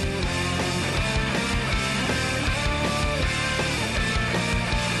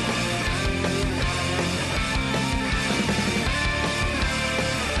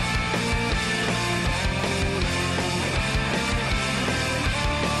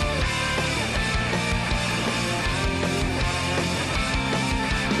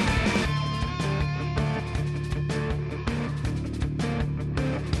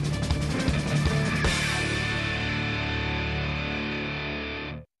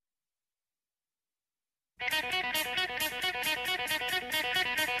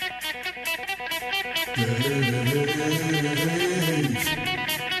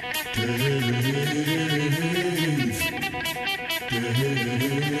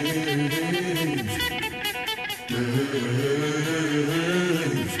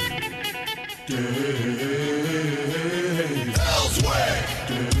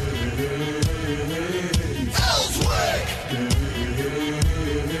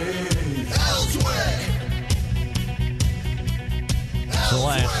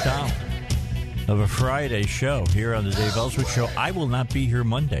 Friday show here on the Dave Elswick Show. I will not be here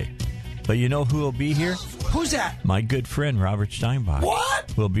Monday, but you know who will be here? Who's that? My good friend Robert Steinbach.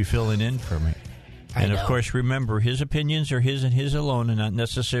 What? Will be filling in for me. And of course, remember, his opinions are his and his alone, and not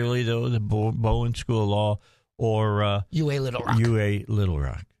necessarily the Bowen School of Law or UA Little Rock. UA Little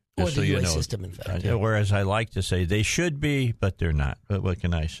Rock. Or the UA system, in fact. Whereas I like to say they should be, but they're not. But what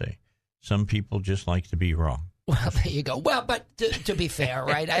can I say? Some people just like to be wrong. Well, there you go. Well, but to be fair,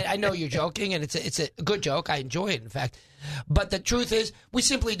 right? I know you're joking, and it's a good joke. I enjoy it, in fact. But the truth is, we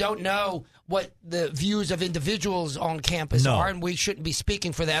simply don't know what the views of individuals on campus are, and we shouldn't be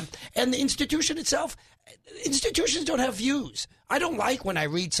speaking for them. And the institution itself, institutions don't have views. I don't like when I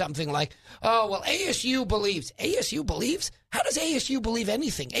read something like, oh, well, ASU believes. ASU believes? How does ASU believe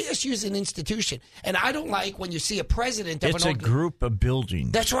anything? ASU is an institution. And I don't like when you see a president of It's a group of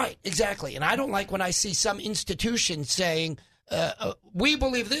buildings. That's right, exactly. And I don't like when I see some institution saying, we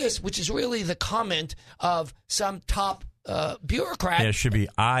believe this, which is really the comment of some top bureaucrat. Yeah, it should be,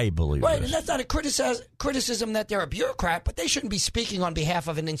 I believe right, this. And that's not a criticism that they're a bureaucrat, but they shouldn't be speaking on behalf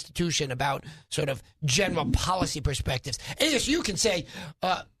of an institution about sort of general policy perspectives. ASU can say,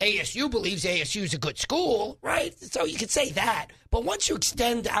 ASU believes ASU is a good school, right? So you could say that. But once you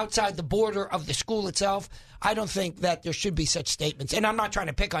extend outside the border of the school itself, I don't think that there should be such statements. And I'm not trying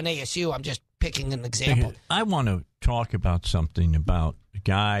to pick on ASU. I'm just picking an example. I want to talk about something about a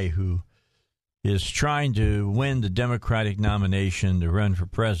guy who is trying to win the Democratic nomination to run for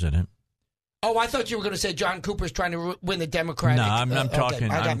president. Oh, I thought you were going to say John Cooper's trying to win the Democratic. No, I'm talking.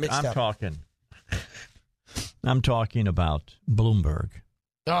 Okay. I got mixed up. I'm talking about Bloomberg.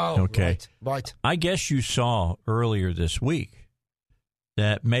 Oh, okay. Right. I guess you saw earlier this week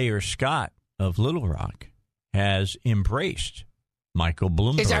that Mayor Scott of Little Rock has embraced Michael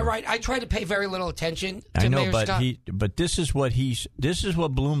Bloomberg. Is that right? I try to pay very little attention to Mayor Scott. But this is what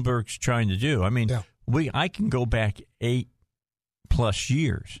Bloomberg's trying to do. I mean, I can go back 8+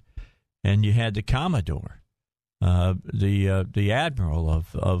 years, and you had the Commodore, the Admiral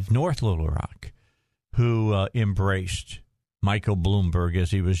of North Little Rock, who embraced Michael Bloomberg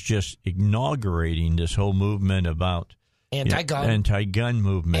as he was just inaugurating this whole movement about anti-gun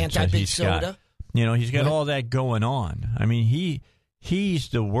movement. Anti-big soda. He's got all that going on. I mean, he's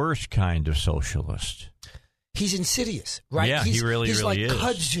the worst kind of socialist. He's insidious, right? Yeah, he really is. He's like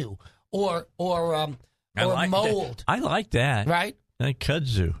kudzu or mold. I like that. Right? Like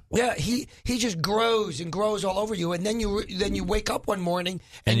kudzu. Yeah, he just grows and grows all over you, and then you wake up one morning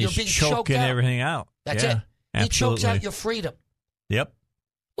and you're being choked out. Choking everything out. That's it. He chokes out your freedom. Yep.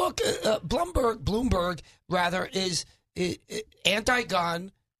 Look, Bloomberg rather is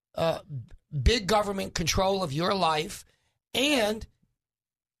anti-gun, big government control of your life, and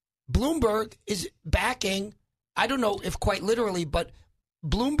Bloomberg is backing, I don't know if quite literally, but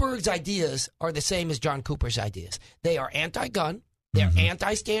Bloomberg's ideas are the same as John Cooper's ideas. They are anti-gun. They're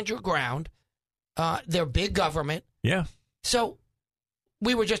anti-stand your ground. They're big government. Yeah. So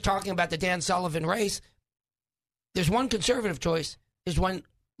we were just talking about the Dan Sullivan race. There's one conservative choice. There's one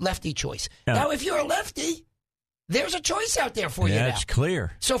lefty choice. Yeah. Now, if you're a lefty, there's a choice out there for you now. That's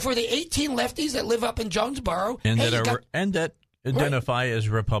clear. So for the 18 lefties that live up in Jonesboro, and that identify as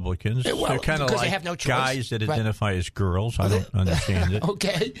Republicans, they're kind of like they have no choice. Guys that identify as girls. I don't understand it.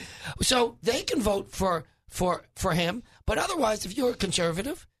 Okay, so they can vote for him, but otherwise, if you're a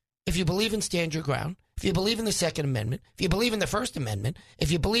conservative, if you believe in stand your ground, if you believe in the Second Amendment, if you believe in the First Amendment,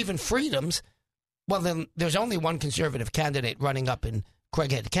 if you believe in freedoms, well, then there's only one conservative candidate running up in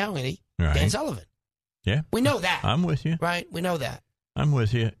Craighead County, right. Dan Sullivan. Yeah. We know that. I'm with you. Right? We know that. I'm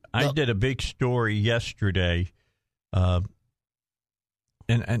with you. I did a big story yesterday, and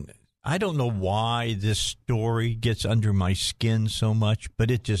I don't know why this story gets under my skin so much, but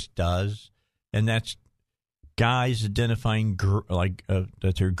it just does. And that's guys identifying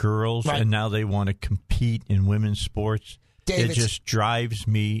that they're girls, right. And now they want to compete in women's sports. It just drives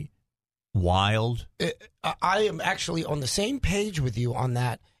me wild. I am actually on the same page with you on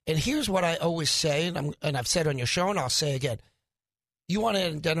that. And here's what I always say, and I've said on your show, and I'll say again. You want to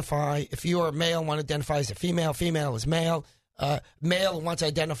identify, if you're a male, want to identify as a female, female as male, male wants to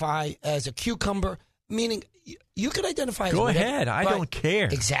identify as a cucumber, meaning you can identify as whatever. Go ahead. I don't care.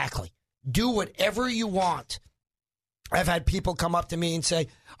 Exactly. Do whatever you want. I've had people come up to me and say,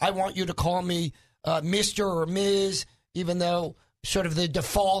 I want you to call me Mr. or Ms., even though sort of the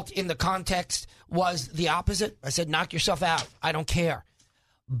default in the context was the opposite. I said, knock yourself out. I don't care.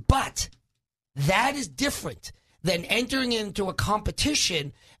 But that is different than entering into a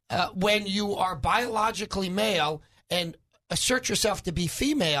competition when you are biologically male and assert yourself to be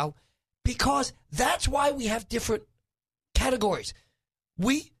female, because that's why we have different categories.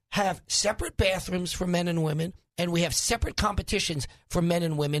 We have separate bathrooms for men and women, and we have separate competitions for men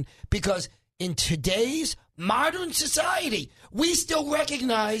and women, because in today's modern society, we still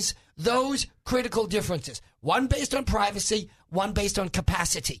recognize those critical differences. One based on privacy, one based on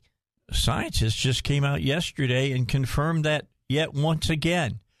capacity. Scientists just came out yesterday and confirmed that yet once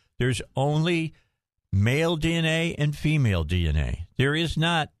again. There's only male DNA and female DNA. There is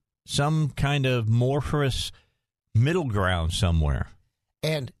not some kind of amorphous middle ground somewhere.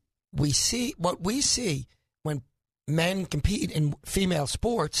 And what we see when men compete in female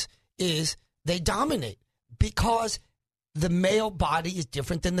sports is they dominate because the male body is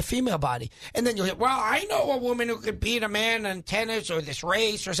different than the female body. And then you'll hear, well, I know a woman who could beat a man in tennis or this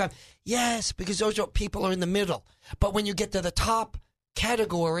race or something. Yes, because those people are in the middle. But when you get to the top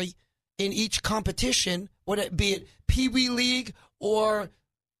category in each competition, be it Pee Wee League or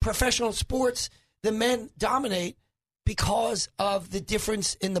professional sports, the men dominate because of the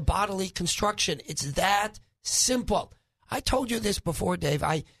difference in the bodily construction. It's that simple. I told you this before, Dave.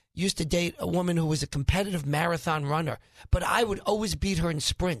 I used to date a woman who was a competitive marathon runner, but I would always beat her in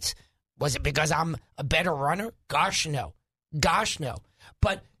sprints. Was it because I'm a better runner? Gosh, no.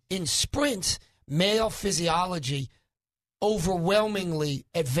 But in sprints, male physiology overwhelmingly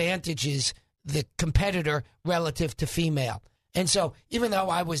advantages the competitor relative to female. And so even though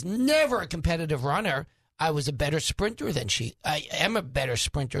I was never a competitive runner, I was a better sprinter than she. I am a better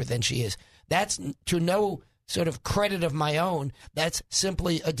sprinter than she is. That's to no sort of credit of my own. That's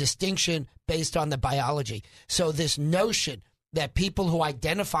simply a distinction based on the biology. So this notion that people who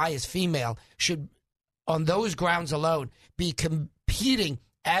identify as female should, on those grounds alone, be competing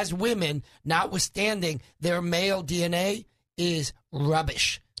as women, notwithstanding their male DNA, is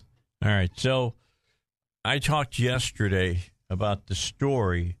rubbish. All right. So I talked yesterday about the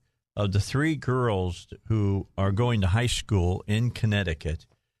story of the 3 girls who are going to high school in Connecticut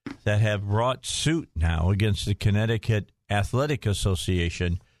that have brought suit now against the Connecticut Athletic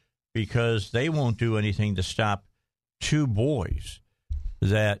Association because they won't do anything to stop 2 boys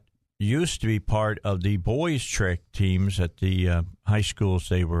that used to be part of the boys' track teams at the high schools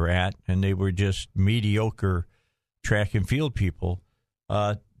they were at, and they were just mediocre track and field people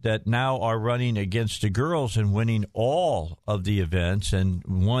that now are running against the girls and winning all of the events and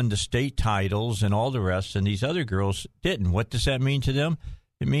won the state titles and all the rest, and these other girls didn't. What does that mean to them?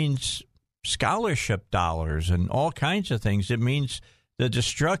 It means scholarship dollars and all kinds of things. It means the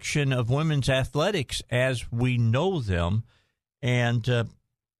destruction of women's athletics as we know them. And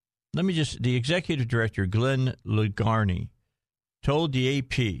the executive director, Glenn Lugarni, told the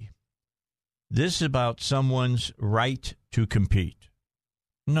AP, this is about someone's right to compete.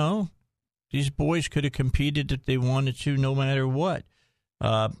 No, these boys could have competed if they wanted to, no matter what.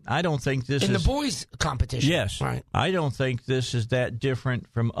 I don't think this in the boys' competition. Yes, right. I don't think this is that different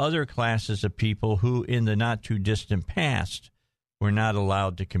from other classes of people who, in the not too distant past, were not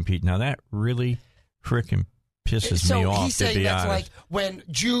allowed to compete. Now that really frickin' pisses me off. So he's saying that's honest. like when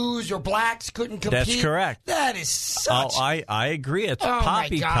Jews or blacks couldn't compete. That's correct. That is such. Oh, I agree. It's oh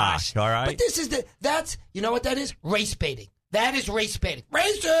poppycock. All right. But this is that's you know what that is? Race baiting. That is race baiting.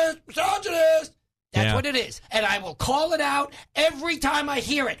 Racist, misogynist. That's what it is. And I will call it out every time I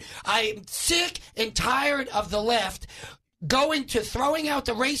hear it. I'm sick and tired of the left throwing out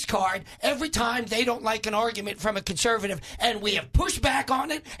the race card every time they don't like an argument from a conservative. And we have pushed back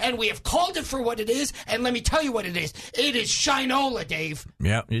on it, and we have called it for what it is. And let me tell you what it is. It is shinola, Dave.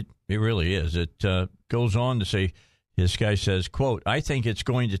 Yeah, it really is. It goes on to say, this guy says, quote, I think it's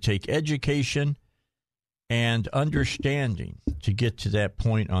going to take education and understanding to get to that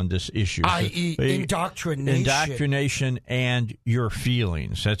point on this issue. I.e. indoctrination. Indoctrination and your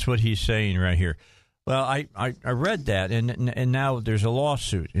feelings. That's what he's saying right here. Well, I read that, and now there's a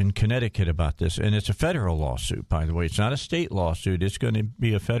lawsuit in Connecticut about this, and it's a federal lawsuit, by the way. It's not a state lawsuit. It's going to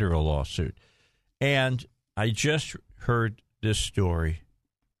be a federal lawsuit. And I just heard this story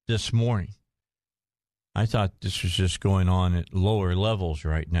this morning. I thought this was just going on at lower levels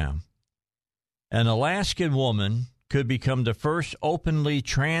right now. An Alaskan woman could become the first openly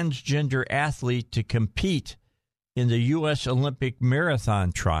transgender athlete to compete in the U.S. Olympic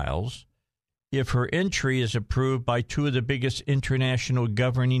marathon trials if her entry is approved by 2 of the biggest international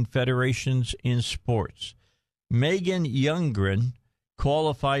governing federations in sports. Megan Youngren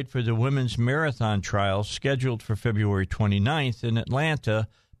qualified for the women's marathon trials scheduled for February 29th in Atlanta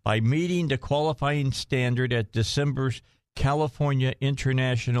by meeting the qualifying standard at December's California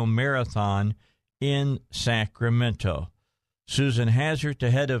International Marathon in Sacramento. Susan Hazard, the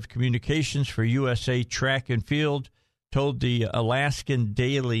head of communications for USA Track and Field, told the Alaskan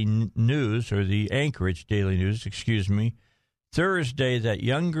Daily News, or the Anchorage Daily News, Thursday that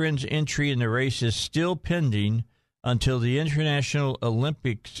Youngren's entry in the race is still pending until the International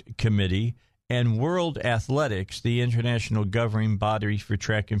Olympics Committee and World Athletics, the international governing body for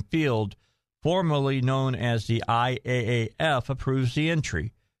track and field, formerly known as the IAAF, approves the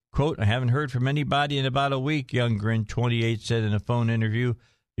entry. Quote, I haven't heard from anybody in about a week, Youngren, 28, said in a phone interview.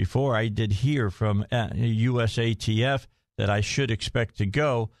 Before I did hear from USATF that I should expect to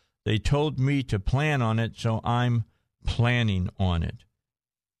go, they told me to plan on it, so I'm planning on it.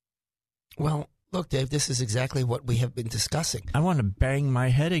 Well, look, Dave, this is exactly what we have been discussing. I want to bang my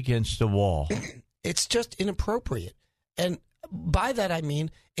head against the wall. It's just inappropriate. And by that I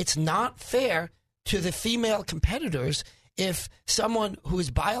mean it's not fair to the female competitors if someone who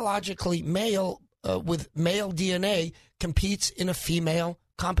is biologically male with male DNA competes in a female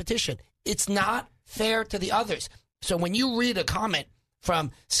competition. It's not fair to the others. So when you read a comment from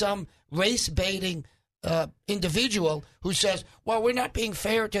some race-baiting individual who says, well, we're not being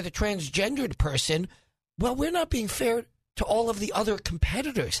fair to the transgendered person, well, we're not being fair to all of the other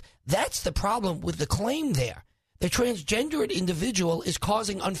competitors. That's the problem with the claim there. The transgendered individual is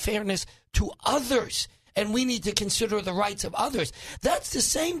causing unfairness to others, and we need to consider the rights of others. That's the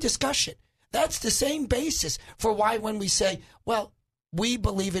same discussion. That's the same basis for why when we say, well, we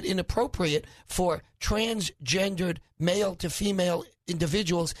believe it inappropriate for transgendered male to female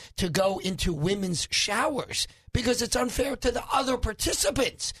individuals to go into women's showers because it's unfair to the other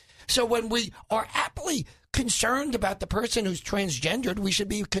participants. So when we are aptly concerned about the person who's transgendered, we should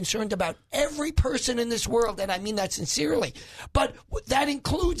be concerned about every person in this world, and I mean that sincerely. But that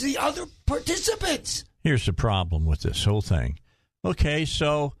includes the other participants. Here's the problem with this whole thing. Okay,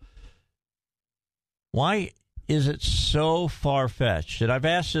 so why is it so far-fetched? And I've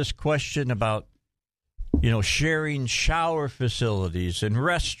asked this question about, sharing shower facilities and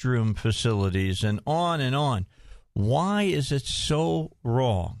restroom facilities and on and on. Why is it so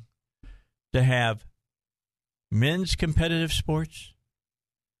wrong to have men's competitive sports,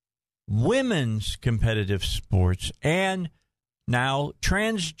 women's competitive sports, and now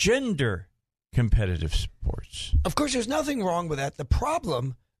transgender competitive sports? Of course, there's nothing wrong with that. The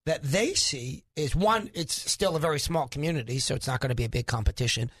problem that they see is, one, it's still a very small community, so it's not going to be a big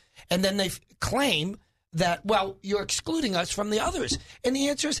competition. And then they claim that, well, you're excluding us from the others. And the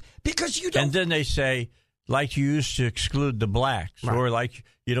answer is because you don't. And then they say, like you used to exclude the blacks, right. or like,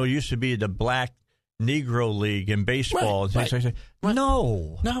 used to be the Black Negro League in baseball. Right. Right.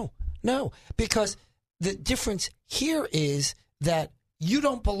 No, because the difference here is that you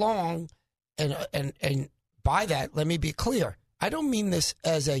don't belong, and by that, let me be clear. I don't mean this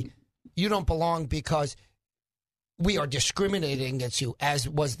as you don't belong because we are discriminating against you, as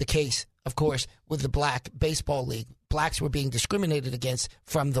was the case, of course, with the Black Baseball League. Blacks were being discriminated against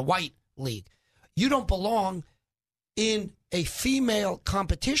from the white league. You don't belong in a female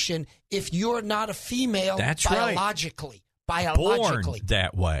competition if you're not a female. That's biologically. Right. Born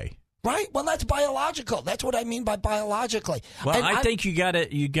that way. Right? Well, that's biological. That's what I mean by biologically. Well, and I think you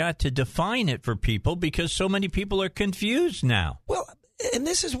got to define it for people because so many people are confused now. Well, and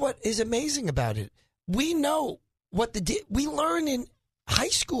this is what is amazing about it. We know what we learn in high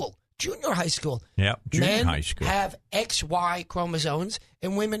school, junior high school. Yeah, junior Men high school. have XY chromosomes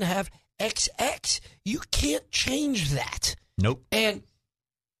and women have XX. You can't change that. Nope. And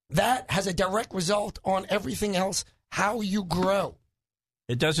that has a direct result on everything else, how you grow.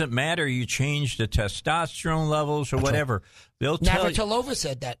 It doesn't matter. You change the testosterone levels or That's whatever. Right. They'll tell you. Navratilova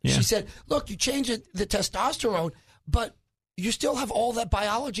said that. Yeah. She said, look, you change the testosterone, but you still have all that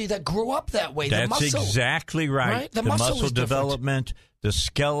biology that grew up that way. That's the muscle, exactly right. The muscle is development, the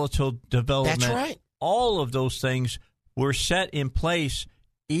skeletal development. That's right. All of those things were set in place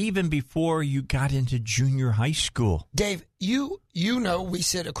even before you got into junior high school. Dave, you know we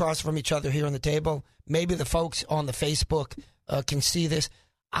sit across from each other here on the table. Maybe the folks on the Facebook can see this.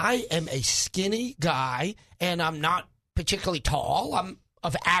 I am a skinny guy, and I'm not particularly tall. I'm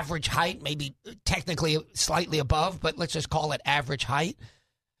of average height, maybe technically slightly above, but let's just call it average height.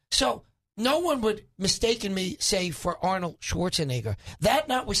 So no one would mistaken me, say, for Arnold Schwarzenegger. That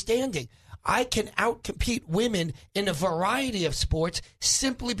notwithstanding, I can outcompete women in a variety of sports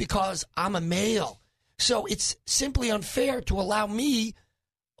simply because I'm a male. So it's simply unfair to allow me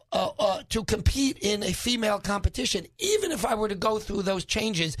to compete in a female competition, even if I were to go through those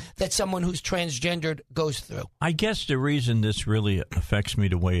changes that someone who's transgendered goes through. I guess the reason this really affects me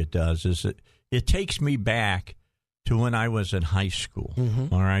the way it does is that it takes me back to when I was in high school,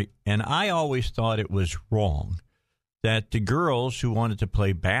 all right? And I always thought it was wrong that the girls who wanted to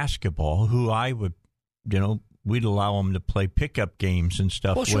play basketball, who I would, we'd allow them to play pickup games and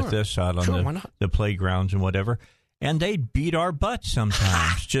stuff with us out on the playgrounds and whatever. And they'd beat our butts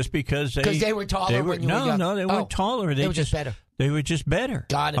sometimes just because they were taller. They weren't taller. They were just better. They were just better.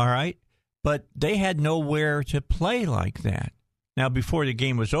 Got it. All right, but they had nowhere to play like that. Now, before the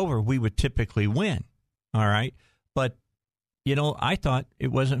game was over, we would typically win. All right, but I thought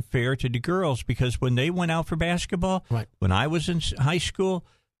it wasn't fair to the girls because when they went out for basketball, right. When I was in high school,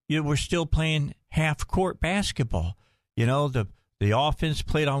 we're still playing half court basketball. The offense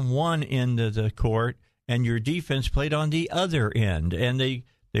played on one end of the court. And your defense played on the other end, and they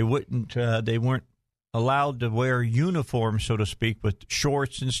weren't allowed to wear uniforms, so to speak, with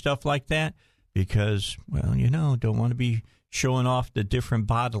shorts and stuff like that, because don't want to be showing off the different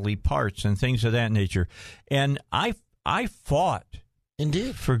bodily parts and things of that nature. And I fought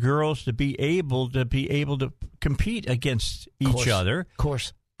indeed for girls to be able to compete against each other. Of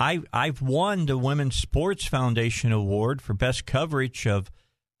course, I've won the Women's Sports Foundation Award for best coverage of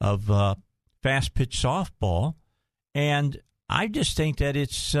fast pitch softball, and I just think that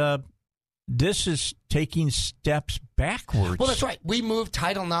it's this is taking steps backwards. Well, that's right. We moved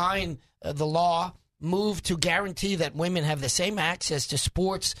Title IX, the law moved to guarantee that women have the same access to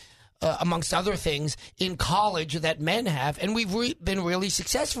sports, amongst other things, in college that men have, and we've been really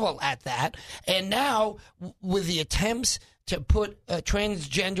successful at that. And now, with the attempts to put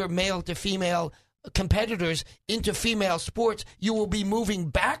transgender male to female competitors into female sports, you will be moving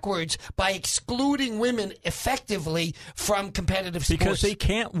backwards by excluding women effectively from competitive sports. Because they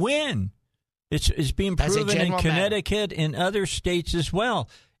can't win. It's being proven in Connecticut and other states as well.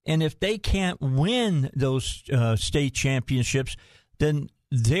 And if they can't win those state championships, then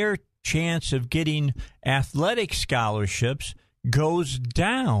their chance of getting athletic scholarships goes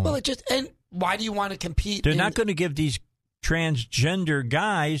down. Well, and why do you want to compete? They're not going to give these transgender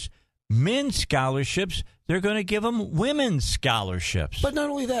guys men's scholarships. They're going to give them women's scholarships. But not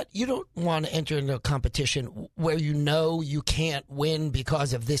only that, you don't want to enter into a competition where you know you can't win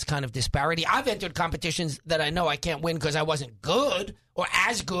because of this kind of disparity. I've entered competitions that I know I can't win because I wasn't good or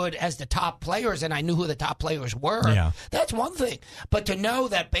as good as the top players, and I knew who the top players were. Yeah. That's one thing. But to know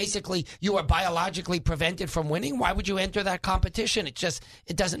that basically you are biologically prevented from winning, why would you enter that competition? It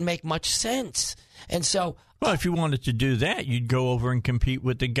doesn't make much sense. And so... Well, if you wanted to do that, you'd go over and compete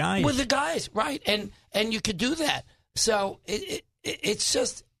with the guys. With the guys, right. And you could do that. So it's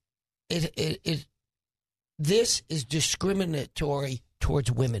just... This is discriminatory towards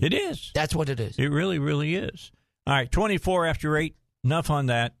women. It is. That's what it is. It really, really is. All right, 24 after 8. Enough on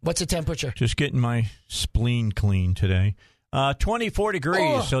that. What's the temperature? Just getting my spleen clean today. 24 degrees.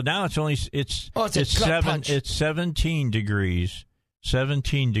 Oh. So now it's punch. It's 17 degrees.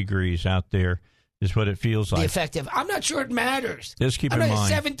 17 degrees out there is what it feels like. The effective. I'm not sure it matters. Just keep in mind.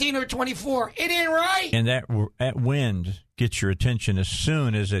 17 or 24. It ain't right. And that wind gets your attention as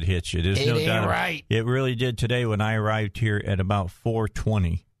soon as it hits you. There's it no ain't doubt. Right. It really did today when I arrived here at about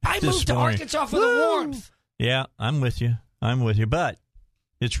 4:20. I moved to Arkansas for the warmth. Yeah, I'm with you. But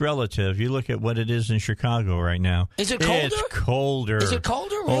it's relative. You look at what it is in Chicago right now. Is it colder? It's colder. Is it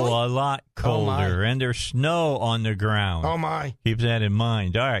colder, really? Oh, a lot colder. And there's snow on the ground. Oh, my. Keep that in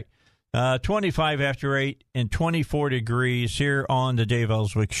mind. All right. 25 after 8 and 24 degrees here on the Dave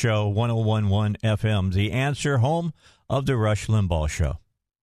Elswick Show, 101.1 FM. The Answer, home of the Rush Limbaugh Show.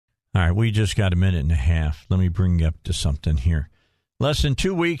 All right, we just got a minute and a half. Let me bring you up to something here. Less than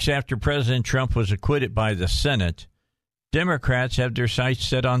 2 weeks after President Trump was acquitted by the Senate, Democrats have their sights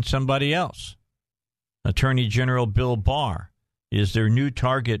set on somebody else. Attorney General Bill Barr is their new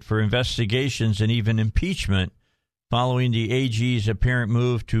target for investigations and even impeachment following the AG's apparent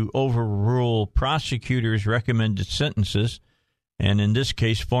move to overrule prosecutors' recommended sentences, and in this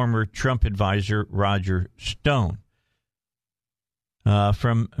case, former Trump advisor Roger Stone.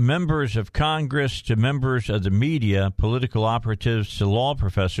 From members of Congress to members of the media, political operatives to law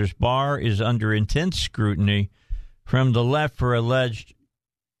professors, Barr is under intense scrutiny from the left for alleged,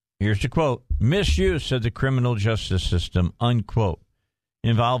 here's the quote, misuse of the criminal justice system, unquote,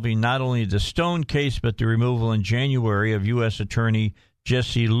 involving not only the Stone case but the removal in January of U.S. Attorney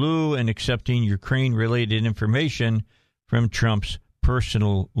Jesse Liu and accepting Ukraine-related information from Trump's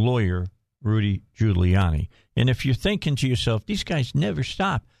personal lawyer, Rudy Giuliani. And if you're thinking to yourself, these guys never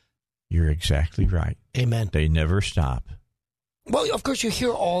stop, you're exactly right. Amen. They never stop. Well, of course, you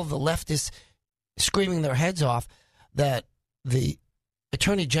hear all the leftists screaming their heads off that the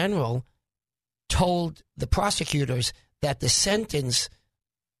Attorney General told the prosecutors that the sentence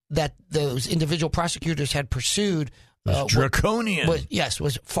that those individual prosecutors had pursued was draconian.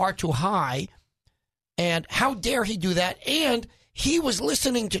 Was far too high. And how dare he do that? And he was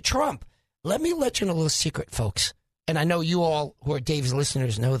listening to Trump. Let me let you know a little secret, folks. And I know you all who are Dave's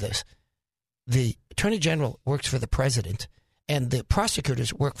listeners know this. The Attorney General works for the president, and the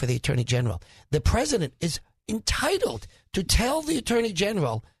prosecutors work for the Attorney General. The president is entitled to tell the Attorney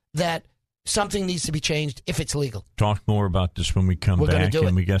General that something needs to be changed if it's legal. Talk more about this when we come back.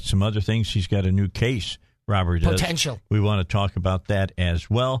 And we got some other things. He's got a new case, Robert does. Potential. We want to talk about that as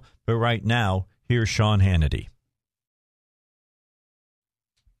well. But right now, here's Sean Hannity.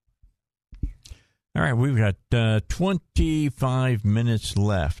 All right, we've got 25 minutes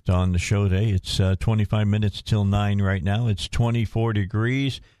left on the show today. It's 25 minutes till 9 right now. It's 24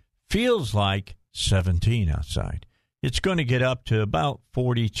 degrees. Feels like 17 outside. It's going to get up to about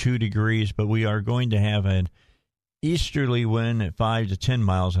 42 degrees, but we are going to have an easterly wind at 5 to 10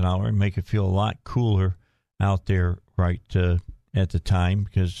 miles an hour and make it feel a lot cooler out there right at the time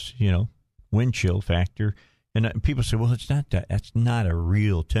because, you know, wind chill factor. And people say, well, it's not that. That's not a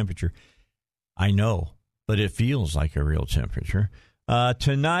real temperature. I know, but it feels like a real temperature.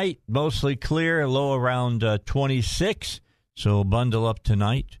 Tonight, mostly clear, low around 26, so bundle up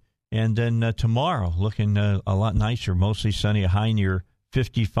tonight. And then tomorrow, looking a lot nicer, mostly sunny, a high near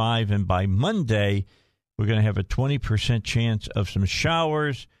 55. And by Monday, we're going to have a 20% chance of some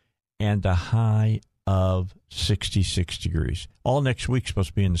showers and a high of 66 degrees. All next week's supposed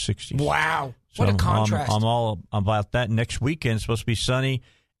to be in the 60s. Wow, what a contrast. I'm all about that. Next weekend is supposed to be sunny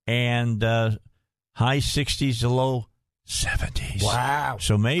and high 60s to low 70s. Wow.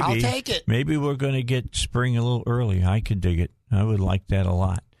 So maybe I'll take it. Maybe we're going to get spring a little early. I could dig it. I would like that a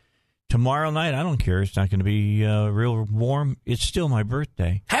lot. Tomorrow night, I don't care. It's not going to be real warm. It's still my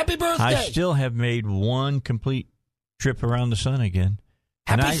birthday. Happy birthday. I still have made one complete trip around the sun again.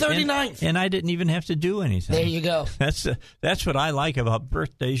 Happy 39th. And I didn't even have to do anything. There you go. That's what I like about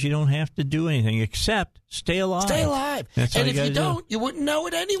birthdays. You don't have to do anything except stay alive. Stay alive. That's and all if you don't, you wouldn't know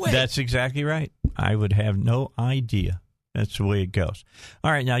it anyway. That's exactly right. I would have no idea. That's the way it goes.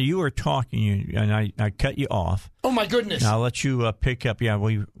 All right, now you were talking, and I cut you off. Oh, my goodness. Now I'll let you pick up. Yeah,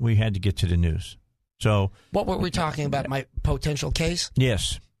 we had to get to the news. So what were we talking about? My potential case?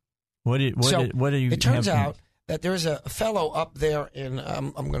 Yes. What do you? It turns out that there's a fellow up there in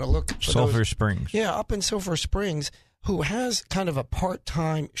I'm going to look for Sulphur Springs. Yeah, up in Sulphur Springs, who has kind of a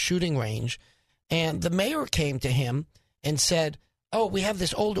part-time shooting range, and the mayor came to him and said, "Oh, we have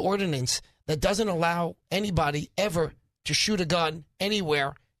this old ordinance that doesn't allow anybody ever to shoot a gun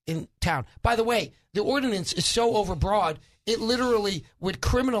anywhere in town." By the way, the ordinance is so overbroad, it literally would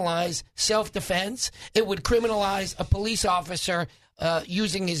criminalize self-defense. It would criminalize a police officer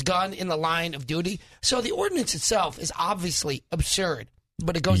using his gun in the line of duty. So the ordinance itself is obviously absurd,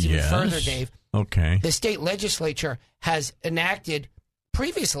 but it goes even further, Dave. Okay. The state legislature has enacted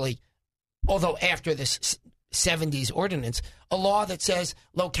previously, although after this 70s ordinance, a law that says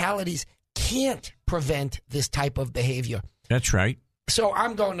localities can't prevent this type of behavior. That's right. So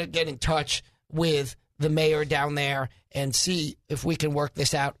I'm going to get in touch with the mayor down there and see if we can work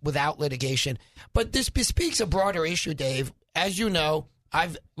this out without litigation. But this bespeaks a broader issue, Dave. As you know,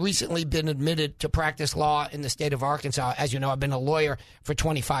 I've recently been admitted to practice law in the state of Arkansas. As you know, I've been a lawyer for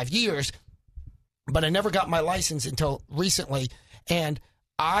 25 years, but I never got my license until recently. And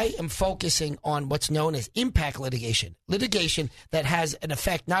I am focusing on what's known as impact litigation that has an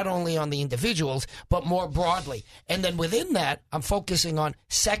effect not only on the individuals, but more broadly. And then within that, I'm focusing on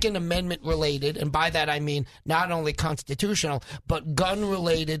Second Amendment related, and by that I mean not only constitutional, but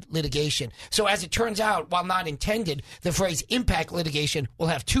gun-related litigation. So as it turns out, while not intended, the phrase impact litigation will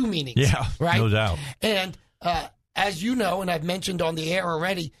have two meanings. Yeah, right? No doubt. And as you know, and I've mentioned on the air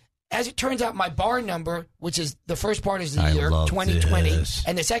already, as it turns out, my bar number, which is the first part is the year, 2020,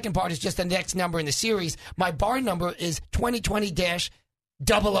 and the second part is just the next number in the series, my bar number is 2020-007.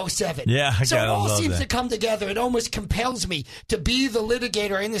 Yeah, so it all seems to come together. It almost compels me to be the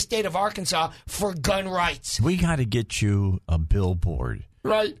litigator in the state of Arkansas for gun rights. We got to get you a billboard.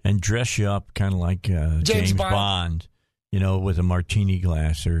 Right. And dress you up kind of like James Bond, with a martini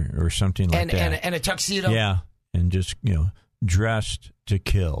glass or something like that. And a tuxedo. Yeah, and just, dressed to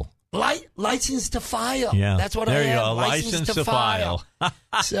kill. License to file. Yeah. That's what there I am. You go. License to file.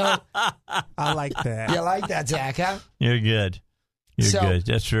 So I like that. You like that, Zach, huh? You're good. You're good.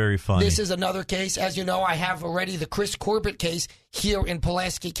 That's very funny. This is another case. As you know, I have already the Chris Corbett case here in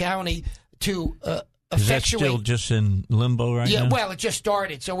Pulaski County to effectuate. Is that still just in limbo right now? Yeah, well, it just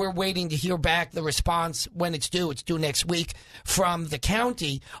started, so we're waiting to hear back the response when it's due. It's due next week from the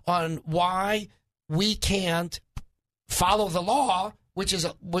county on why we can't follow the law, which is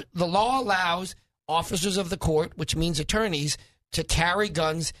the law allows officers of the court, which means attorneys, to carry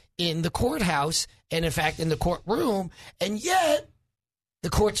guns in the courthouse and, in fact, in the courtroom, and yet the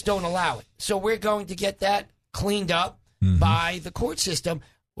courts don't allow it. So we're going to get that cleaned up by the court system.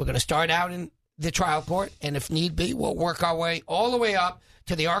 We're going to start out in the trial court, and if need be, we'll work our way all the way up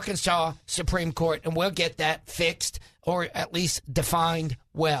to the Arkansas Supreme Court, and we'll get that fixed or at least defined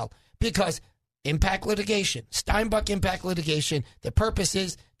well. Because impact litigation, Steinbuck impact litigation, the purpose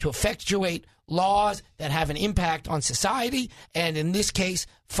is to effectuate laws that have an impact on society, and in this case,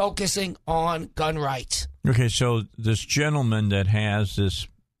 focusing on gun rights. Okay, so this gentleman that has this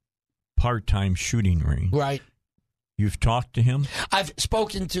part-time shooting range. Right. You've talked to him? I've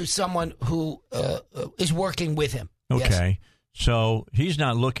spoken to someone who is working with him. Okay. Yes. So he's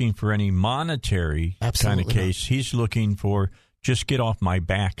not looking for any monetary kind of case. Not. He's looking for just get off my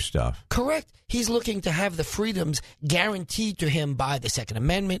back stuff. Correct. He's looking to have the freedoms guaranteed to him by the Second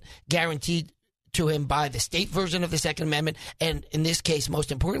Amendment, guaranteed to him by the state version of the Second Amendment, and in this case,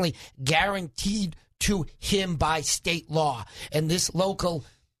 most importantly, guaranteed to him by state law. And this local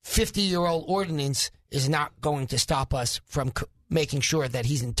 50-year-old ordinance is not going to stop us from making sure that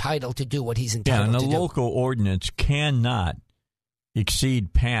he's entitled to do what he's entitled to do. And the local ordinance cannot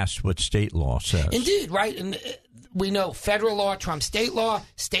exceed past what state law says. Indeed, right? And we know federal law trumps state law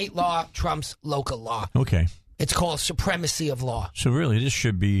trumps local law. Okay. It's called supremacy of law. So really, this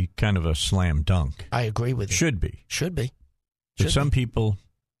should be kind of a slam dunk. I agree with you. Should be. Should be. But some people,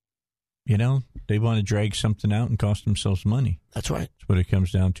 they want to drag something out and cost themselves money. That's right. That's what it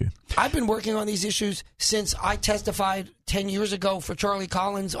comes down to. I've been working on these issues since I testified 10 years ago for Charlie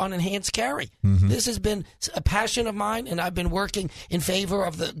Collins on enhanced carry. Mm-hmm. This has been a passion of mine, and I've been working in favor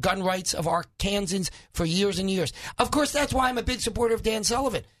of the gun rights of Arkansans for years and years. Of course, that's why I'm a big supporter of Dan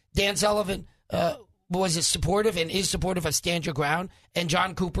Sullivan. Dan Sullivan was supportive and is supportive of Stand Your Ground, and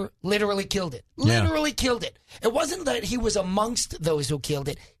John Cooper literally killed it. Literally killed it. It wasn't that he was amongst those who killed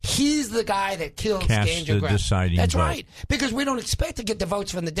it. He's the guy that killed Stand Your Ground. Deciding That's vote. right. Because we don't expect to get the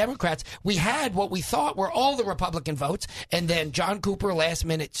votes from the Democrats. We had what we thought were all the Republican votes, and then John Cooper last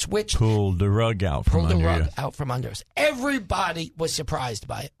minute switched. Pulled the rug out from under us. Everybody was surprised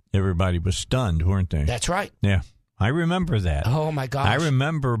by it. Everybody was stunned, weren't they? That's right. Yeah. I remember that. Oh, my gosh. I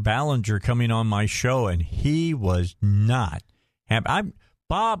remember Ballinger coming on my show, and he was not happy.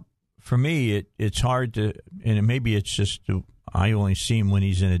 Bob, for me, it's hard to, and maybe it's just I only see him when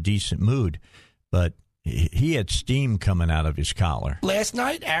he's in a decent mood, but he had steam coming out of his collar. Last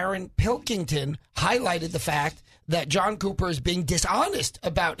night, Aaron Pilkington highlighted the fact that John Cooper is being dishonest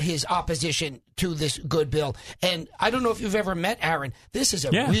about his opposition to this good bill. And I don't know if you've ever met Aaron. This is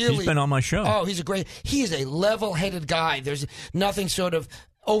he's been on my show. Oh, he is a level-headed guy. There's nothing sort of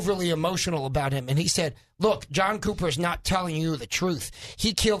overly emotional about him. And he said, look, John Cooper is not telling you the truth.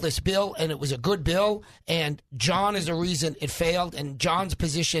 He killed this bill, and it was a good bill, and John is the reason it failed, and John's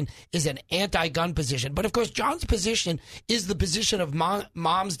position is an anti-gun position. But, of course, John's position is the position of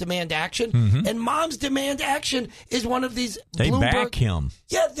Moms Demand Action, and Moms Demand Action is one of these They back him.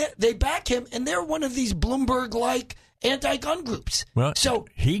 Yeah, they back him, and they're one of these Bloomberg-like anti-gun groups. Well, so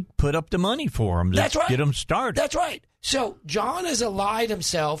he put up the money for them to get them started. That's right. So John has allied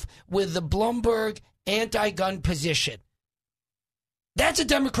himself with the Bloomberg anti-gun position. That's a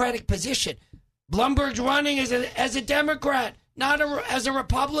Democratic position. Bloomberg's running as a Democrat, not as a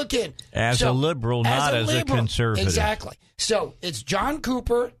Republican. As a liberal, not as a conservative. Exactly. So it's John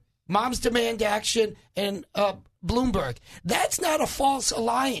Cooper, Moms Demand Action, and Bloomberg. That's not a false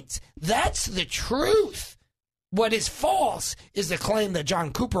alliance. That's the truth. What is false is the claim that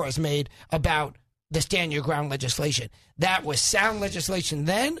John Cooper has made about the Stand Your Ground legislation. That was sound legislation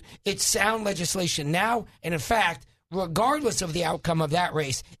then. It's sound legislation now. And in fact, regardless of the outcome of that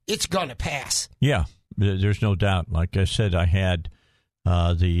race, it's going to pass. Yeah, there's no doubt. Like I said, I had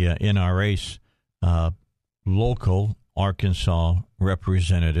in our race local Arkansas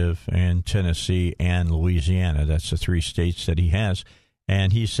representative and Tennessee and Louisiana. That's the three states that he has.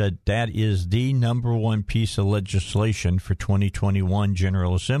 And he said that is the number one piece of legislation for 2021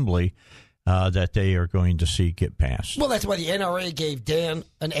 General Assembly that they are going to see get passed. Well, that's why the NRA gave Dan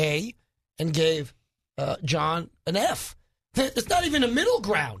an A and gave John an F. It's not even a middle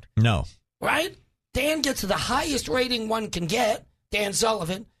ground. No. Right? Dan gets the highest rating one can get, Dan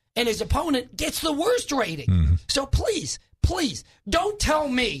Sullivan, and his opponent gets the worst rating. Mm-hmm. So please, don't tell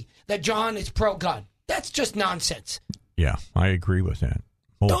me that John is pro-gun. That's just nonsense. Yeah, I agree with that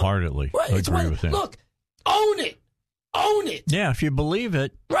wholeheartedly. Right, agree with that. Look, own it. Own it. Yeah, if you believe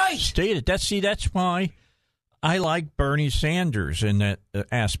it, right. State it. That's why I like Bernie Sanders in that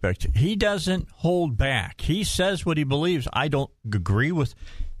aspect. He doesn't hold back. He says what he believes. I don't agree with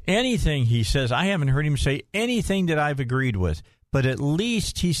anything he says. I haven't heard him say anything that I've agreed with. But at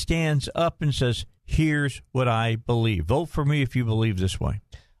least he stands up and says, here's what I believe. Vote for me if you believe this way.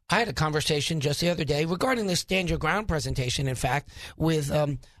 I had a conversation just the other day regarding this Stand Your Ground presentation, in fact, with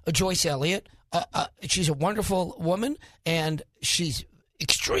Joyce Elliott. She's a wonderful woman, and she's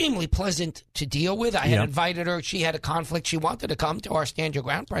extremely pleasant to deal with. I had invited her. She had a conflict. She wanted to come to our Stand Your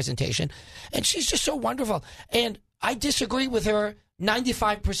Ground presentation, and she's just so wonderful. And I disagree with her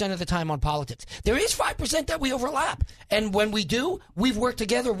 95% of the time on politics. There is 5% that we overlap. And when we do, we've worked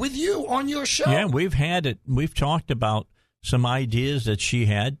together with you on your show. Yeah, we've had it. We've talked about some ideas that she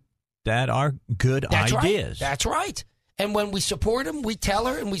had that are good ideas. Right. That's right. And when we support them, we tell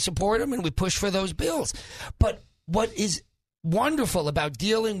her, and we support them, and we push for those bills. But what is wonderful about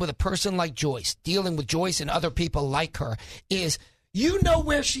dealing with a person like Joyce, dealing with Joyce and other people like her, is you know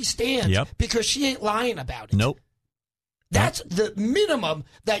where she stands because she ain't lying about it. Nope. That's the minimum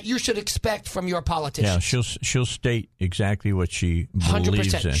that you should expect from your politicians. Yeah, she'll state exactly what she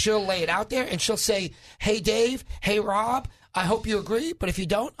believes 100%. in. She'll lay it out there, and she'll say, hey, Dave, hey, Rob, I hope you agree, but if you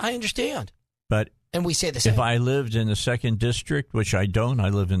don't, I understand. And we say the same. If I lived in the 2nd District, which I don't, I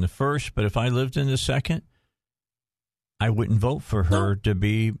live in the 1st, but if I lived in the 2nd, I wouldn't vote for her to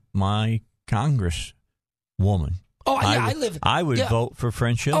be my congresswoman. Oh, yeah, I would vote for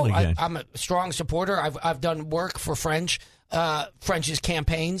French Hill again. I'm a strong supporter. I've done work for French's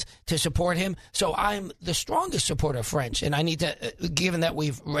campaigns to support him. So I'm the strongest supporter of French. And I need to, given that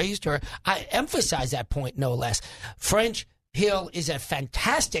we've raised her, I emphasize that point no less. French Hill is a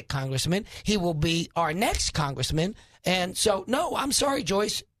fantastic congressman. He will be our next congressman. And so, no, I'm sorry,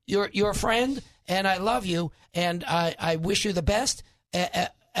 Joyce. You're a friend, and I love you, and I wish you the best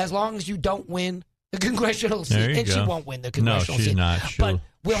as long as you don't win the congressional seat. And she won't win the congressional seat. No, she's not. But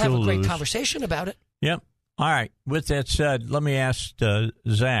we'll have a great conversation about it. Yep. All right. With that said, let me ask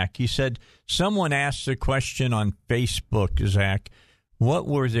Zach. He said someone asked a question on Facebook, Zach. What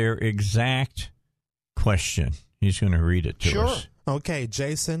were their exact question? He's going to read it to us. Okay.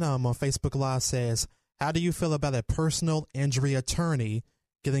 Jason on Facebook Live says, how do you feel about a personal injury attorney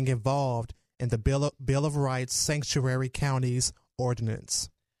getting involved in the Bill of Rights Sanctuary Counties Ordinance?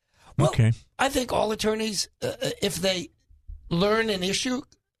 Well, okay. I think all attorneys, if they learn an issue,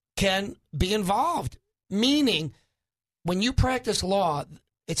 can be involved. Meaning, when you practice law,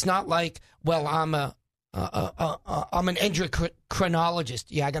 it's not like, well, I'm an endocrinologist.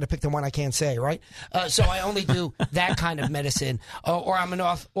 Yeah, I got to pick the one I can't say, right? So I only do that kind of medicine. Or I'm an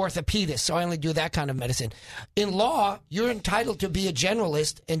orthopedist, so I only do that kind of medicine. In law, you're entitled to be a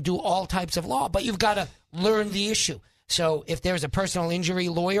generalist and do all types of law, but you've got to learn the issue. So if there's a personal injury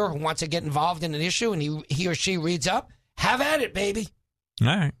lawyer who wants to get involved in an issue and he or she reads up, have at it, baby. All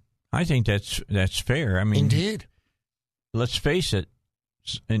right. I think that's fair. I mean, indeed. Let's face it.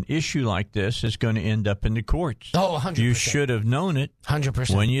 An issue like this is going to end up in the courts. Oh, 100%. You should have known it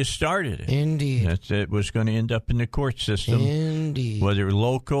 100% when you started it. Indeed. It was going to end up in the court system. Indeed. Whether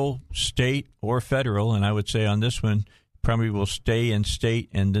local, state, or federal. And I would say on this one, probably will stay in state,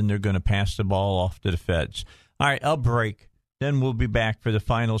 and then they're going to pass the ball off to the feds. All right, I'll break. Then we'll be back for the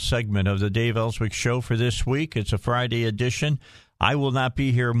final segment of the Dave Elswick Show for this week. It's a Friday edition. I will not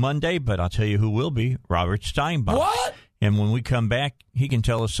be here Monday, but I'll tell you who will be, Robert Steinbach. What? And when we come back, he can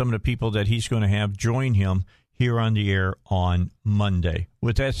tell us some of the people that he's going to have join him here on the air on Monday.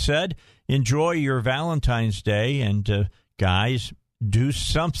 With that said, enjoy your Valentine's Day, and guys, do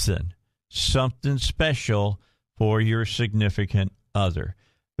something special for your significant other.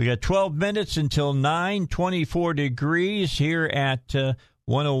 We got 12 minutes until 9, 24 degrees here at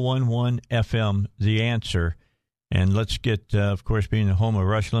 101.1 FM, The Answer. And let's get, of course, being the home of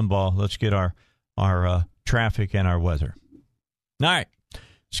Rush Limbaugh, let's get our traffic and our weather. All right,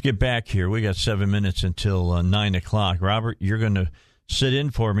 let's get back here. We got 7 minutes until 9 o'clock. Robert, you're going to sit in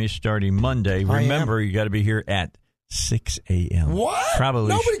for me starting Monday. Remember, you got to be here at 6 a.m. What? Probably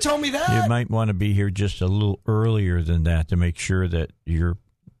nobody told me that. You might want to be here just a little earlier than that to make sure that your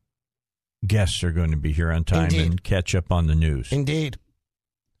guests are going to be here on time. Indeed. And catch up on the news. Indeed.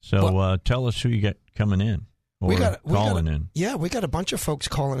 So tell us who you got coming in. Or calling in. Yeah, we got a bunch of folks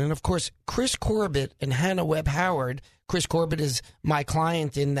calling in. Of course, Chris Corbett and Hannah Webb Howard. Chris Corbett is my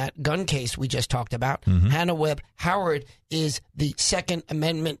client in that gun case we just talked about. Mm-hmm. Hannah Webb Howard is the Second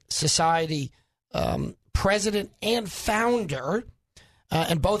Amendment Society president and founder,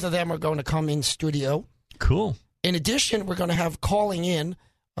 and both of them are going to come in studio. Cool. In addition, we're going to have calling in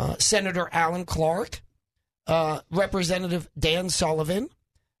Senator Alan Clark, Representative Dan Sullivan,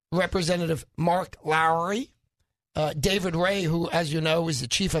 Representative Mark Lowry, David Ray, who, as you know, is the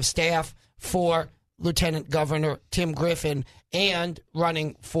chief of staff for Lieutenant Governor Tim Griffin and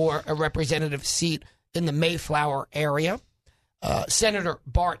running for a representative seat in the Mayflower area, Senator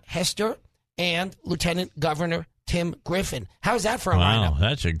Bart Hester, and Lieutenant Governor Tim Griffin. How's that for a lineup? Wow,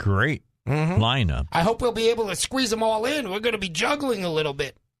 that's a great lineup. I hope we'll be able to squeeze them all in. We're going to be juggling a little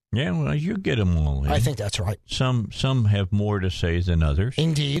bit. Yeah, well, you get them all in. I think that's right. Some have more to say than others.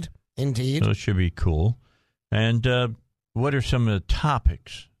 Indeed. So it should be cool. And what are some of the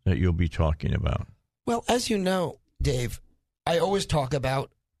topics that you'll be talking about? Well, as you know, Dave, I always talk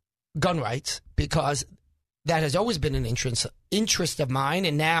about gun rights because that has always been an interest of mine,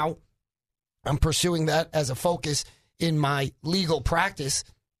 and now I'm pursuing that as a focus in my legal practice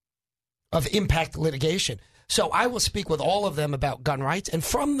of impact litigation. So I will speak with all of them about gun rights, and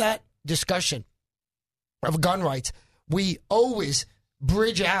from that discussion of gun rights, we always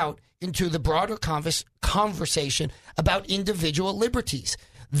bridge out into the broader conversation about individual liberties.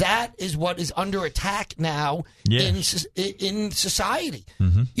 That is what is under attack now in society.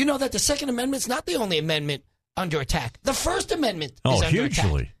 Mm-hmm. You know that the Second Amendment is not the only amendment under attack. The First Amendment is under attack.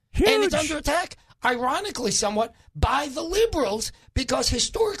 Huge. And it's under attack, ironically somewhat, by the liberals, because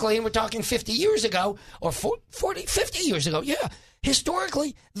historically, and we're talking 50 years ago, or 50 years ago,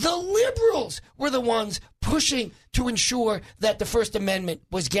 historically, the liberals were the ones pushing to ensure that the First Amendment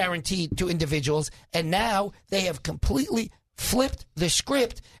was guaranteed to individuals, and now they have completely flipped the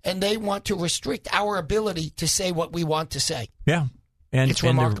script, and they want to restrict our ability to say what we want to say. Yeah. And it's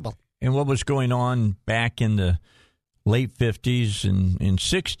remarkable. And what was going on back in the late 50s and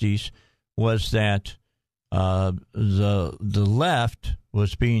 60s was that the left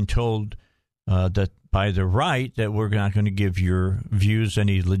was being told that by the right that we're not going to give your views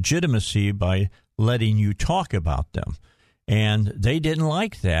any legitimacy by letting you talk about them. And they didn't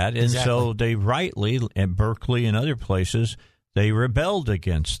like that. And so they rightly, at Berkeley and other places, they rebelled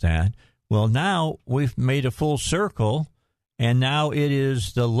against that. Well, now we've made a full circle, and now it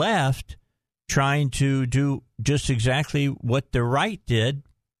is the left trying to do just exactly what the right did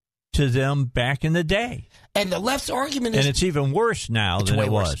to them back in the day. And the left's argument is... And it's even worse now than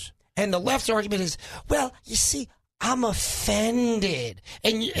it was. And the left's argument is, well, you see, I'm offended.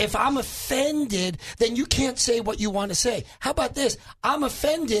 And if I'm offended, then you can't say what you want to say. How about this? I'm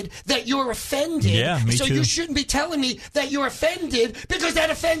offended that you're offended. Yeah, me so too. You shouldn't be telling me that you're offended because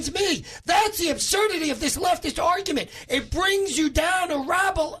that offends me. That's the absurdity of this leftist argument. It brings you down a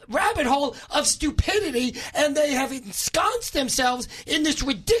rabbit hole of stupidity, and they have ensconced themselves in this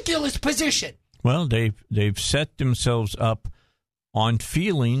ridiculous position. Well, they've set themselves up on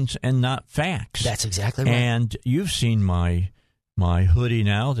feelings and not facts. That's exactly right. And you've seen my hoodie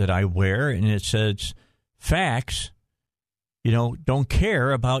now that I wear, and it says, facts, don't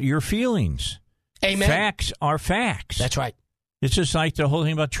care about your feelings. Amen. Facts are facts. That's right. It's just like the whole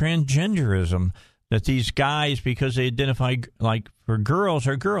thing about transgenderism, that these guys, because they identify like for girls,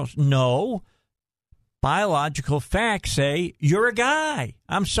 are girls. No. Biological facts say you're a guy.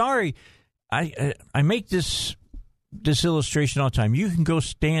 I'm sorry. I make this illustration all the time. You can go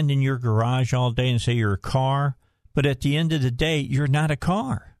stand in your garage all day and say you're a car, but at the end of the day, you're not a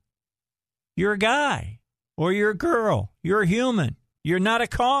car. You're a guy, or you're a girl. You're a human. You're not a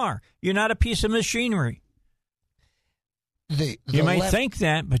car. You're not a piece of machinery. You may think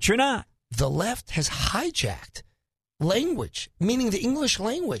that, but you're not. The left has hijacked language, meaning the English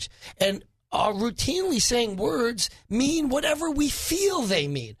language, and are routinely saying words mean whatever we feel they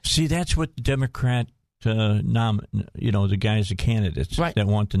mean. See, that's what the Democrat, the guys, the candidates that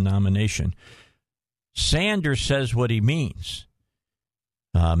want the nomination. Sanders says what he means.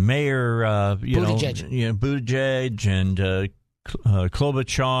 Mayor, Buttigieg and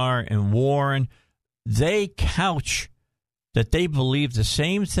Klobuchar and Warren, they couch that they believe the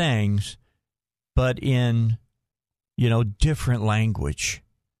same things, but in, different language.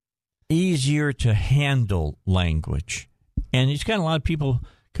 Easier to handle language. And he's got a lot of people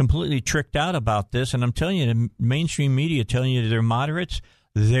completely tricked out about this. And I'm telling you, the mainstream media telling you they're moderates.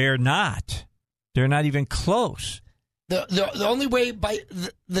 They're not. They're not even close. The only way by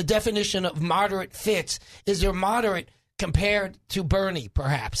the definition of moderate fits is they're moderate compared to Bernie,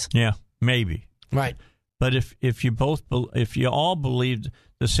 perhaps. Yeah, maybe. Right. But if you all believed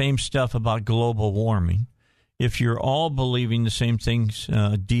the same stuff about global warming, if you're all believing the same things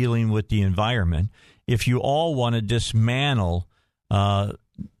dealing with the environment, if you all want to dismantle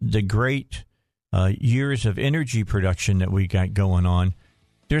the great years of energy production that we got going on,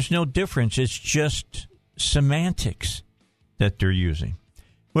 there's no difference. It's just semantics that they're using.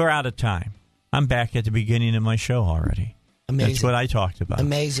 We're out of time. I'm back at the beginning of my show already. Amazing. That's what I talked about.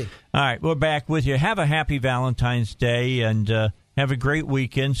 Amazing. All right, we're back with you. Have a happy Valentine's Day, and have a great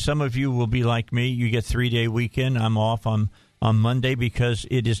weekend. Some of you will be like me. You get 3-day weekend. I'm off on Monday because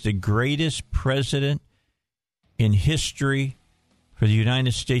it is the greatest president in history for the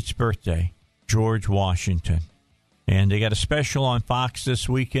United States birthday, George Washington. And they got a special on Fox this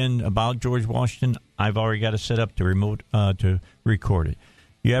weekend about George Washington. I've already got it set up to record it.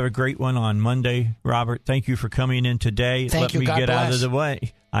 You have a great one on Monday, Robert. Thank you for coming in today. Thank you. Let me get out of the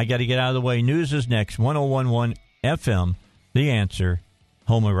way. I got to get out of the way. News is next. 101.1 FM. The Answer,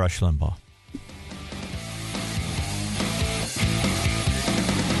 home of Rush Limbaugh.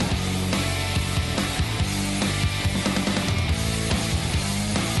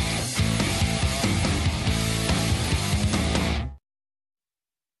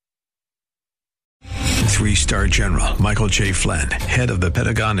 Three-star General Michael J. Flynn, head of the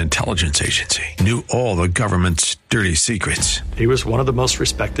Pentagon Intelligence Agency, knew all the government's dirty secrets. He was one of the most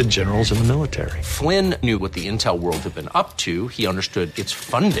respected generals in the military. Flynn knew what the intel world had been up to. He understood its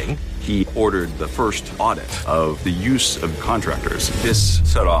funding. He ordered the first audit of the use of contractors. This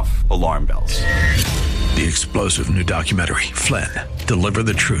set off alarm bells. The explosive new documentary, Flynn, Deliver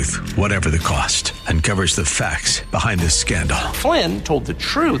the Truth, Whatever the Cost, uncovers the facts behind this scandal. Flynn told the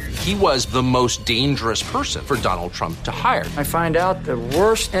truth. He was the most dangerous person for Donald Trump to hire. I find out the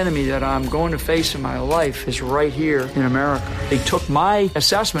worst enemy that I'm going to face in my life is right here in America. They took my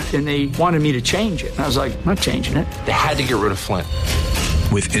assessment and they wanted me to change it. And I was like, I'm not changing it. They had to get rid of Flynn.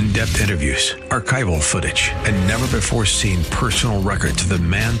 With in-depth interviews, archival footage, and never-before-seen personal records of the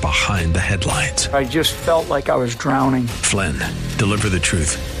man behind the headlines. I just felt like I was drowning. Flynn, Deliver the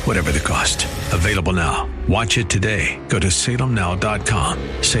Truth, Whatever the Cost. Available now. Watch it today. Go to salemnow.com.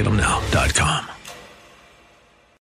 salemnow.com.